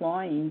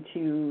applying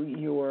to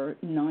your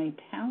 9th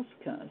house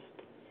cusp,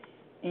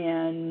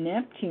 and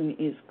Neptune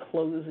is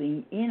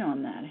closing in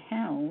on that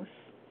house.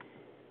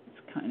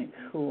 It's kind of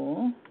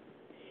cool,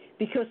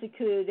 because it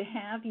could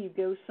have you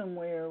go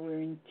somewhere where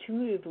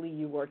intuitively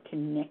you are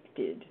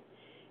connected,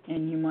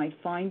 and you might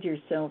find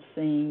yourself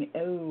saying,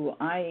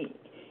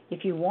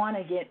 if you want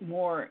to get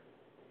more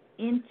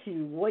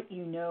into what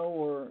you know,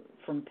 or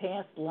from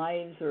past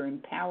lives, or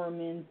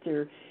empowerment,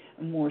 or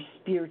a more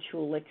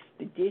spiritual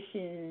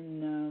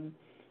expedition,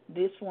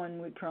 this one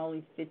would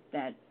probably fit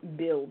that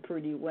bill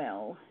pretty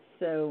well.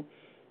 So,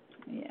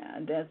 yeah,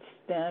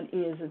 that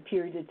is a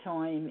period of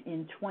time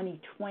in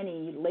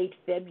 2020, late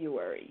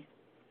February.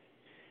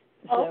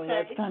 So okay.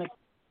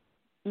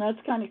 That's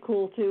kind of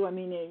cool too. I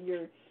mean,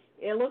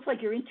 it looks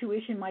like your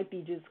intuition might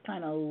be just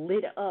kind of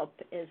lit up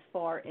as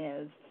far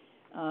as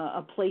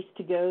a place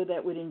to go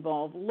that would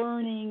involve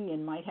learning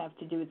and might have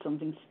to do with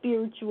something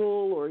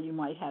spiritual, or you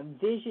might have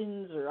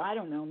visions, or I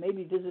don't know,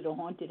 maybe visit a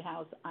haunted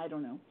house. I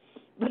don't know,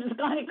 but it's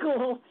kind of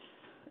cool.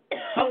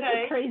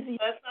 Okay. It's crazy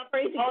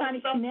kind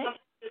of connection.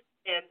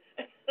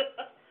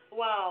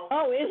 Wow.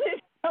 Oh, is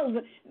it? Oh,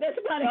 that's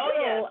kind of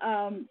cool.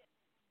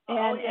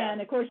 Yeah.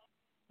 And of course,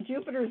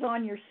 Jupiter's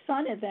on your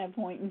sun at that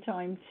point in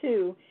time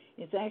too.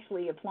 It's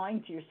actually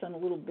applying to your sun a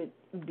little bit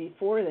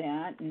before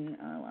that, and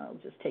I'll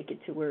just take it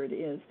to where it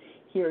is.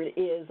 Here it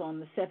is on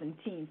the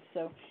 17th.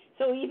 So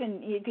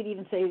even you could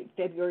even say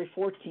February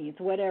 14th,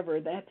 whatever.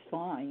 That's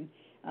fine.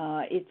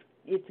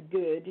 It's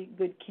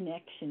good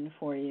connection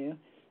for you.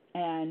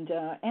 And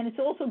it's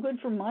also good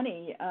for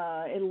money.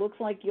 It looks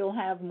like you'll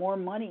have more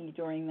money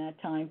during that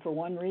time for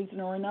one reason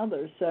or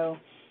another. So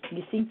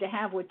you seem to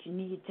have what you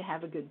need to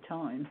have a good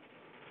time.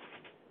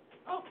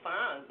 Oh,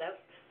 fine.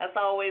 That's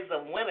always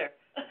a winner.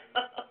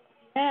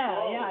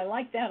 Yeah, I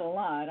like that a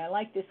lot. I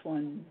like this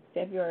one,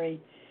 mid-February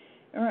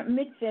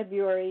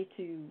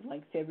to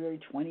like February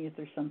 20th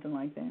or something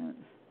like that.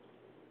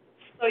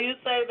 So you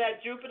say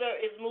that Jupiter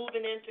is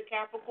moving into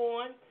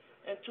Capricorn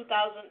in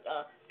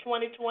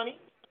 2020?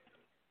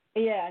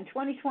 Yeah, in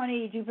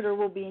 2020, Jupiter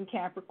will be in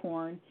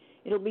Capricorn.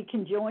 It'll be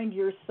conjoined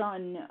your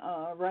sun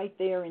right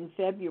there in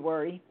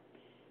February.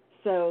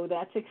 So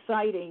that's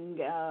exciting.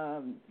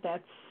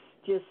 That's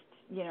just,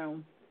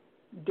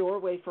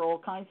 doorway for all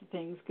kinds of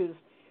things, because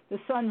the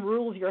sun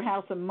rules your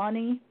house of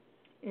money.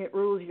 It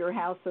rules your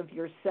house of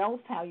yourself,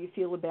 how you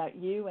feel about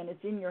you, and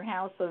it's in your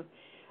house of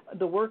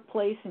the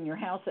workplace and your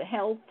house of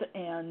health.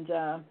 And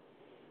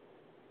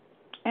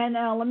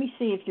let me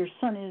see if your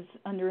sun is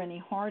under any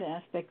hard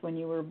aspect when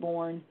you were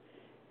born,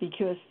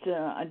 because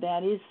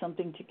that is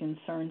something to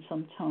concern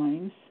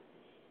sometimes.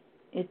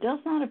 It does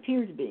not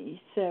appear to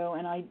be. So,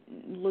 and I'm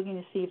looking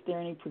to see if there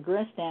are any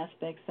progressed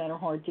aspects that are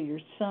hard to your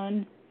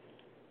sun,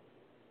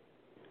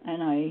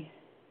 and I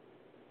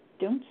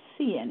don't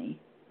see any,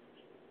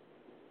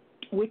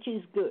 which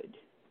is good,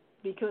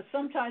 because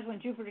sometimes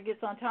when Jupiter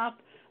gets on top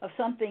of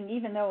something,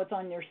 even though it's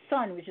on your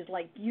sun, which is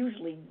like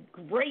usually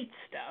great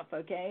stuff,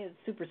 okay, it's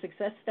super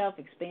success stuff,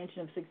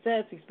 expansion of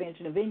success,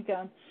 expansion of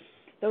income,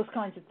 those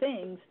kinds of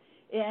things,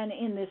 and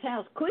in this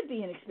house could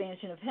be an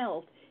expansion of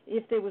health.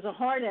 If there was a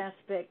hard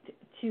aspect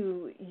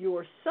to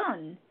your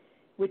sun,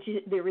 which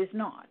there is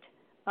not,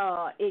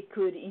 it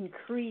could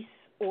increase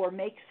or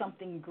make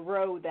something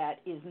grow that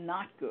is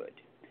not good.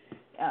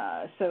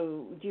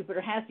 So Jupiter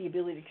has the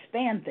ability to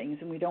expand things,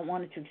 and we don't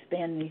want it to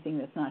expand anything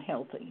that's not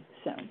healthy.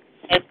 So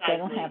I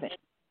don't have it.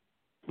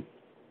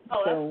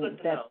 Oh, so that's good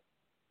to know.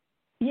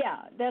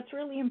 Yeah, that's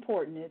really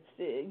important.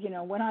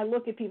 It's when I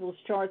look at people's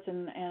charts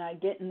and I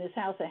get in this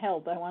house of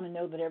health, I want to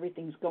know that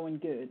everything's going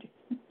good.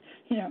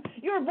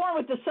 You were born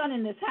with the sun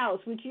in this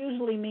house, which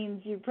usually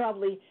means you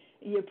probably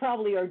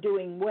are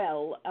doing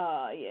well.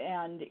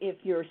 And if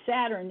your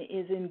Saturn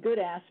is in good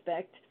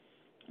aspect,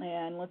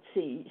 and let's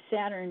see,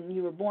 Saturn,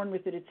 you were born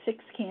with it at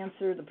 6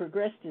 Cancer. The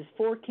progressed is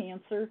 4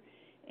 Cancer,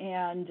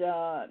 and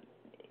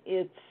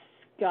it's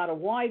got a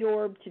wide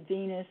orb to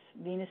Venus.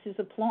 Venus is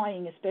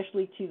applying,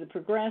 especially to the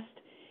progressed,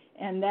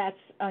 and that's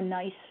a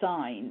nice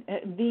sign.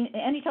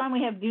 Anytime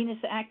we have Venus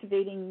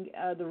activating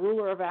the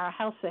ruler of our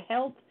house of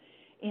health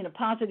in a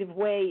positive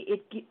way,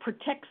 it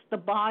protects the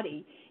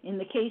body. In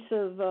the case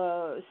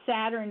of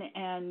Saturn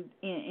and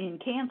in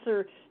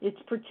Cancer, it's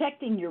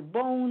protecting your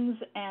bones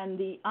and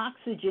the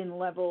oxygen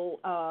level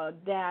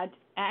that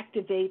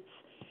activates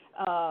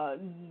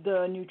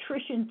the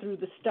nutrition through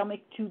the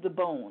stomach to the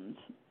bones.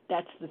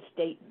 That's the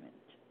statement.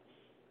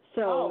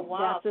 So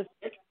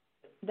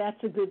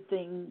that's a good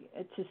thing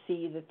to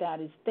see that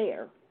is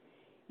there.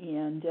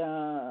 And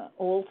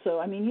also,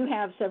 I mean, you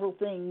have several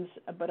things,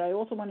 but I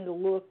also wanted to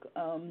look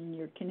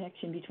your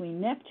connection between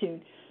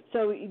Neptune.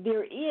 So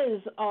there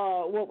is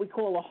what we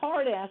call a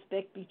hard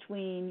aspect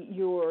between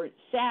your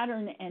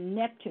Saturn and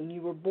Neptune.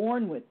 You were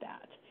born with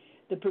that.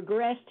 The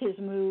progressed has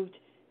moved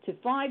to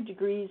 5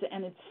 degrees,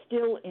 and it's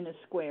still in a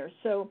square.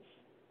 So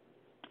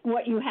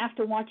what you have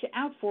to watch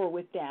out for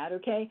with that,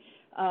 okay,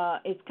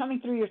 it's coming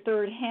through your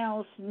 3rd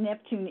house.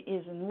 Neptune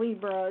is in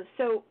Libra.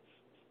 So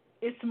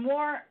it's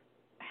more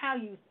how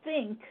you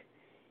think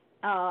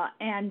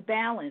and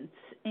balance.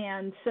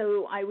 And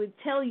so I would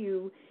tell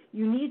you,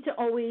 you need to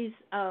always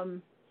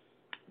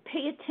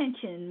pay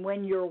attention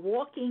when you're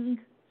walking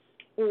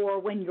or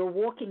when you're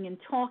walking and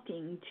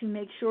talking to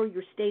make sure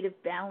your state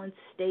of balance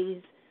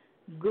stays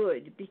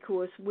good,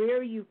 because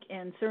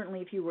and certainly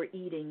if you were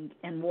eating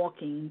and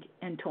walking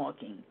and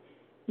talking,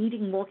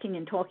 eating, walking,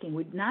 and talking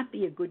would not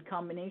be a good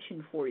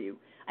combination for you.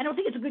 I don't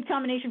think it's a good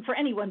combination for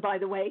anyone, by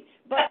the way,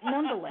 but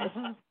nonetheless.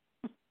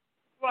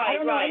 I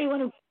don't know anyone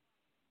who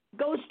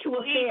goes to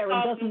a fair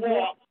and doesn't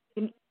walk.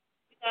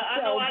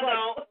 I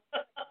know.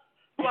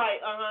 Right,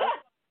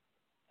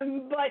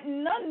 But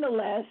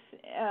nonetheless,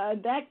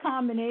 that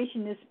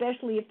combination,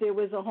 especially if there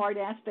was a hard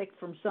aspect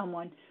from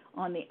someone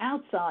on the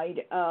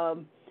outside,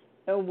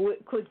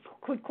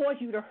 could cause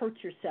you to hurt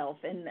yourself,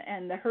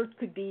 and the hurt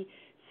could be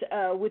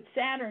with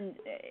Saturn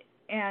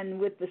and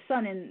with the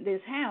Sun in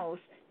this house.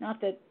 Not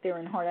that they're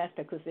in hard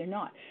aspect, because they're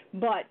not,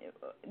 but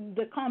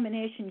the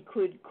combination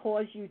could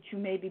cause you to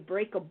maybe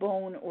break a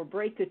bone or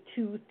break a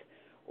tooth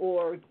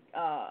or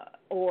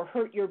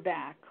hurt your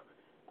back.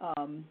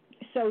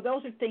 So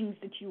those are things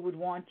that you would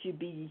want to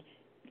be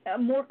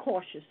more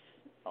cautious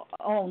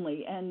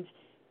only. And,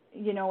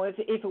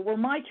 if it were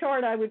my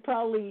chart, I would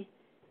probably,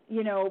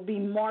 be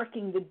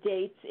marking the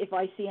dates if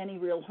I see any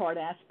real hard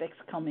aspects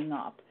coming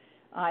up.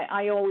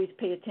 I always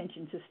pay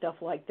attention to stuff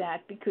like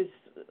that, because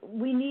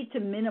we need to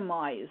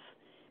minimize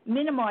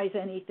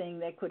anything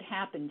that could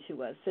happen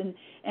to us.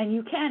 And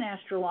you can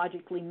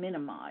astrologically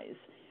minimize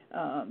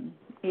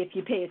if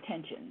you pay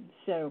attention.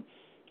 So,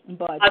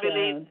 but I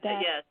believe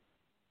yes.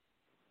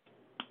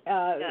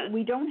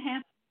 We don't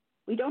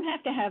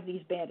have to have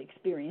these bad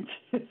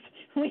experiences.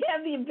 We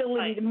have the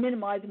ability to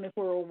minimize them if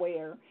we're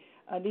aware.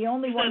 The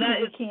only one that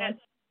we can't.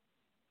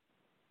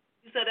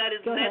 You said that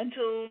is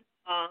Neptune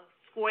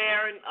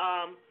square and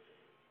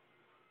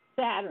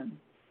Saturn.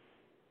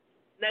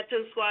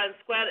 Neptune square and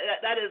square.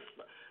 That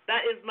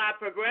is my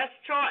progressed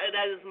chart, and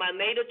that is my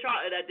natal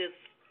chart, and that is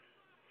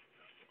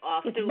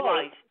through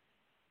life.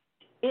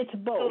 It's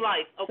both. Through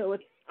life. Okay. So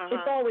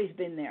it's always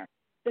been there.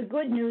 The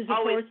good news, of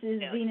course,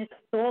 is Venus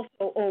has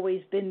also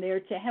always been there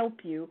to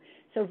help you.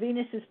 So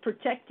Venus is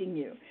protecting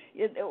you.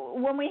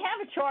 When we have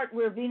a chart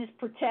where Venus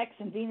protects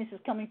and Venus is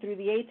coming through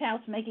the 8th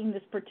house making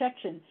this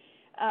protection,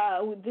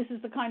 this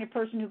is the kind of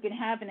person who can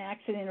have an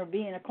accident or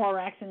be in a car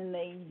accident,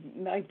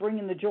 and they bring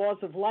in the jaws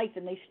of life,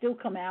 and they still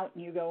come out,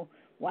 and you go,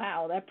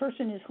 wow, that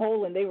person is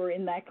whole, and they were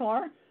in that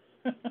car?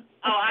 I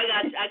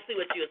see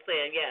what you're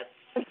saying,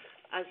 yes.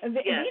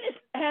 Venus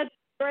has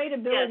great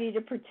ability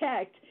to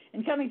protect,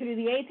 and coming through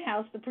the 8th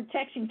house, the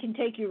protection can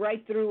take you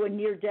right through a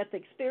near-death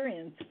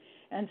experience.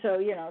 And so,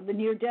 the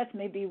near death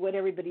may be what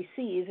everybody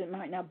sees. It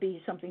might not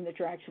be something that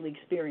you're actually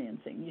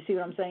experiencing. You see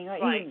what I'm saying?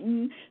 Right.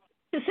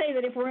 To say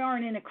that if we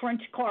aren't in a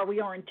crunch car, we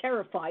aren't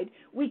terrified.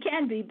 We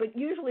can be, but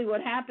usually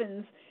what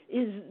happens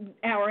is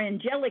our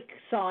angelic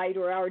side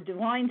or our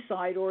divine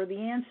side or the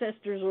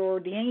ancestors or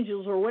the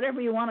angels or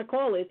whatever you want to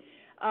call it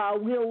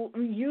will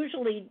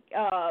usually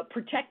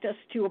protect us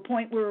to a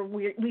point where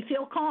we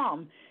feel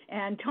calm,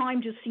 and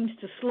time just seems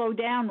to slow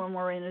down when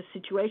we're in a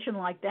situation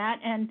like that,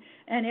 and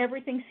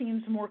everything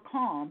seems more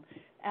calm.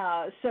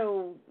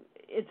 So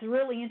it's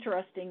really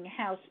interesting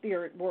how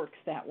spirit works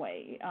that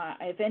way.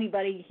 If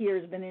anybody here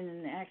has been in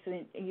an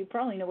accident, you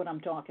probably know what I'm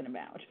talking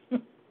about.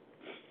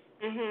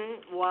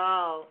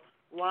 Wow.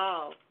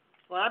 Well,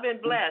 I've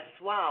been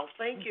blessed. Wow.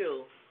 Thank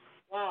you.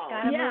 Wow.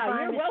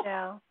 You're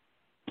welcome.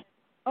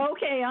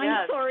 Okay,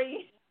 I'm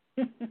sorry.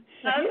 That's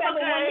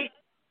okay.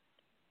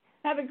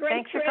 Have a great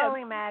Thanks trip. for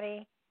calling,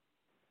 Maddie.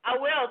 I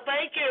will.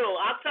 Thank you.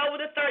 October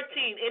the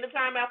 13th.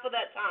 Anytime after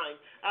that time.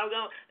 I'm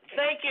going.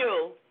 Thank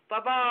you.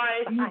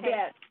 Bye-bye. You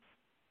bet.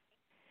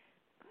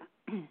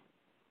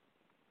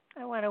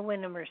 I want to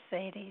win a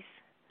Mercedes.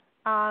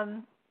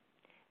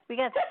 We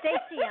got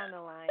Stacy on the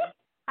line.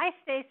 Hi,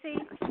 Stacy.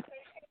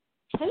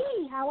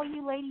 Hey, how are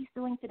you ladies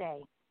doing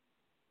today?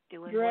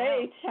 Doing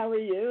great. Well. How are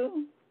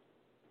you?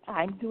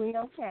 I'm doing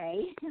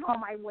okay. On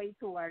my way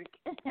to work.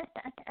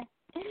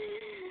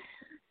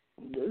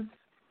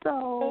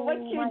 So,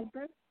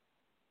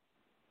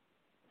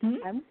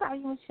 I'm sorry,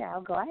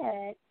 Michelle. Go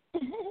ahead.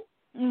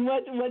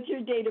 What's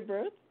your date of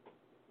birth?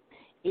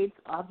 It's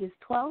August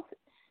 12th,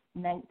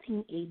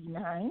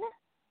 1989.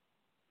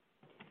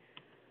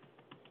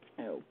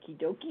 Okie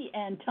dokie.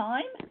 And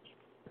time?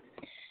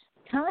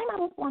 Time, I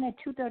was born at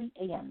 2:30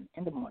 a.m.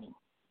 in the morning.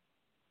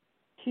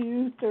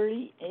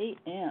 2:30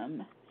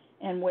 a.m.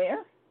 And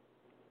where?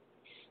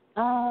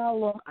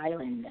 Long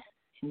Island,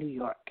 New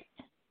York.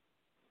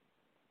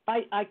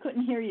 I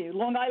couldn't hear you.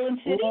 Long Island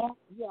City?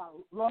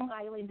 Long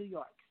Island, New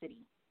York City.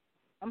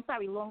 I'm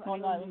sorry, Long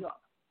Island, New York.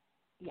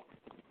 Yeah.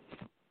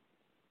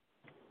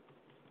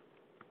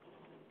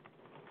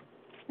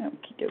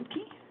 Okie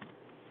dokie.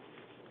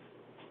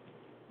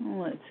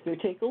 Let's go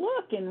take a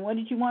look. And what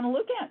did you want to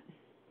look at?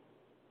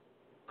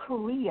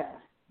 Career.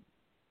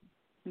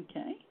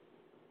 Okay.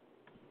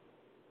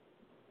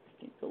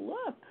 Let's take a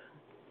look.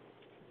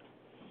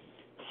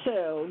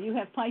 So you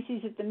have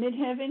Pisces at the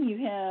midheaven.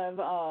 You have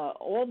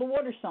all the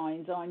water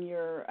signs on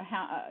your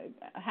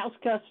house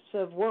cusps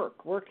of work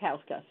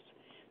house cusps.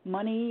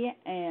 Money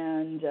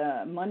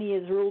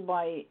is ruled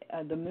by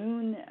the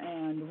moon,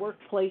 and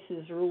workplace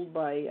is ruled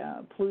by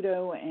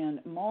Pluto and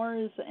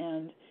Mars,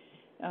 and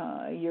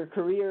your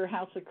career,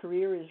 house of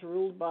career, is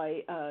ruled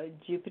by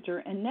Jupiter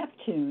and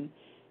Neptune.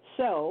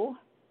 So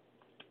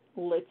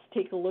let's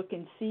take a look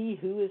and see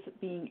who is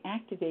being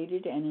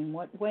activated and in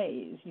what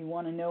ways. You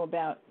want to know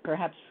about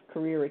perhaps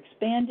career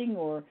expanding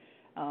or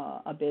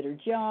a better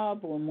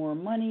job or more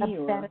money a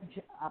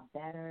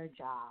better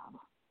job.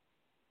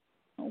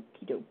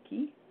 Okie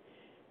dokie.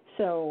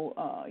 So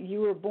you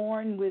were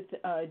born with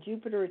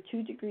Jupiter at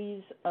 2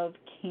 degrees of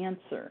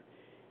Cancer.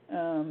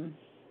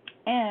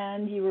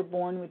 And you were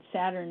born with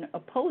Saturn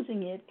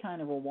opposing it,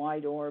 kind of a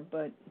wide orb,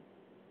 but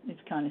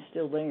it's kind of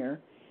still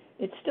there.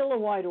 It's still a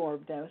wide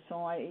orb, though, so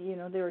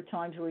there are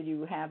times where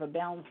you have a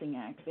balancing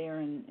act there,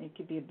 and it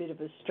could be a bit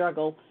of a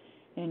struggle,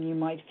 and you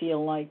might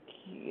feel like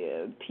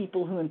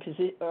people who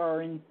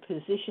are in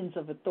positions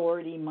of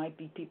authority might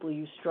be people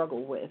you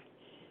struggle with.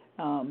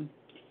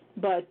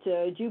 But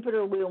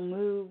Jupiter will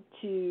move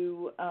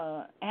to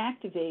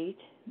activate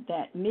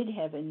that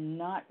midheaven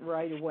not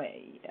right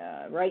away.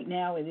 Right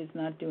now, it is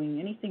not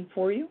doing anything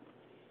for you.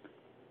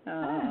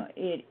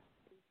 It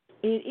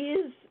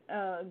is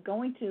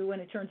going to, when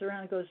it turns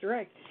around and goes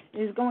direct,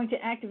 is going to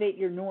activate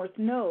your north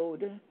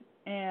node,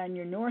 and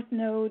your north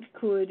node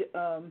could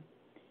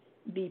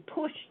be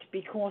pushed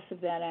because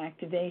of that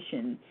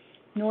activation.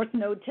 North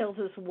node tells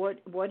us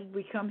what did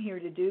we come here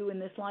to do in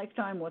this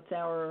lifetime, what's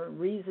our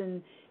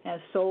reason as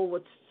soul,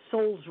 what's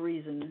soul's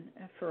reason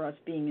for us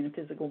being in a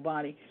physical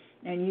body.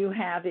 And you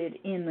have it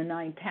in the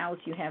 9th house,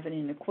 you have it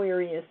in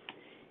Aquarius,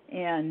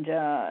 and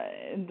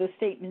the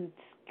statements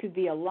could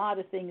be a lot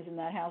of things in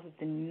that house. It's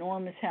an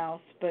enormous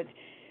house, but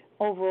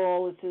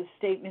overall it's a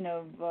statement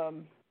of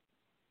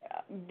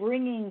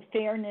bringing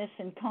fairness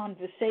and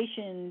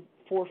conversation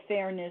for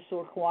fairness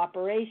or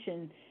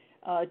cooperation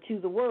to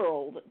the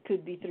world. It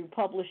could be through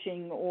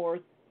publishing or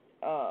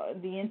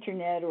the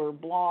internet or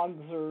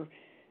blogs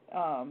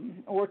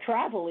or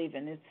travel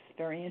even. It's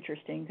very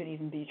interesting. Could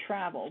even be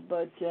travel,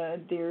 but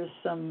there's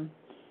some.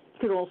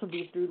 Could also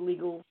be through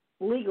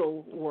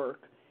legal work.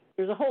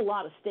 There's a whole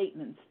lot of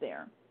statements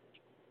there.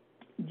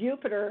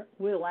 Jupiter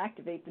will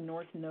activate the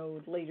North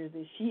Node later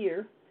this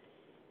year,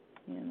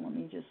 and let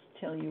me just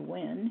tell you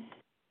when.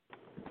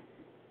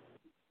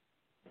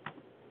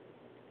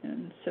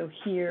 And so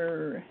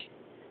here,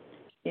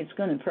 it's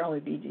going to probably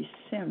be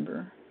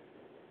December.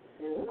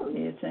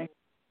 It's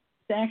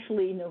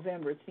actually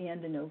November. It's the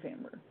end of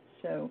November.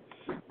 So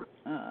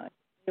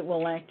it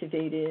will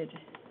activate it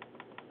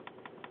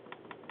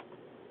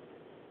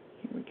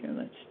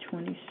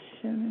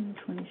 27,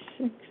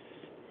 26.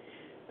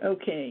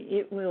 Okay,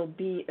 it will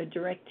be a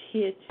direct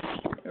hit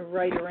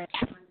right around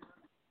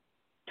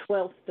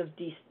 12th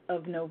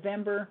of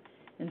November,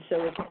 and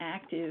so it's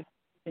active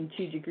in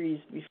 2 degrees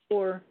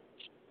before.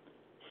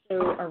 So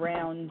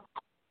around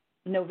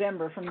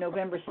November, from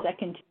November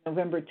 2nd to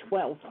November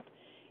 12th,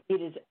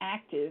 it is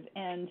active,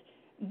 and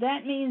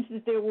that means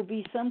that there will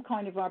be some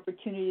kind of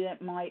opportunity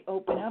that might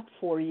open up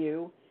for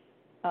you.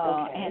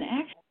 And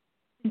actually,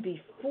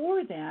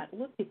 before that,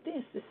 look at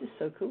this. This is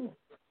so cool.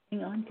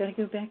 Hang on, got to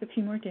go back a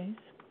few more days.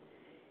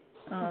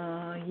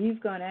 You've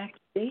got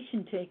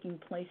activation taking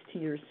place to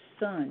your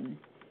sun.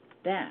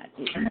 That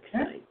is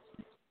exciting.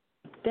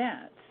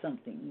 That's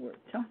something worth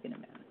talking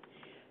about.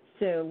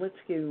 So let's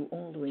go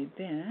all the way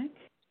back.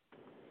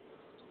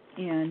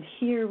 And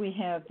here we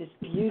have this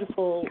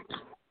beautiful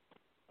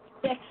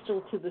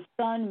sextile to the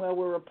sun where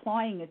we're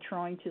applying a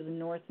trine to the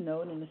north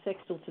node and a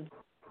sextile to,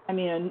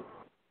 and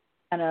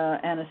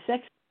a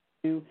sextile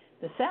to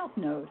the south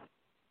node.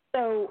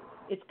 So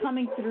it's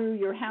coming through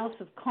your house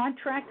of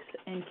contracts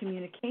and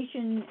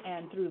communication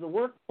and through the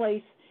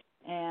workplace.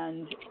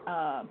 And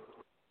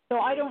so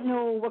I don't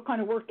know what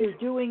kind of work you're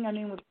doing. I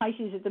mean, with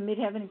Pisces at the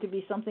midheaven, it could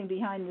be something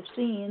behind the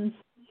scenes.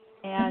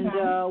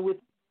 And with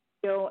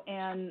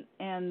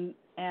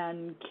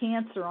and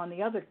Cancer on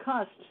the other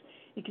cusps,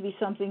 it could be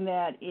something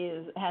that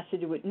has to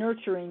do with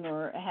nurturing,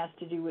 or has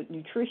to do with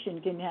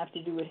nutrition, can have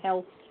to do with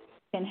health,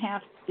 can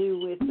have to do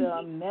with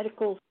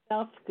medical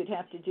stuff, could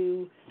have to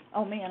do,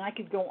 oh man, I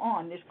could go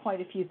on. There's quite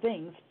a few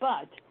things,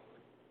 but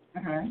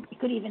it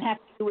could even have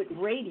to do with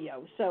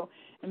radio. So,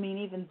 I mean,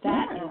 even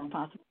that is a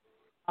possible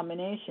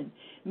combination.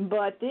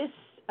 But this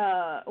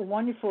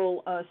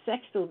wonderful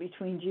sextile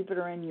between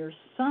Jupiter and your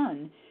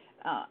sun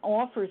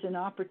offers an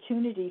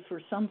opportunity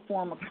for some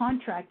form of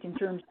contract in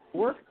terms of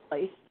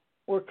workplace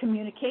or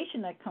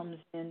communication that comes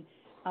in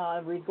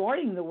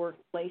regarding the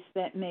workplace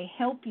that may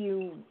help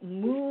you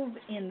move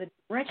in the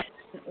direction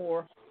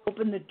or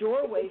open the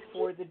doorway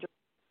for the direction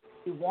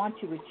you want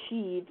to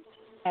achieve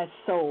as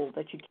soul,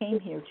 that you came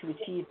here to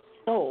achieve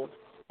soul.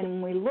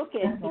 And when we look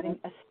at giving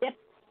a step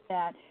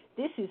that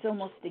this is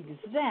almost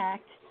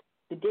exact,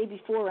 the day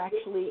before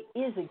actually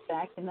is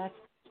exact, and that's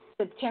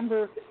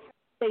September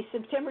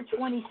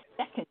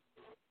 22nd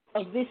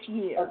of this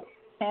year,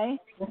 okay?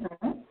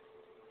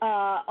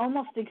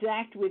 Almost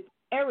exact with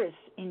Eris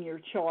in your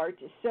chart,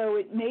 so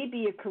it may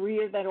be a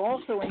career that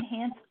also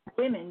enhances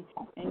women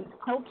and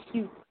helps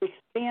you to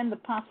expand the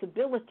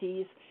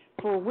possibilities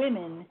for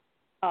women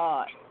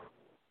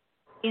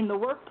in the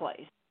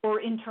workplace or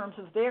in terms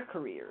of their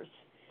careers.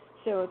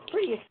 So it's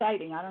pretty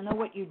exciting. I don't know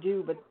what you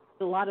do, but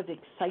there's a lot of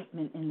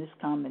excitement in this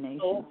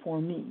combination for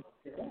me.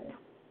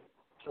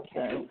 Okay.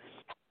 So,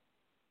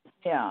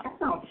 yeah. That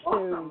sounds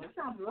awesome. That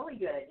sounds really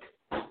good.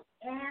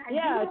 And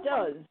it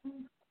does.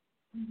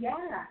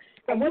 Yeah.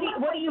 So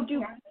what do you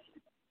do?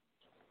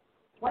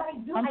 What I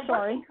do, I'm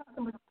sorry.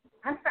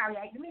 I'm sorry.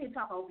 I didn't mean to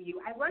talk over you.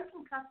 I work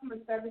in customer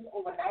service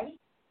overnight.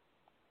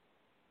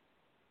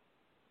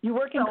 You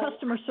work in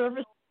customer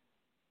service?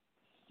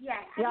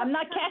 Yeah. Yeah, I'm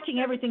not catching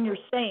everything you're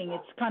saying.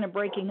 It's kind of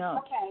breaking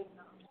up. Okay.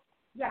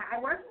 Yeah, I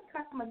work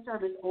in customer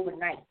service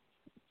overnight.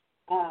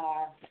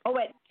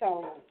 Wait.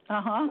 So.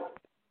 Yeah.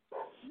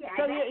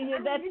 So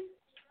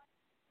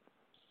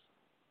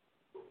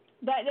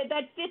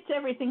that fits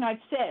everything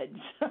I've said.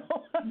 So.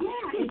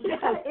 Yeah, it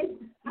does.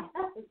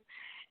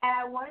 And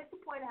I wanted to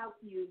point out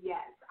to you, yes,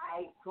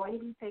 I'm going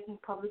to be taking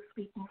public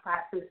speaking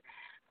classes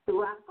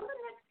throughout for the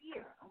next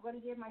year. I'm going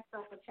to give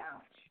myself a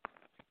challenge.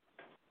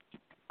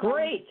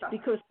 Great,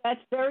 because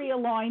that's very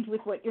aligned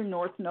with what your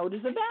North Node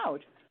is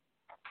about.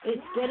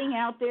 It's getting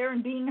out there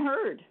and being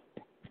heard.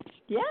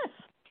 Yes.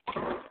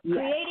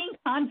 Creating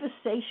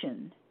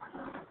conversation.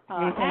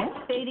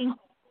 Activating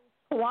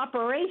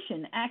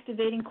cooperation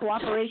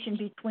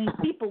between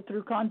people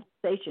through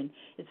conversation.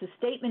 It's a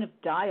statement of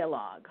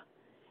dialogue.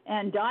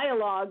 And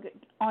dialogue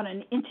on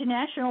an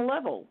international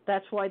level.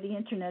 That's why the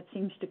Internet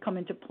seems to come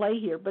into play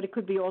here, but it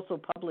could be also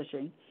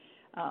publishing.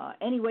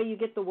 Any way you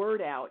get the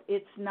word out,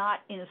 it's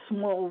not in a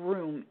small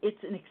room.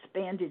 It's an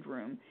expanded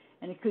room.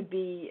 And it could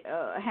be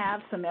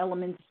have some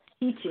elements of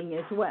teaching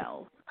as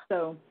well.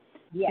 So,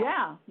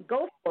 yeah,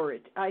 go for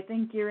it. I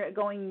think you're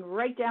going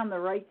right down the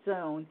right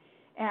zone.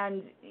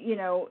 And, you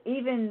know,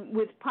 even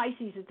with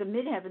Pisces at the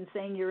midheaven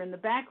saying you're in the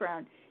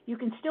background, you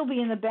can still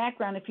be in the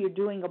background if you're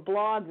doing a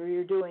blog or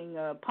you're doing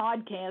a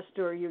podcast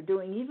or you're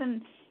doing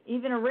even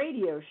a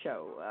radio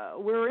show.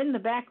 We're in the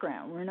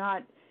background. We're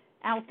not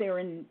out there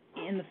in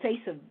the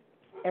face of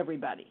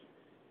everybody.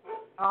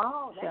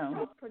 Oh, that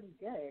sounds pretty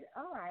good.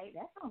 All right,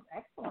 that sounds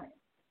excellent.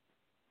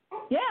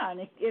 Yeah,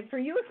 and for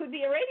you it could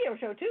be a radio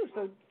show too.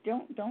 So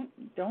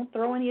don't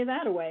throw any of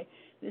that away.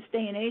 This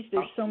day and age,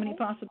 there's so many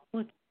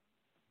possibilities.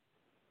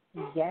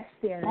 Yes,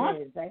 there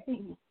is. I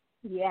think,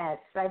 yes.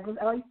 I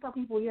always tell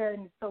people you're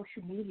in the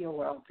social media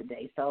world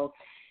today, so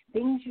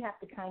things you have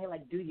to kind of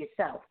like do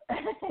yourself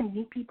and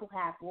meet people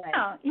halfway.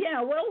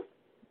 Yeah, well,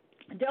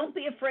 don't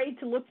be afraid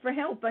to look for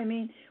help. I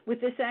mean, with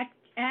this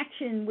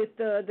action with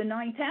the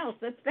ninth house.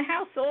 That's the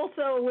house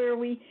also where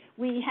we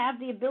have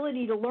the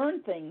ability to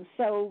learn things.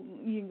 So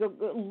you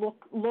go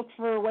look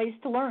for ways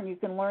to learn. You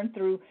can learn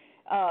through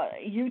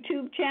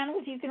YouTube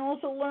channels. You can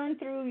also learn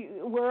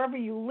through wherever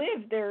you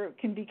live. There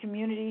can be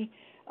community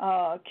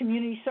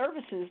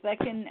services that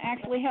can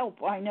actually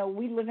help. I know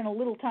we live in a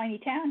little tiny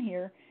town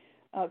here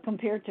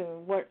compared to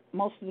what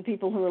most of the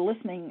people who are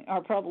listening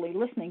are probably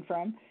listening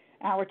from.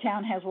 Our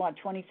town has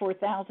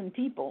 24,000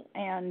 people,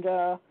 and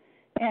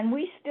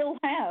we still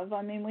have.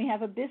 I mean, we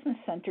have a business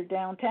center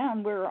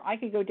downtown where I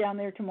could go down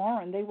there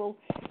tomorrow, and they will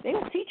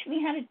teach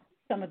me how to do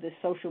some of this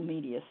social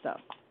media stuff.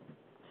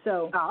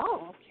 So,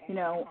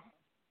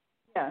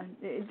 yeah,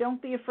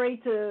 don't be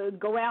afraid to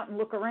go out and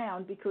look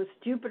around, because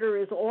Jupiter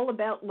is all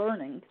about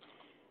learning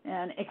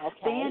and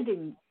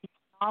expanding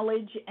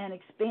knowledge and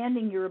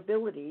expanding your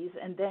abilities,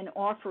 and then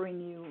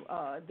offering you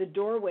the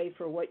doorway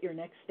for what your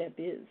next step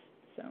is.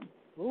 So.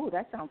 Ooh,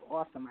 that sounds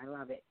awesome. I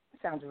love it.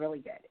 Sounds really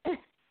good.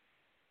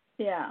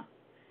 Yeah.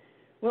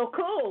 Well,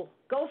 cool.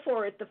 Go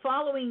for it. The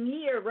following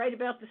year, right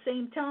about the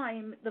same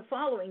time, the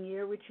following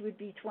year, which would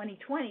be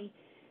 2020,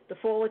 the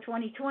fall of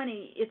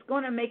 2020, it's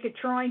going to make a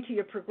trine to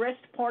your progressed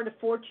part of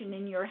fortune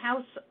in your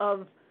house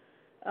of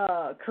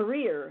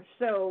career.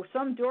 So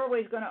some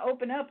doorway is going to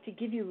open up to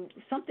give you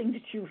something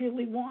that you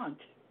really want.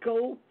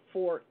 Go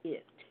for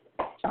it.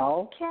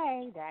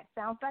 Okay. That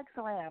sounds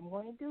excellent. I'm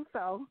going to do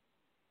so.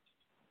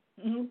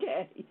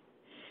 Okay.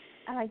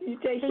 You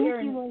take care,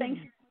 and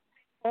thanks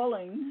for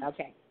calling.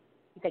 Okay.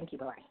 Thank you.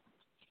 Bye.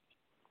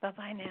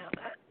 Bye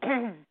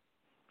now.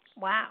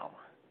 Wow.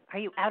 Are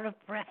you out of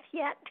breath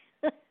yet?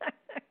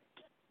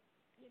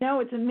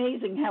 It's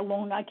amazing how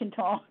long I can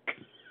talk.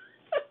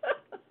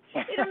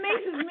 It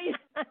amazes me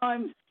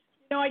sometimes.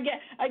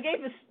 I gave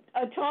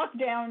a talk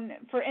down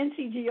for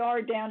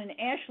NCGR down in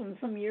Ashland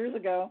some years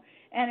ago,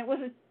 and it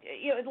was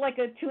like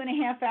a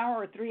 2.5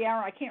 hour or 3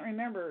 hour, I can't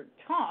remember,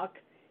 talk.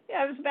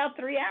 Yeah, it was about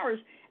 3 hours,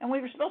 and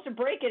we were supposed to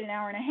break it an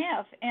hour and a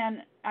half.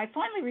 And I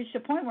finally reached a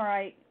point where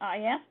I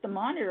asked the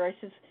monitor, I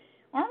says,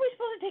 aren't we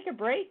supposed to take a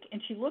break?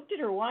 And she looked at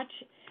her watch,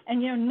 and,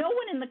 no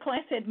one in the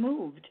class had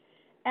moved.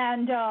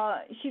 And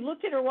she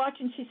looked at her watch,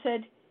 and she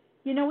said,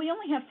 we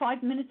only have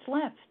 5 minutes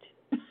left.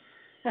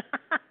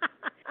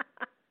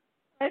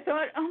 I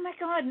thought, oh, my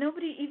God,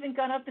 nobody even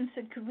got up and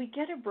said, could we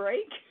get a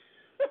break?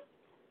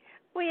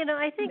 Well,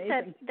 I think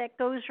that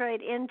goes right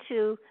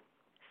into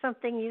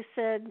something you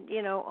said,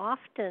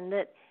 often,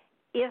 that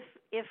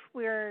if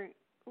we're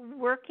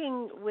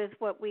working with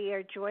what we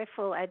are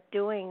joyful at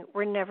doing,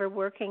 we're never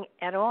working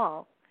at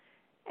all.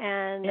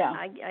 And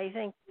I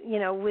think,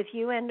 with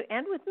you and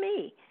with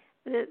me,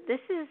 this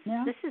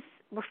is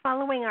we're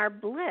following our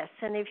bliss,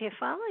 and if you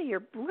follow your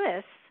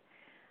bliss,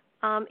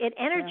 it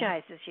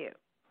energizes you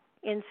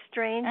in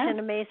strange and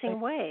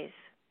amazing ways.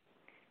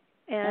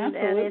 And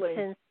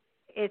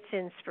it's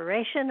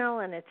inspirational,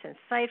 and it's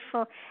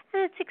insightful,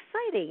 and it's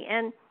exciting.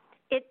 And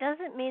it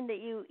doesn't mean that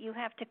you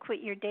have to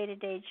quit your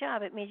day-to-day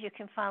job. It means you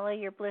can follow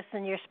your bliss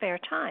in your spare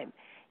time.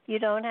 You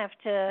don't have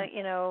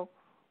to,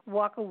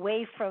 walk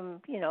away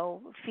from,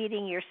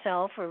 feeding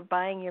yourself or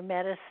buying your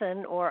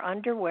medicine or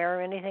underwear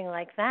or anything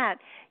like that.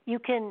 You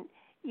can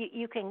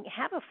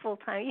have a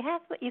full-time,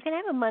 you can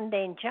have a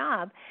mundane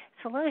job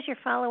so long as you're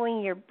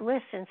following your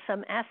bliss in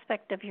some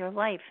aspect of your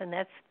life, and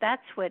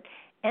that's what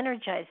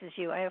energizes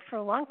you. For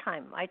a long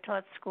time, I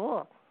taught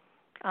school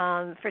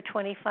for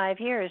 25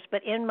 years,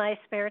 but in my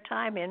spare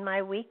time, on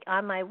my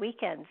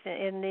weekends,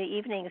 in the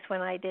evenings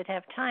when I did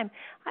have time,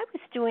 I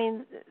was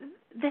doing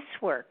this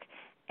work,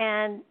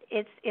 and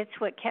it's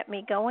what kept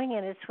me going,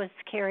 and it's what's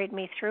carried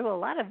me through a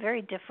lot of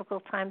very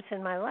difficult times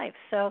in my life.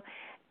 So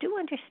do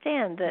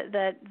understand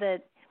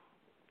that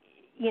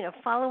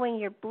following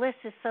your bliss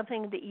is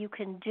something that you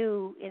can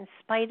do in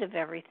spite of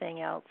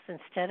everything else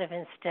instead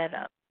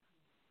of.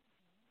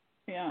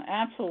 Yeah,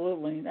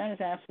 absolutely. That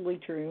is absolutely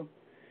true.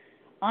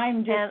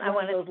 I'm just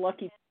one of those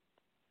lucky.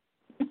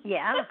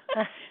 Yeah.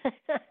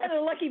 And the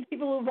lucky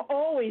people who've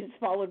always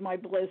followed my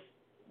bliss.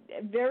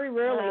 Very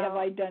rarely have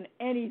I done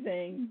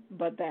anything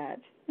but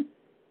that.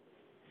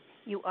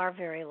 You are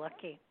very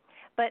lucky.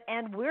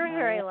 And we're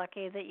very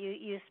lucky that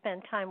you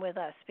spend time with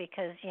us,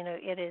 because,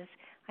 it is,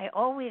 I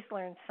always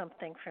learn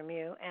something from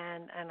you,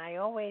 and I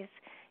always,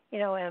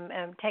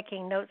 am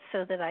taking notes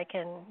so that I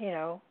can,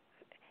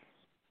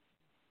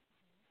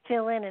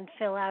 fill in and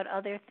fill out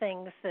other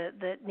things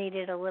that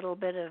needed a little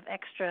bit of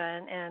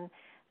extra, and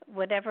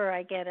whatever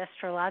I get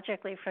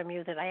astrologically from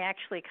you that I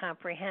actually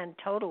comprehend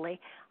totally,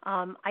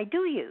 I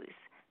do use.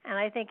 And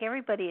I think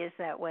everybody is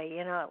that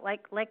way,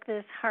 like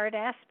this hard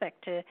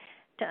aspect to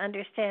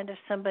understand if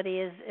somebody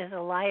is a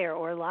liar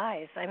or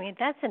lies. I mean,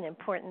 that's an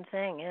important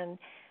thing.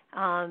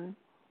 And,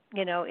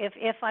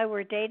 if I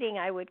were dating,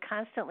 I would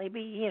constantly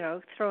be,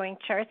 throwing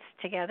charts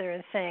together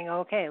and saying,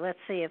 okay, let's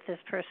see if this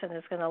person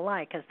is going to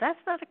lie, because that's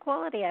not a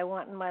quality I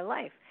want in my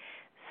life.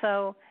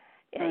 So,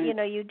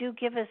 you do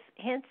give us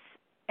hints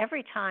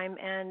every time,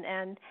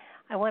 and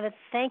I want to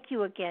thank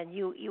you again.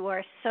 You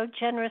are so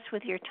generous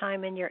with your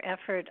time and your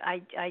effort.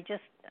 I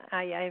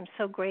am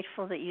so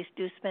grateful that you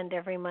do spend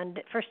every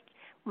Monday. First,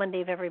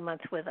 Monday of every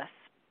month with us.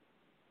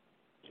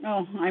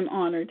 Oh, I'm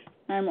honored.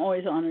 I'm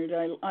always honored.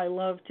 I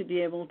love to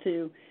be able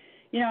to,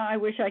 I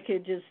wish I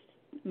could just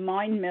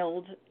mind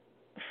meld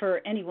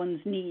for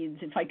anyone's needs.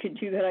 If I could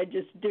do that, I'd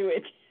just do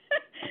it.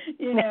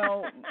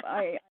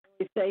 I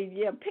always say,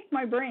 yeah, pick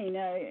my brain.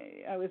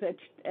 I was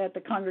at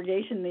the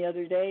congregation the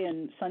other day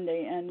and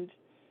Sunday,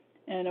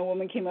 and a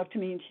woman came up to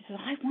me and she said,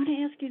 I want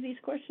to ask you these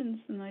questions.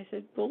 And I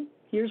said, well,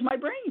 here's my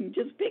brain.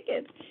 Just pick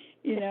it.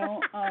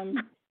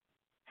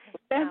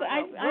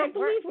 I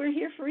believe we're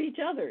here for each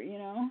other,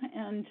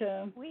 and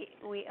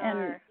we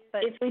are.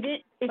 But if I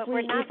did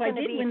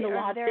win the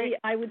lottery,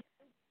 I would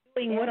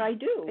be doing what I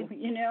do,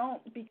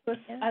 because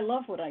I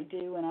love what I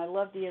do and I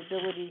love the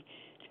ability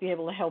to be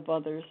able to help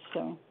others.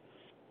 So.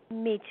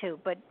 Me too,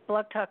 but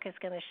Blog Talk is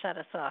going to shut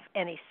us off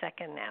any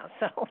second now.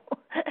 So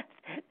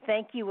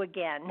thank you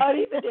again. Oh,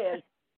 even did.